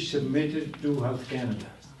 have to be submitted to Health Canada.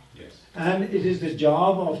 Yes. And it is the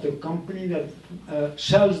job of the company that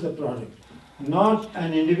sells the product, not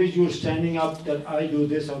an individual standing up that I do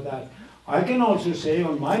this or that. I can also say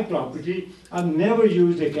on my property, I've never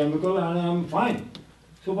used a chemical and I'm fine.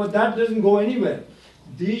 So, but that doesn't go anywhere.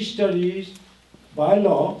 These studies, by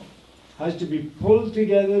law, has to be pulled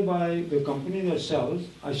together by the company that sells.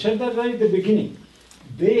 I said that right at the beginning.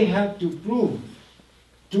 They have to prove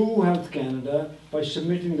to Health Canada by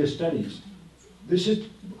submitting the studies.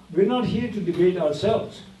 We're not here to debate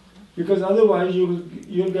ourselves, because otherwise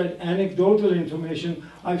you'll get anecdotal information.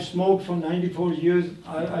 I've smoked for 94 years,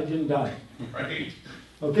 I didn't die. Right.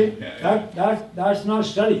 Okay? Yeah. That's not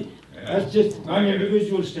study. Yeah. That's just one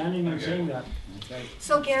individual standing and saying that.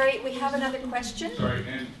 So Gary, we have another question. Sorry,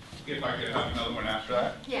 and if I could have another one after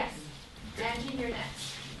that. Yes. Angie, you're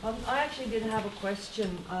next. I actually did have a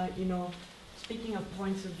question. Speaking of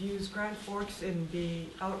points of views, Grand Forks in the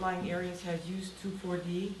outlying areas has used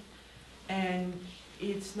 2,4-D, and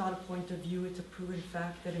it's not a point of view, it's a proven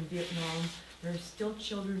fact that in Vietnam there are still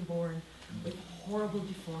children born with horrible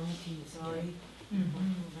deformities, okay?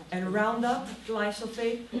 And Roundup,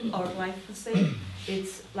 glyphosate,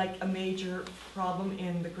 it's like a major problem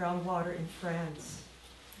in the groundwater in France.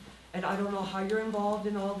 And I don't know how you're involved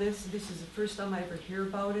in all this. This is the first time I ever hear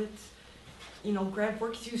about it. Grand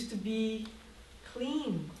Forks used to be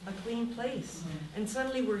clean, a clean place. And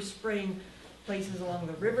suddenly we're spraying places along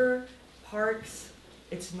the river, parks.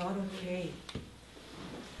 It's not okay.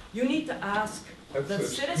 You need to ask the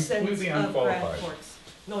citizens of Grand Forks.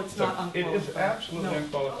 No, it's not unqualified. It is absolutely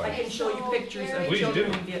unqualified. I can show you pictures of Please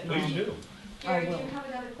children do. in Vietnam. Please do. Gary, do you have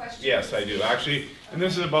another question? Yes, I do. Actually, and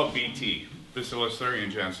this is about BT, Bacillus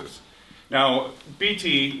thuringiensis. Now,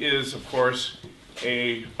 BT is, of course,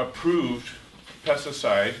 a approved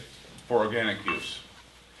pesticide for organic use.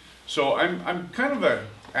 So I'm kind of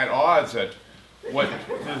at odds at what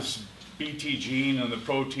this BT gene and the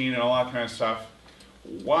protein and all that kind of stuff,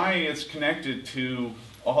 why it's connected to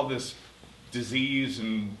all this disease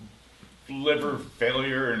and liver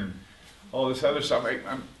failure and all this other stuff.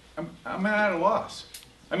 I'm at a loss.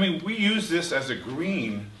 I mean, we use this as a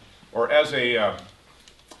green or as a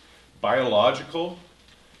biological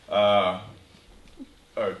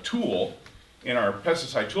tool in our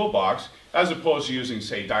pesticide toolbox, as opposed to using,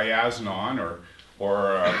 say, diazinon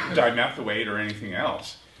or dimethoate or anything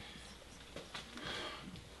else.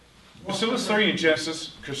 Bacillus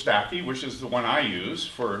thuringiensis christaki, which is the one I use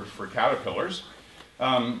for caterpillars,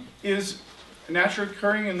 is naturally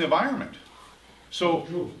occurring in the environment. So,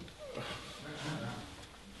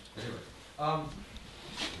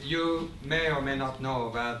 you may or may not know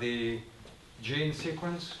about the gene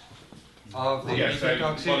sequence of the yes, BT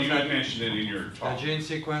toxin. well, you had mentioned it in your talk. The gene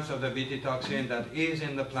sequence of the BT toxin that is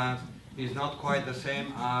in the plant is not quite the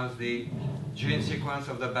same as the gene sequence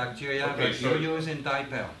of the bacteria that you use in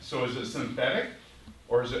dipel. So is it synthetic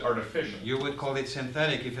or is it artificial? You would call it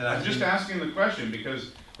synthetic if it has I'm just asking the question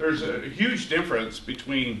because there's a huge difference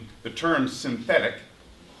between the terms synthetic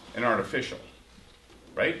and artificial,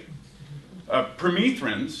 right?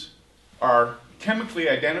 Permethrins are chemically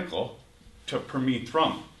identical to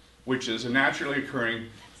permethrum, which is a naturally occurring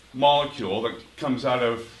molecule that comes out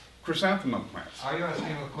of chrysanthemum plants. Are you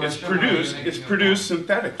asking a question? It's produced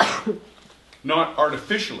synthetically, not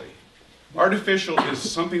artificially. Artificial is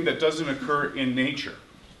something that doesn't occur in nature.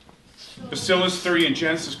 Bacillus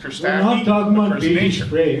thuringiensis We're not talking christaki about occurs in BT nature.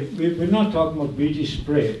 spray. We're not talking about BT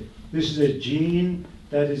spray. This is a gene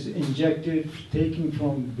that is injected, taken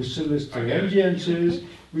from Bacillus thuringiensis,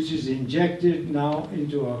 which is injected now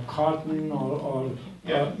into a cotton or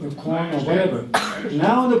corn or whatever.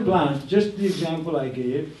 Now the plant, just the example I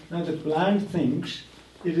gave, now the plant thinks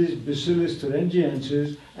it is Bacillus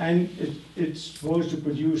thuringiensis, and it's supposed to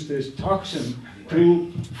produce this toxin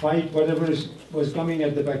to fight whatever was coming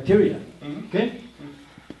at the bacteria. Okay?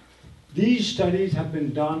 These studies have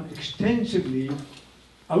been done extensively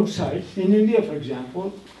outside, in India, for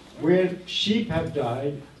example, where sheep have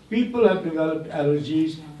died, people have developed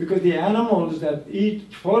allergies because the animals that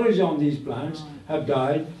eat forage on these plants have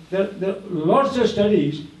died. There are lots of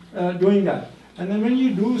studies doing that. And then when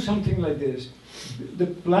you do something like this, the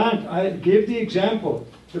plant, I gave the example,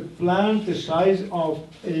 the plant the size of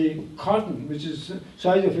a cotton, which is the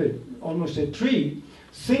size of almost a tree,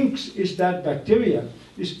 thinks it's that bacteria,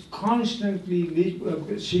 is constantly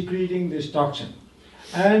secreting this toxin.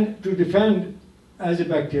 And to defend as a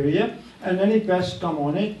bacteria, and any pests come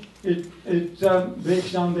on it, it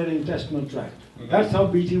breaks down their intestinal tract. That's how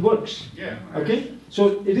BT works. Yeah. Okay?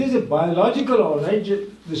 So it is a biological, all right,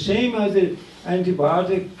 the same as an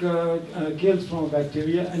antibiotic kills from a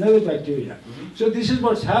bacteria, another bacteria. So this is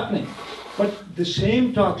what's happening. But the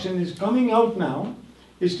same toxin is coming out now,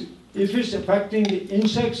 if it's affecting the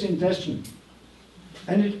insect's intestine,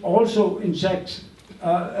 and it also ingested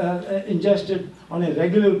on a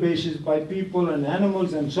regular basis by people and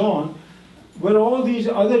animals and so on, where all these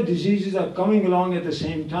other diseases are coming along at the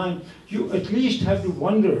same time, you at least have to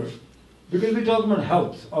wonder, because we're talking about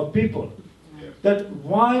health of people, that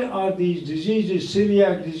why are these diseases,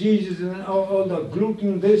 celiac diseases, and all the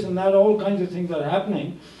gluten, this and that, all kinds of things are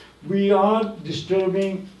happening. We are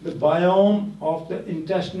disturbing the biome of the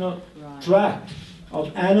intestinal tract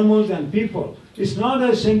of animals and people. It's not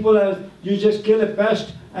as simple as you just kill a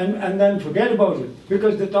pest and then forget about it,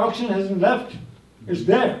 because the toxin hasn't left. It's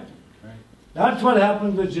there. That's what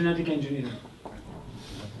happens with genetic engineering.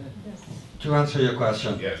 To answer your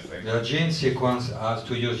question, Yes, the gene sequence, as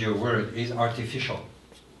to use your word, is artificial.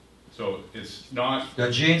 So it's not.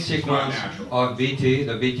 The gene sequence of BT,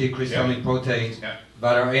 the BT crystalline proteins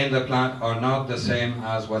that are in the plant are not the same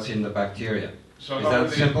as what's in the bacteria. So is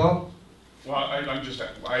that simple? Well, I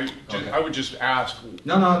would just ask.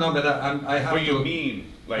 No, but I have what to. What you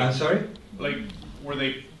mean? Like, I'm sorry? Like, were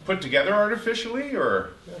they put together artificially,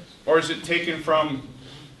 or is it taken from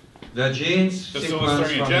the gene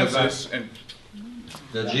sequence from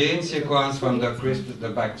the gene sequence from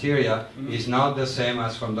the bacteria is not the same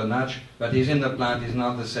as from the natural, but is in the plant is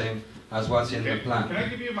not the same as what's in the plant. Can I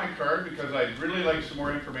give you my card, because I'd really like some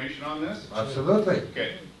more information on this? Absolutely.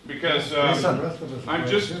 Okay, because I'm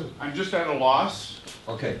just at a loss.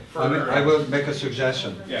 Okay, I will make a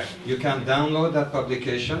suggestion. Yeah. You can download that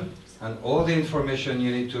publication, and all the information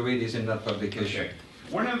you need to read is in that publication. Okay.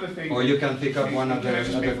 One of the things. Or you can pick up one of the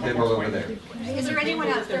other table over there. Is there anyone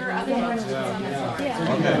else? There are other questions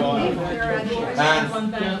on the floor.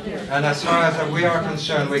 And as far as we are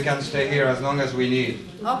concerned, we can stay here as long as we need.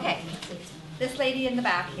 Okay. This lady in the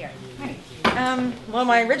back here. Well,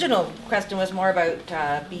 my original question was more about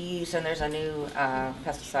bees, and there's a new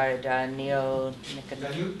pesticide,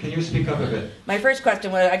 neonicotinoid. Can you speak up a bit? My first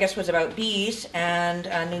question was, I guess, was about bees and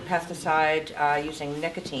a new pesticide using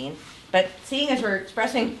nicotine. But seeing as we're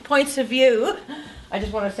expressing points of view, I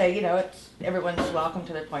just want to say, everyone's welcome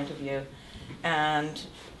to their point of view. And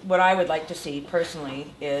what I would like to see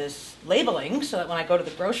personally is labeling, so that when I go to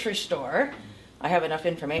the grocery store, I have enough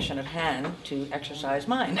information at hand to exercise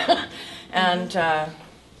mine. And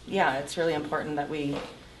it's really important that we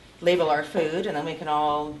label our food, and then we can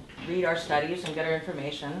all read our studies and get our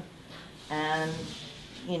information and,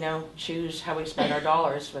 choose how we spend our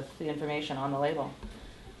dollars with the information on the label.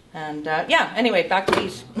 And anyway, back to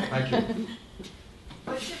bees. Thank you.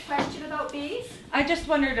 What's your question about bees? I just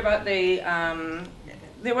wondered about the,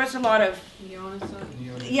 there was a lot of,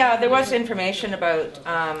 there was information about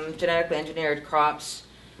genetically engineered crops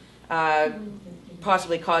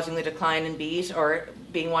possibly causing the decline in bees, or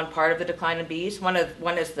being one part of the decline in bees. One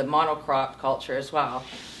is the monocrop culture as well.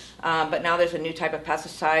 But now there's a new type of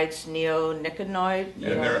pesticides, neonicotinoid.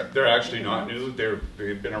 Yeah, they're actually not new.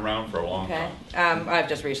 They've been around for a long time. I've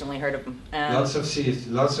just recently heard of them. Lots of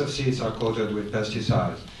seeds are coated with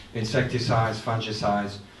pesticides, insecticides,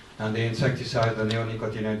 fungicides, and the insecticide, the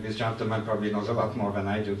neonicotinoid. This gentleman probably knows a lot more than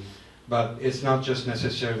I do. But it's not just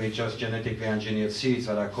necessarily just genetically engineered seeds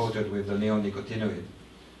that are coated with the neonicotinoid.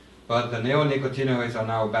 But the neonicotinoids are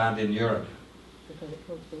now banned in Europe,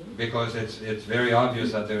 because it's very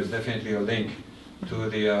obvious that there is definitely a link to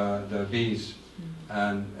the bees,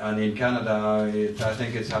 and in Canada I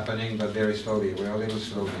think it's happening, but very slowly. We're a little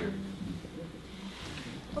slow here.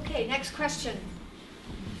 Okay, next question.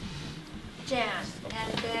 Jan,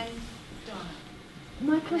 and then Donna.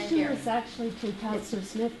 My question was actually to Councillor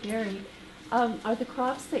Smith, Gary. Are the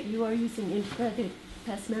crops that you are using integrated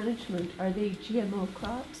pest management, are they GMO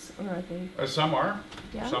crops or are they? Some are.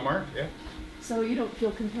 Yeah? Some are, yeah. So you don't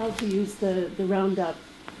feel compelled to use the Roundup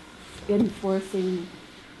enforcing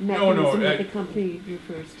No, mechanism that the company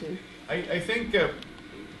refers to? I think,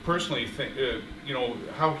 personally, you know,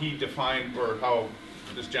 how he defined, or how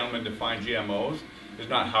this gentleman defined GMOs is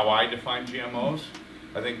not how I define GMOs.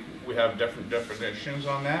 I think we have different definitions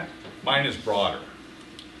on that. Mine is broader.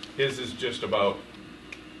 His is just about,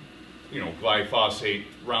 you know, glyphosate,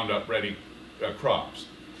 Roundup ready crops.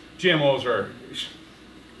 GMOs are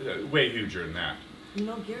way huger than that. You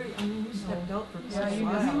know, Gary, I mean, you stepped out for Yeah, quite a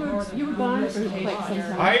while. you were gone for quite some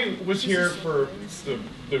time. I was here for the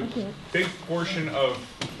big portion of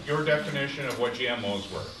your definition of what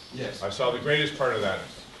GMOs were. Yes. I saw the greatest part of that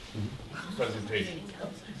presentation.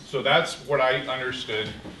 So that's what I understood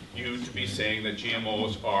you to be saying, that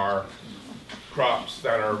GMOs are crops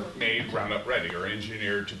that are made Roundup ready or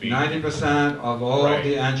engineered to be. 90% of all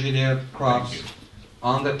the engineered crops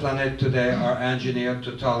on the planet today are engineered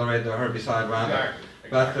to tolerate the herbicide Roundup.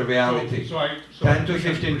 That's the reality. 10 to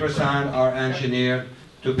 15% are engineered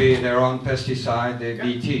to be their own pesticide, the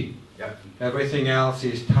BT. Everything else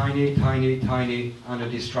is tiny, tiny, tiny under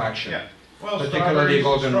distraction. Yeah. Well, particularly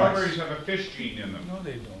golden rice. strawberries have a fish gene in them. No,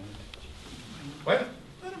 they don't. What?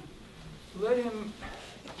 Let him.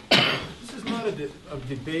 This is not a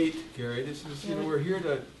debate, Gary. This is, you know, we're here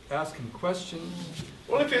to ask him questions.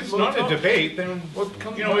 Well, if it's not a debate, then,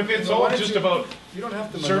 you know, if it's all just about you don't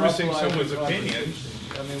have to servicing monopolize someone's the opinion. conversation.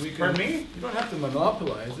 I mean, we can, Pardon me? You don't have to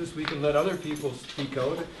monopolize this. We can let other people speak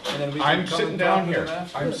out, and then we can I'm come sitting and down talk to here. them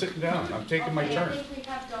after. I'm sitting down. I'm taking my turn. I think we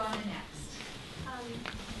have Donna next.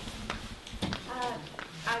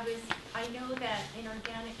 I know that in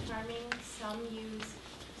organic farming,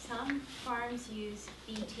 some farms use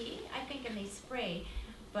BT, I think, and they spray,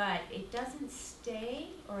 but it doesn't stay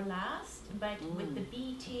or last. But with the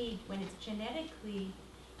BT, when it's genetically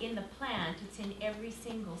in the plant, it's in every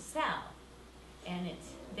single cell, and it's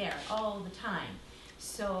there all the time.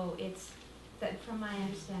 So it's that, from my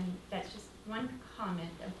understanding, that's just one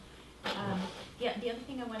comment. The other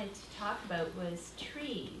thing I wanted to talk about was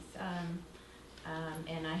trees.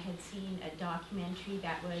 And I had seen a documentary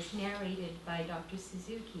that was narrated by Dr.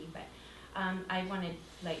 Suzuki, but I wanted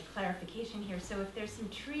clarification here. So if there's some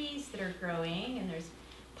trees that are growing and there's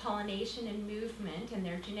pollination and movement and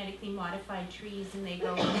they're genetically modified trees and they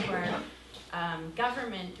go into our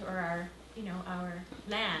government or our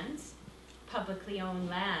lands, publicly owned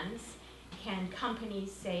lands, can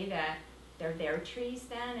companies say that they're their trees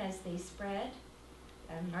then as they spread?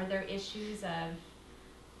 Are there issues of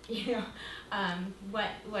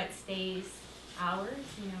what stays ours,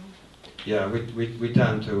 Yeah, we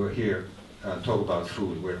tend to here talk about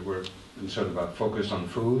food. We're concerned about focus on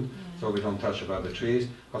food, so we don't touch about the trees.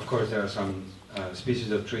 Of course, there are some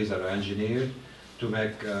species of trees that are engineered to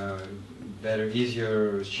make better,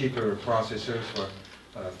 easier, cheaper processors for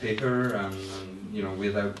paper, and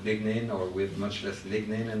without lignin or with much less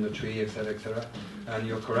lignin in the tree, etc., etc. And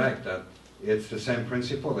you're correct that it's the same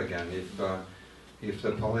principle again. If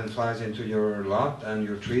the pollen flies into your lot and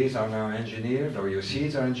your trees are now engineered, or your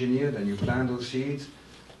seeds are engineered, and you plant those seeds,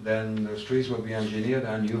 then those trees will be engineered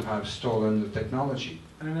and you have stolen the technology.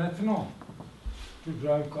 And ethanol to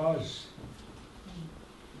drive cars.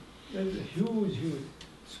 There's a huge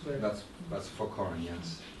spread. That's for corn,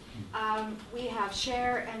 yes. we have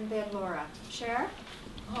Cher and then Laura. Cher?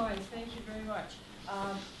 Hi, thank you very much.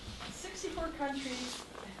 64 countries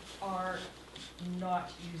are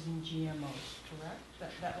not using GMOs, correct?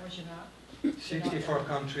 That was your not? 64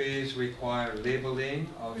 countries require labeling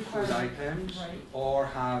of food items, right, or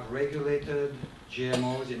have regulated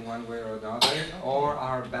GMOs in one way or another, or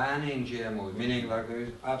are banning GMOs, meaning like there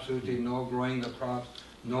is absolutely no growing the crops,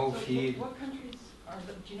 no feed. What countries are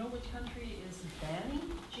do you know which country is banning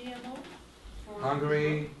GMO?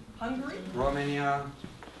 Hungary, Romania,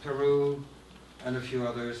 Peru, and a few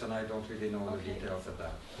others, and I don't really know the details of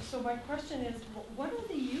that. So my question is, what are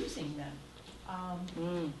they using then?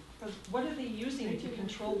 What are they using to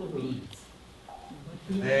control the weeds?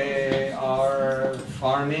 They are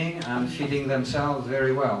farming and feeding themselves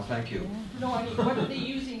very well, thank you. No, I mean, what are they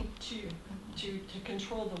using to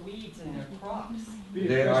control the weeds in their crops?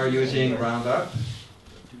 They are using Roundup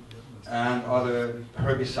and other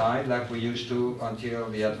herbicide like we used to until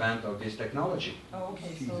the advent of this technology. Oh,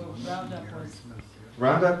 okay, so Roundup was...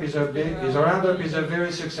 Roundup is a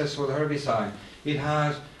very successful herbicide. It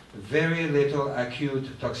has very little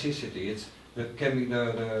acute toxicity. It's the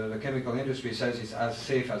chemical industry says it's as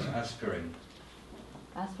safe as aspirin.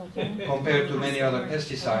 Compared to many other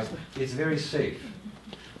pesticides, it's very safe.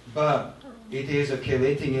 But it is a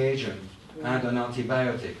chelating agent and an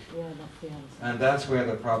antibiotic. Yeah, that's the answer. And that's where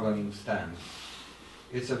the problem stands.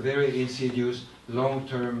 It's a very insidious,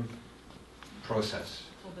 long-term process.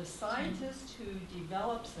 So the scientist who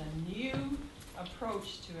develops a new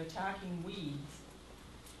approach to attacking weeds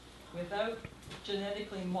without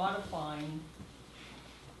genetically modifying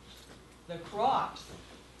the crops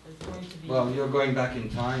is going to be... Well, you're going back in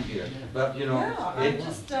time here. But, you know,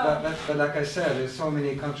 but like I said, there's so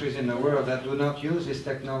many countries in the world that do not use this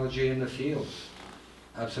technology in the field.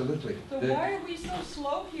 Absolutely. So why are we so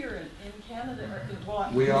slow here in Canada?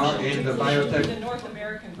 We are in the biotech. The North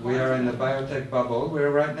American we are in the biotech bubble.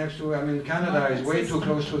 We're right next to. I mean, Canada is way too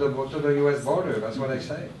close to the U.S. border. That's what I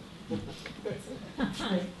say.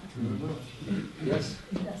 Yes.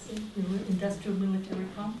 Industrial military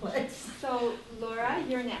complex. So, Laura,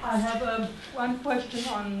 you're next. I have one question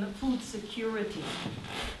on food security.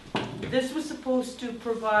 This was supposed to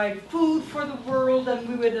provide food for the world, and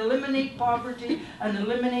we would eliminate poverty and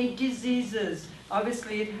eliminate diseases.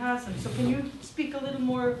 Obviously it hasn't. So can you speak a little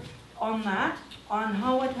more on that, on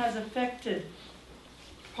how it has affected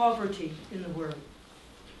poverty in the world?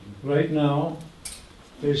 Right now,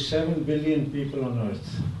 there's 7 billion people on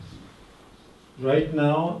Earth. Right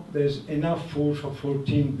now, there's enough food for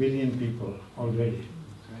 14 billion people already.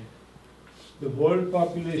 The world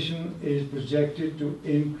population is projected to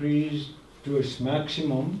increase to its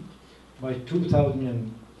maximum by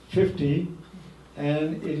 2050,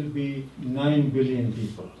 and it'll be 9 billion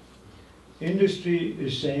people. Industry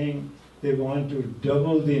is saying they want to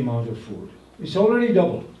double the amount of food. It's already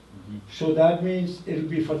doubled. So that means it'll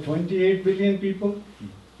be for 28 billion people,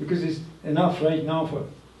 because it's enough right now for...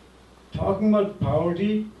 Talking about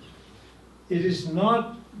poverty, it is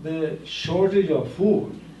not the shortage of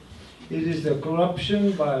food. It is the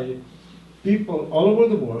corruption by people all over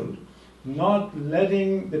the world not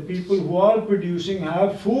letting the people who are producing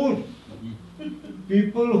have food.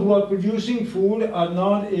 People who are producing food are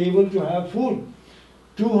not able to have food.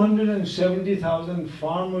 270,000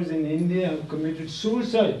 farmers in India have committed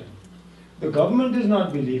suicide. The government is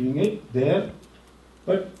not believing it there,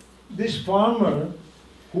 but this farmer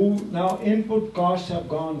who now input costs have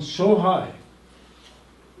gone so high,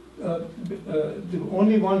 the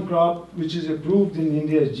only one crop which is approved in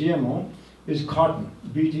India as GMO is cotton,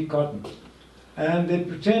 BT cotton. And they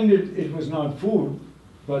pretended it was not food,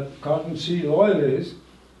 but cottonseed oil is,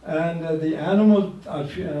 and the animals are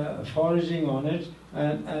foraging on it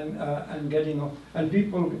and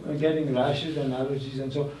people are getting rashes and allergies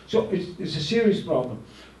and so. So it's a serious problem.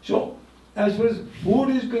 So as far as food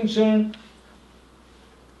is concerned,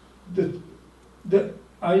 the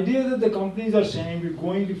idea that the companies are saying we're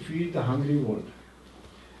going to feed the hungry world.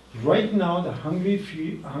 Right now, the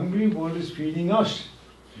hungry world is feeding us.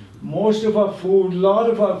 Most of our food, a lot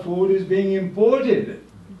of our food is being imported.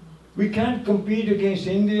 We can't compete against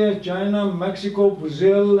India, China, Mexico,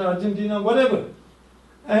 Brazil, Argentina, whatever.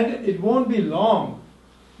 And it won't be long.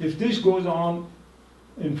 If this goes on,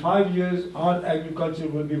 in 5 years, our agriculture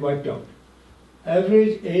will be wiped out.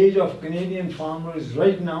 Average age of Canadian farmers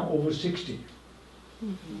right now over 60.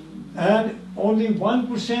 And only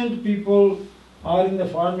 1% people are in the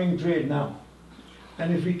farming trade now.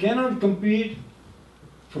 And if we cannot compete,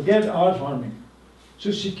 forget our farming.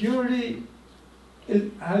 So security is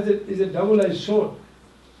a double-edged sword.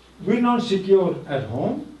 We're not secure at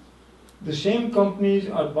home. The same companies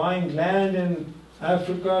are buying land in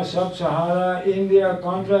Africa, Sub-Sahara, India,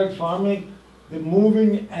 contract farming. They're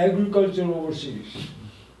moving agriculture overseas.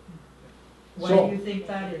 Why do you think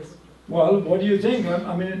that is? Well, what do you think?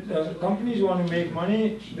 I mean, companies want to make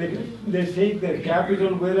money. They take their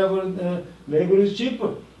capital wherever the labor is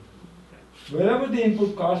cheaper. Wherever the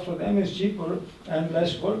input cost for them is cheaper and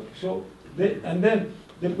less work. So and then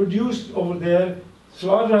they produce over there,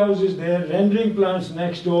 slaughterhouses there, rendering plants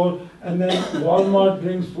next door, and then Walmart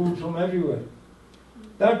brings food from everywhere.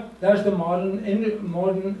 That's the modern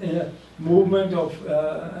movement of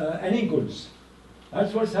any goods.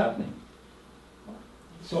 That's what's happening.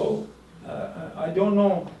 So I don't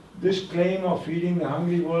know, this claim of feeding the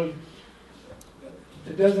hungry world,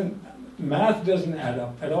 math doesn't add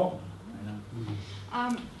up at all.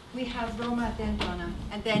 We have Roma, then Donna,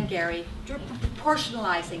 and then Gary. You're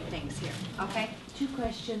proportionalizing things here, okay? 2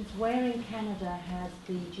 questions. Where in Canada has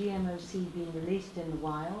the GMO seed been released in the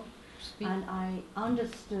wild? And I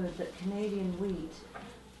understood that Canadian wheat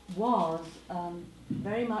was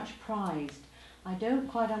very much prized. I don't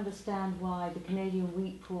quite understand why the Canadian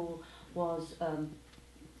wheat pool was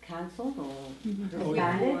cancelled or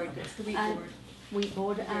disbanded. It's the wheat board. Wheat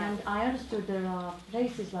board, and I understood there are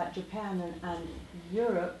places like Japan and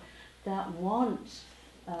Europe that want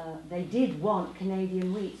they did want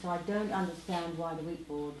Canadian wheat, so I don't understand why the wheat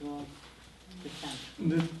board was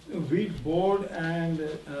disbanded. The wheat board and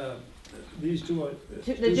these two are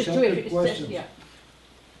two just separate questions. Yeah.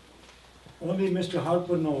 Only Mr.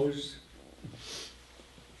 Harper knows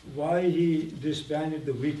why he disbanded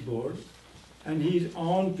the wheat board, and he's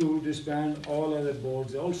on to disband all other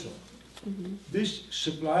boards also. Mm-hmm. This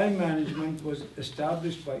supply management was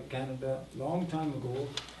established by Canada a long time ago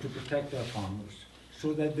to protect our farmers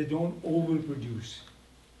so that they don't overproduce.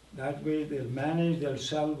 That way they'll manage, they'll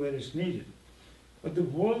sell where it's needed. But the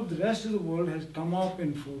world, the rest of the world has come up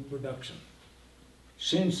in food production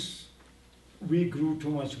since we grew too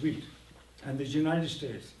much wheat, and the United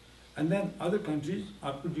States. And then other countries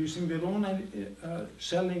are producing their own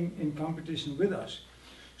selling in competition with us.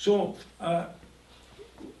 So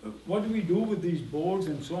what do we do with these boards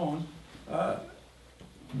and so on?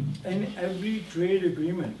 In every trade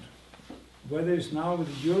agreement, whether it's now with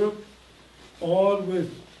Europe or with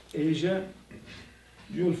Asia,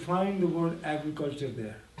 you'll find the word agriculture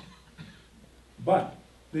there. But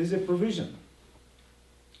there's a provision.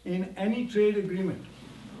 In any trade agreement,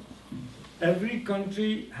 every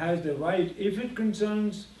country has the right, if it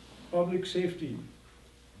concerns public safety,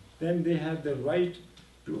 then they have the right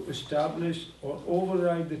to establish or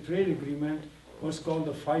override the trade agreement, what's called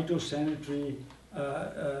the phytosanitary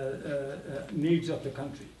needs of the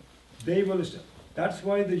country. They will. That's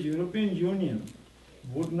why the European Union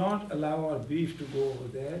would not allow our beef to go over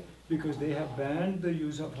there, because they have banned the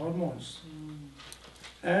use of hormones.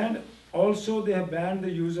 And also they have banned the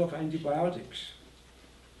use of antibiotics.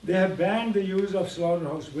 They have banned the use of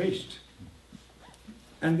slaughterhouse waste.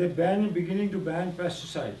 And they're beginning to ban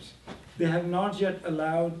pesticides. They have not yet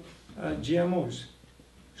allowed GMOs.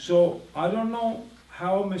 So I don't know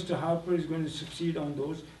how Mr. Harper is going to succeed on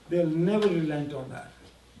those. They'll never relent on that.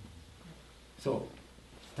 So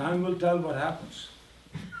time will tell what happens.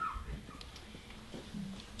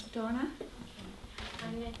 Donna?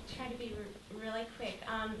 I'm going to try to be really quick.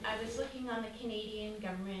 I was looking on the Canadian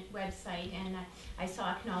government website, and I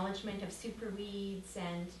saw acknowledgement of super weeds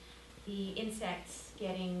and the insects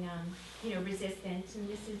getting resistant, and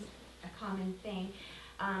this is a common thing.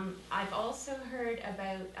 I've also heard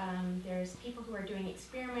about there's people who are doing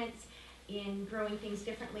experiments in growing things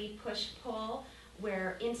differently, push-pull,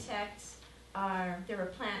 where insects there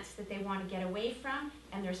are plants that they want to get away from,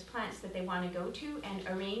 and there's plants that they want to go to, and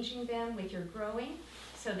arranging them with your growing,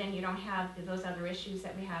 so then you don't have those other issues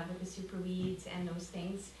that we have with the super weeds and those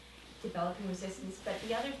things developing resistance. But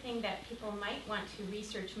the other thing that people might want to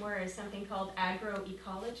research more is something called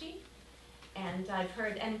agroecology. And I've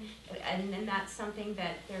heard, and that's something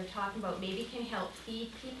that they're talking about, maybe can help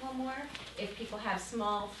feed people more if people have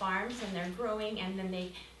small farms and they're growing, and then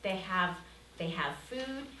they have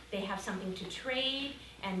food, they have something to trade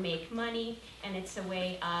and make money, and it's a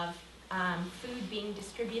way of food being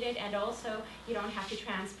distributed, and also you don't have to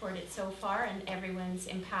transport it so far, and everyone's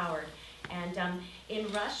empowered. And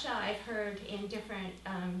in Russia, I've heard in different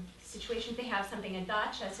situations, they have something, a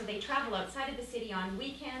dacha, so they travel outside of the city on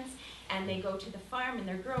weekends, and they go to the farm, and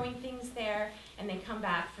they're growing things there, and they come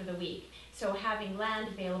back for the week. So having land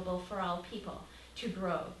available for all people to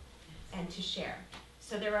grow and to share.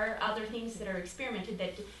 So there are other things that are experimented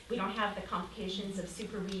that we don't have the complications of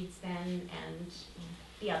super weeds then and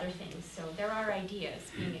the other things. So there are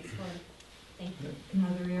ideas being explored. Thank you. In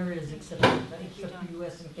other areas except the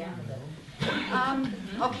US and Canada.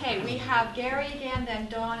 Okay, we have Gary again, then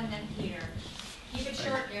Dawn, and then Peter. Keep it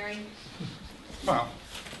short, Gary. Well,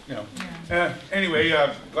 anyway,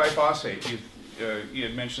 glyphosate. You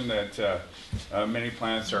had mentioned that many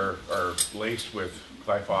plants are laced with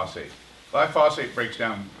glyphosate. Glyphosate breaks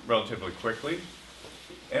down relatively quickly.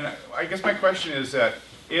 And I guess my question is that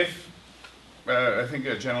if, I think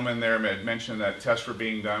a gentleman there had mentioned that tests were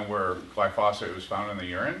being done where glyphosate was found in the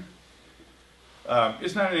urine.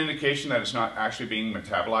 Isn't that an indication that it's not actually being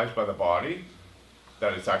metabolized by the body?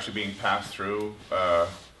 That it's actually being passed through,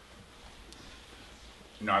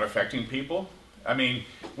 not affecting people? I mean,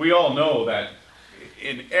 we all know that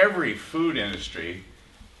in every food industry,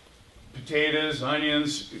 potatoes,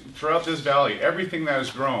 onions, throughout this valley, everything that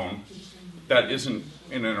is grown that isn't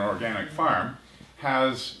in an organic farm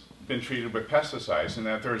has been treated with pesticides, and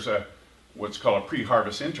that there's what's called a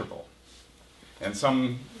pre-harvest interval. And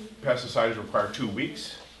some pesticides require 2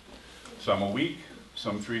 weeks, some a week,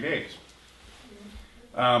 some 3 days.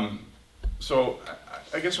 So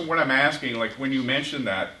I guess what I'm asking, like when you mentioned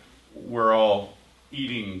that we're all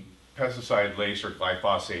eating pesticide-laced or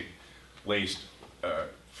glyphosate-laced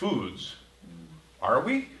foods, are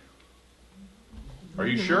we? Are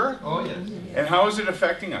you sure? Oh, yes. And how is it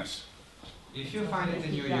affecting us? If you find it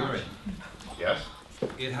in your urine, Yes?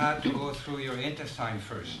 it had to go through your intestine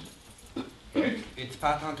first. It's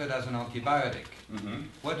patented as an antibiotic.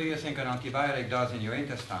 What do you think an antibiotic does in your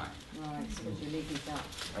intestine? Right, so you're leaking that.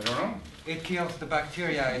 I don't know. It kills the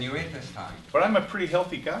bacteria in your intestine. But I'm a pretty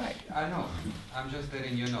healthy guy. I know. I'm just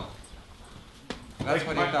letting you know. That's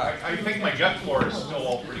what it does. I think my gut flora is still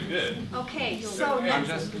all pretty good. Okay, so I'm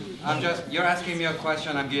just, you're asking me a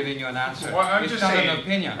question, I'm giving you an answer. Well, I'm it's just not saying, an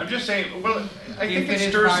opinion. I'm just saying, well, I if think it is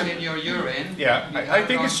stirs found in your urine. Yeah, I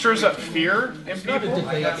think it stirs up fear in people.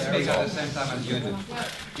 I don't speak at the same time as you do.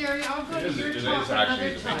 Gary, I'll go to It your is talk another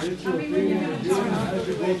actually. time. Tell me when you're going to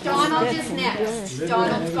talk. Donald is next.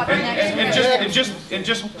 Donald's got the next. And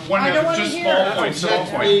just one, I don't wanna just hear. small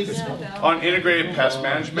point on integrated pest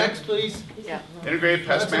management. Next, please. Yeah. Integrated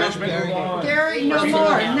pest management. Gary, no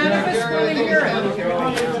more. None of us want to hear it.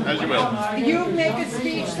 As you will. You make a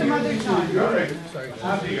speech some other time. All right.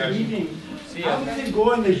 After eating, how does it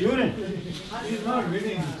go in the urine? It's not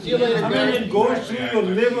reading. See you later, I mean, Gary. it goes through your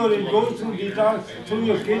liver, it goes through detox, through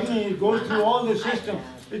your kidney, it goes through all the system.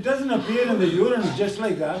 It doesn't appear in the urine just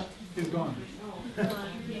like that. It's gone.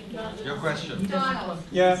 Your question. Donald.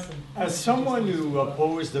 Yeah, as someone who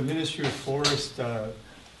opposed the Ministry of Forest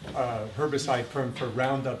herbicide permit for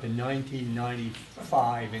Roundup in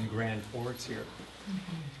 1995 in Grand Forks here,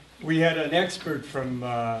 we had an expert from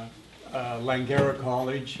Langara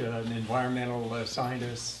College, an environmental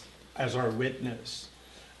scientist, as our witness,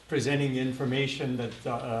 presenting information that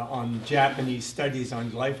on Japanese studies on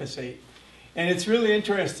glyphosate. And it's really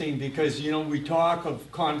interesting because, you know, we talk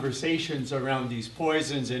of conversations around these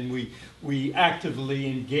poisons and we actively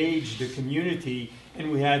engage the community, and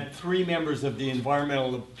we had 3 members of the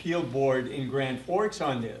Environmental Appeal Board in Grand Forks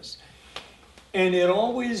on this. And it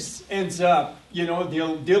always ends up, you know,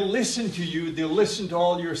 they'll listen to you, they'll listen to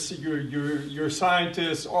all your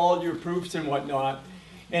scientists, all your proofs and whatnot,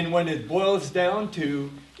 and when it boils down to,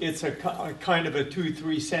 it's a kind of a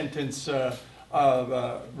 2-3 sentence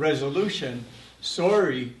resolution.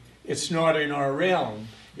 Sorry, it's not in our realm.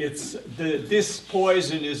 It's this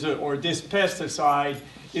poison or this pesticide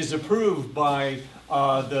is approved by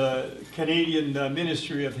the Canadian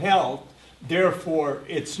Ministry of Health. Therefore,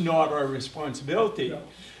 it's not our responsibility. No.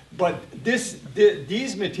 But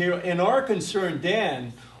these material, and our concern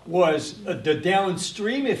then was the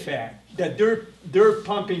downstream effect that they're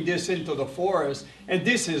pumping this into the forest, and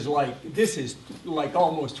this is like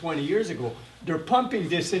almost 20 years ago. They're pumping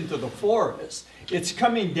this into the forest. It's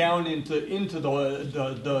coming down into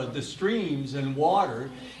the streams and water,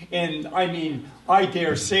 and I mean, I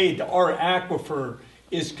dare say that our aquifer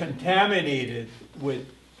is contaminated with,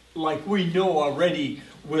 like we know already,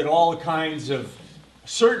 with all kinds of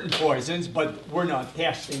certain poisons, but we're not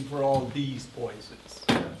testing for all these poisons.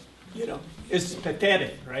 You know, it's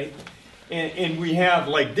pathetic, right? And we have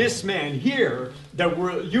like this man here that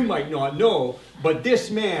you might not know, but this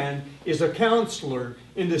man is a counselor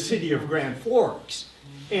in the city of Grand Forks.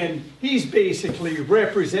 And he's basically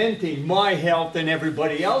representing my health and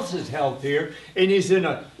everybody else's health here. And he's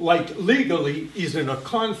legally, he's in a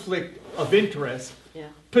conflict of interest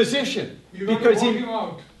position. You got to vote him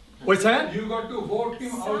out. What's that? You got to vote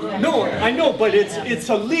him out. No, I know, but it's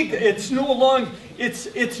a legal. It's no longer.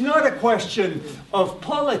 It's not a question of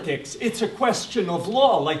politics. It's a question of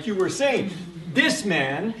law, like you were saying. This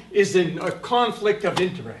man is in a conflict of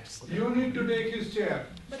interest. You need to take his chair.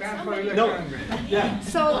 Stand for election. No. Yeah.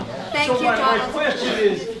 So, thank you, my Donald. question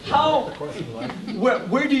is,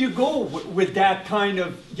 where do you go with that kind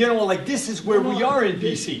of, you know, like this is where we are in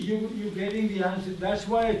BC. You're getting the answer. That's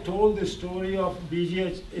why I told the story of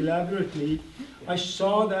BGH elaborately. I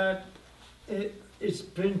saw that it's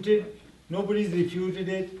printed, nobody's refuted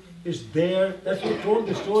it, it's there. That's what I told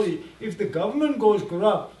the story. If the government goes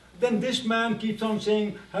corrupt, then this man keeps on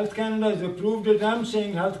saying Health Canada has approved it. I'm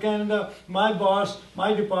saying Health Canada, my boss,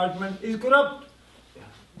 my department is corrupt.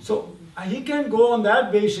 So he can go on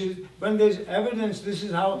that basis when there's evidence this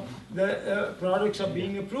is how the products are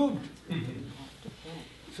being approved.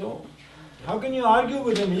 So how can you argue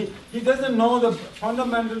with him? He doesn't know the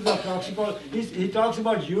fundamentals of toxicology. He talks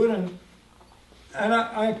about urine. And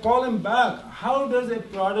I call him back. How does a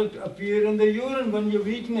product appear in the urine when you've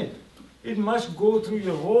eaten it? It must go through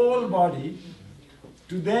your whole body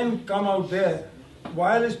to then come out there.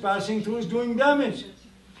 While it's passing through, it's doing damage.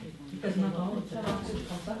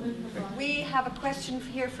 We have a question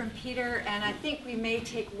here from Peter, and I think we may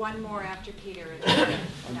take one more after Peter.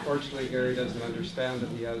 Unfortunately, Gary doesn't understand that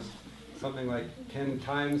he has something like 10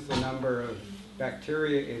 times the number of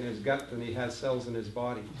bacteria in his gut than he has cells in his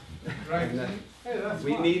body. Right. And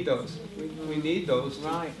we need those. We need those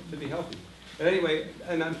to be healthy. But anyway,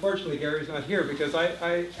 and unfortunately Gary's not here because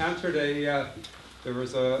I answered there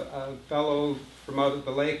was a fellow from out of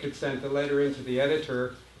the lake had sent a letter into the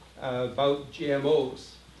editor about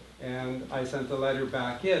GMOs. And I sent the letter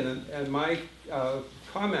back in. And my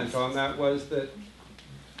comment on that was that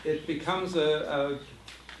it becomes the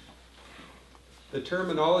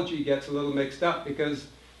terminology gets a little mixed up because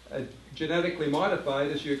genetically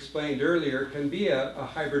modified, as you explained earlier, can be a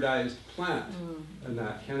hybridized plant. And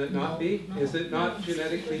that, can it not be? Is it not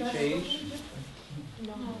genetically changed?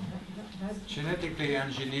 Genetically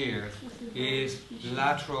engineered is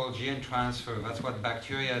lateral gene transfer. That's what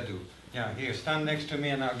bacteria do. Yeah, here, stand next to me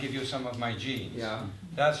and I'll give you some of my genes. Yeah.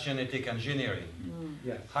 That's genetic engineering.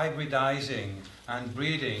 Yes. Hybridizing and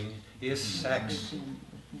breeding is sex.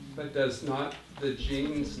 But does not the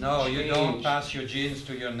genes No, change? you don't pass your genes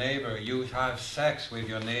to your neighbor. You have sex with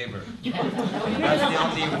your neighbor. That's the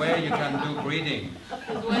only way you can do breeding.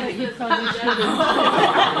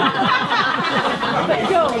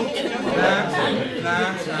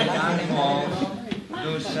 Plants and animals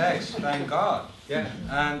do sex, thank God. Yeah,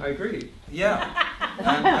 and I agree. Yeah,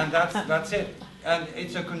 and that's it. And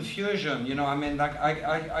it's a confusion, you know. I mean, like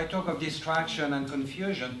I talk of distraction and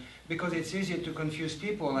confusion because it's easy to confuse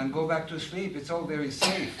people and go back to sleep. It's all very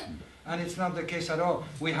safe, and it's not the case at all.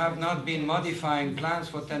 We have not been modifying plants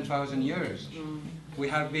for 10,000 years. We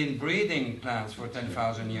have been breeding plants for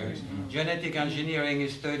 10,000 years. Genetic engineering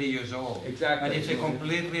is 30 years old. Exactly. And it's a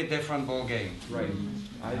completely different ballgame. Right.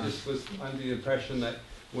 I just was under the impression that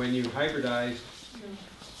when you hybridize,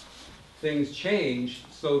 things change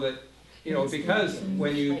so that, you know, because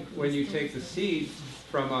when you take the seed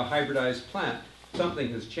from a hybridized plant, something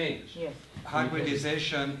has changed. Yes.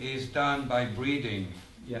 Hybridization is done by breeding.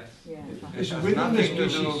 Yes. It's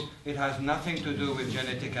It has nothing to do with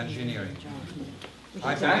genetic engineering.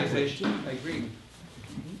 Exactly. I agree.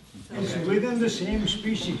 It's within the same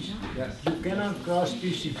species. Yes. You cannot cross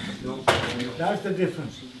species. No. That's the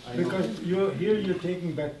difference. Because you're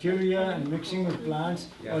taking bacteria and mixing with plants,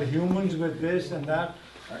 Yeah. or humans with this and that,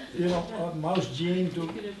 you know, a mouse gene to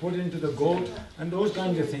put into the goat, and those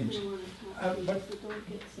kinds of things. But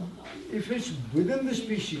if it's within the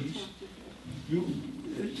species,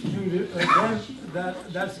 then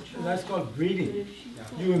that's called breeding.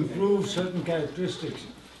 You improve certain characteristics,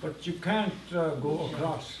 but you can't go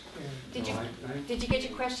across. Did you get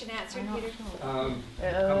your question answered, Peter? Come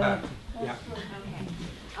back. Yeah. Okay.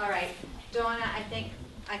 All right, Donna. I think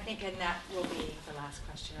and that will be the last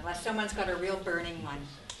question, unless someone's got a real burning one.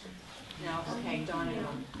 No. Okay, Donna.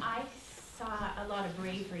 I saw a lot of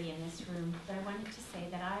bravery in this room, but I wanted to say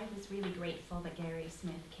that I was really grateful that Gary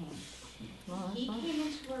Smith came. He came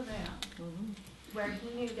into a room where he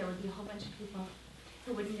knew there would be a whole bunch of people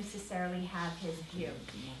who wouldn't necessarily have his view.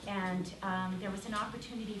 And there was an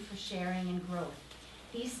opportunity for sharing and growth.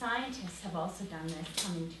 These scientists have also done this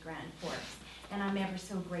coming to Grand Forks, and I'm ever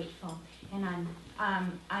so grateful. And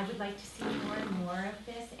I would like to see more and more of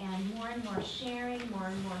this, and more sharing, more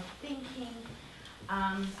and more thinking.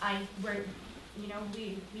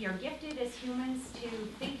 We are gifted as humans to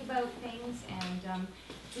think about things, and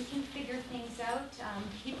we can figure things out.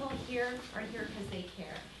 People here are here because they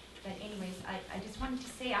care. But anyways, I just wanted to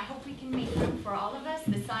say I hope we can make room for all of us,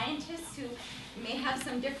 the scientists who may have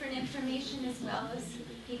some different information, as well as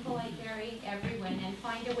people like Gary, everyone, and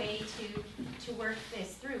find a way to work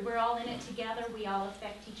this through. We're all in it together. We all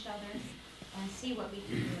affect each other, and see what we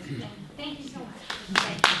can do. And thank you so much.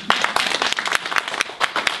 Thank you.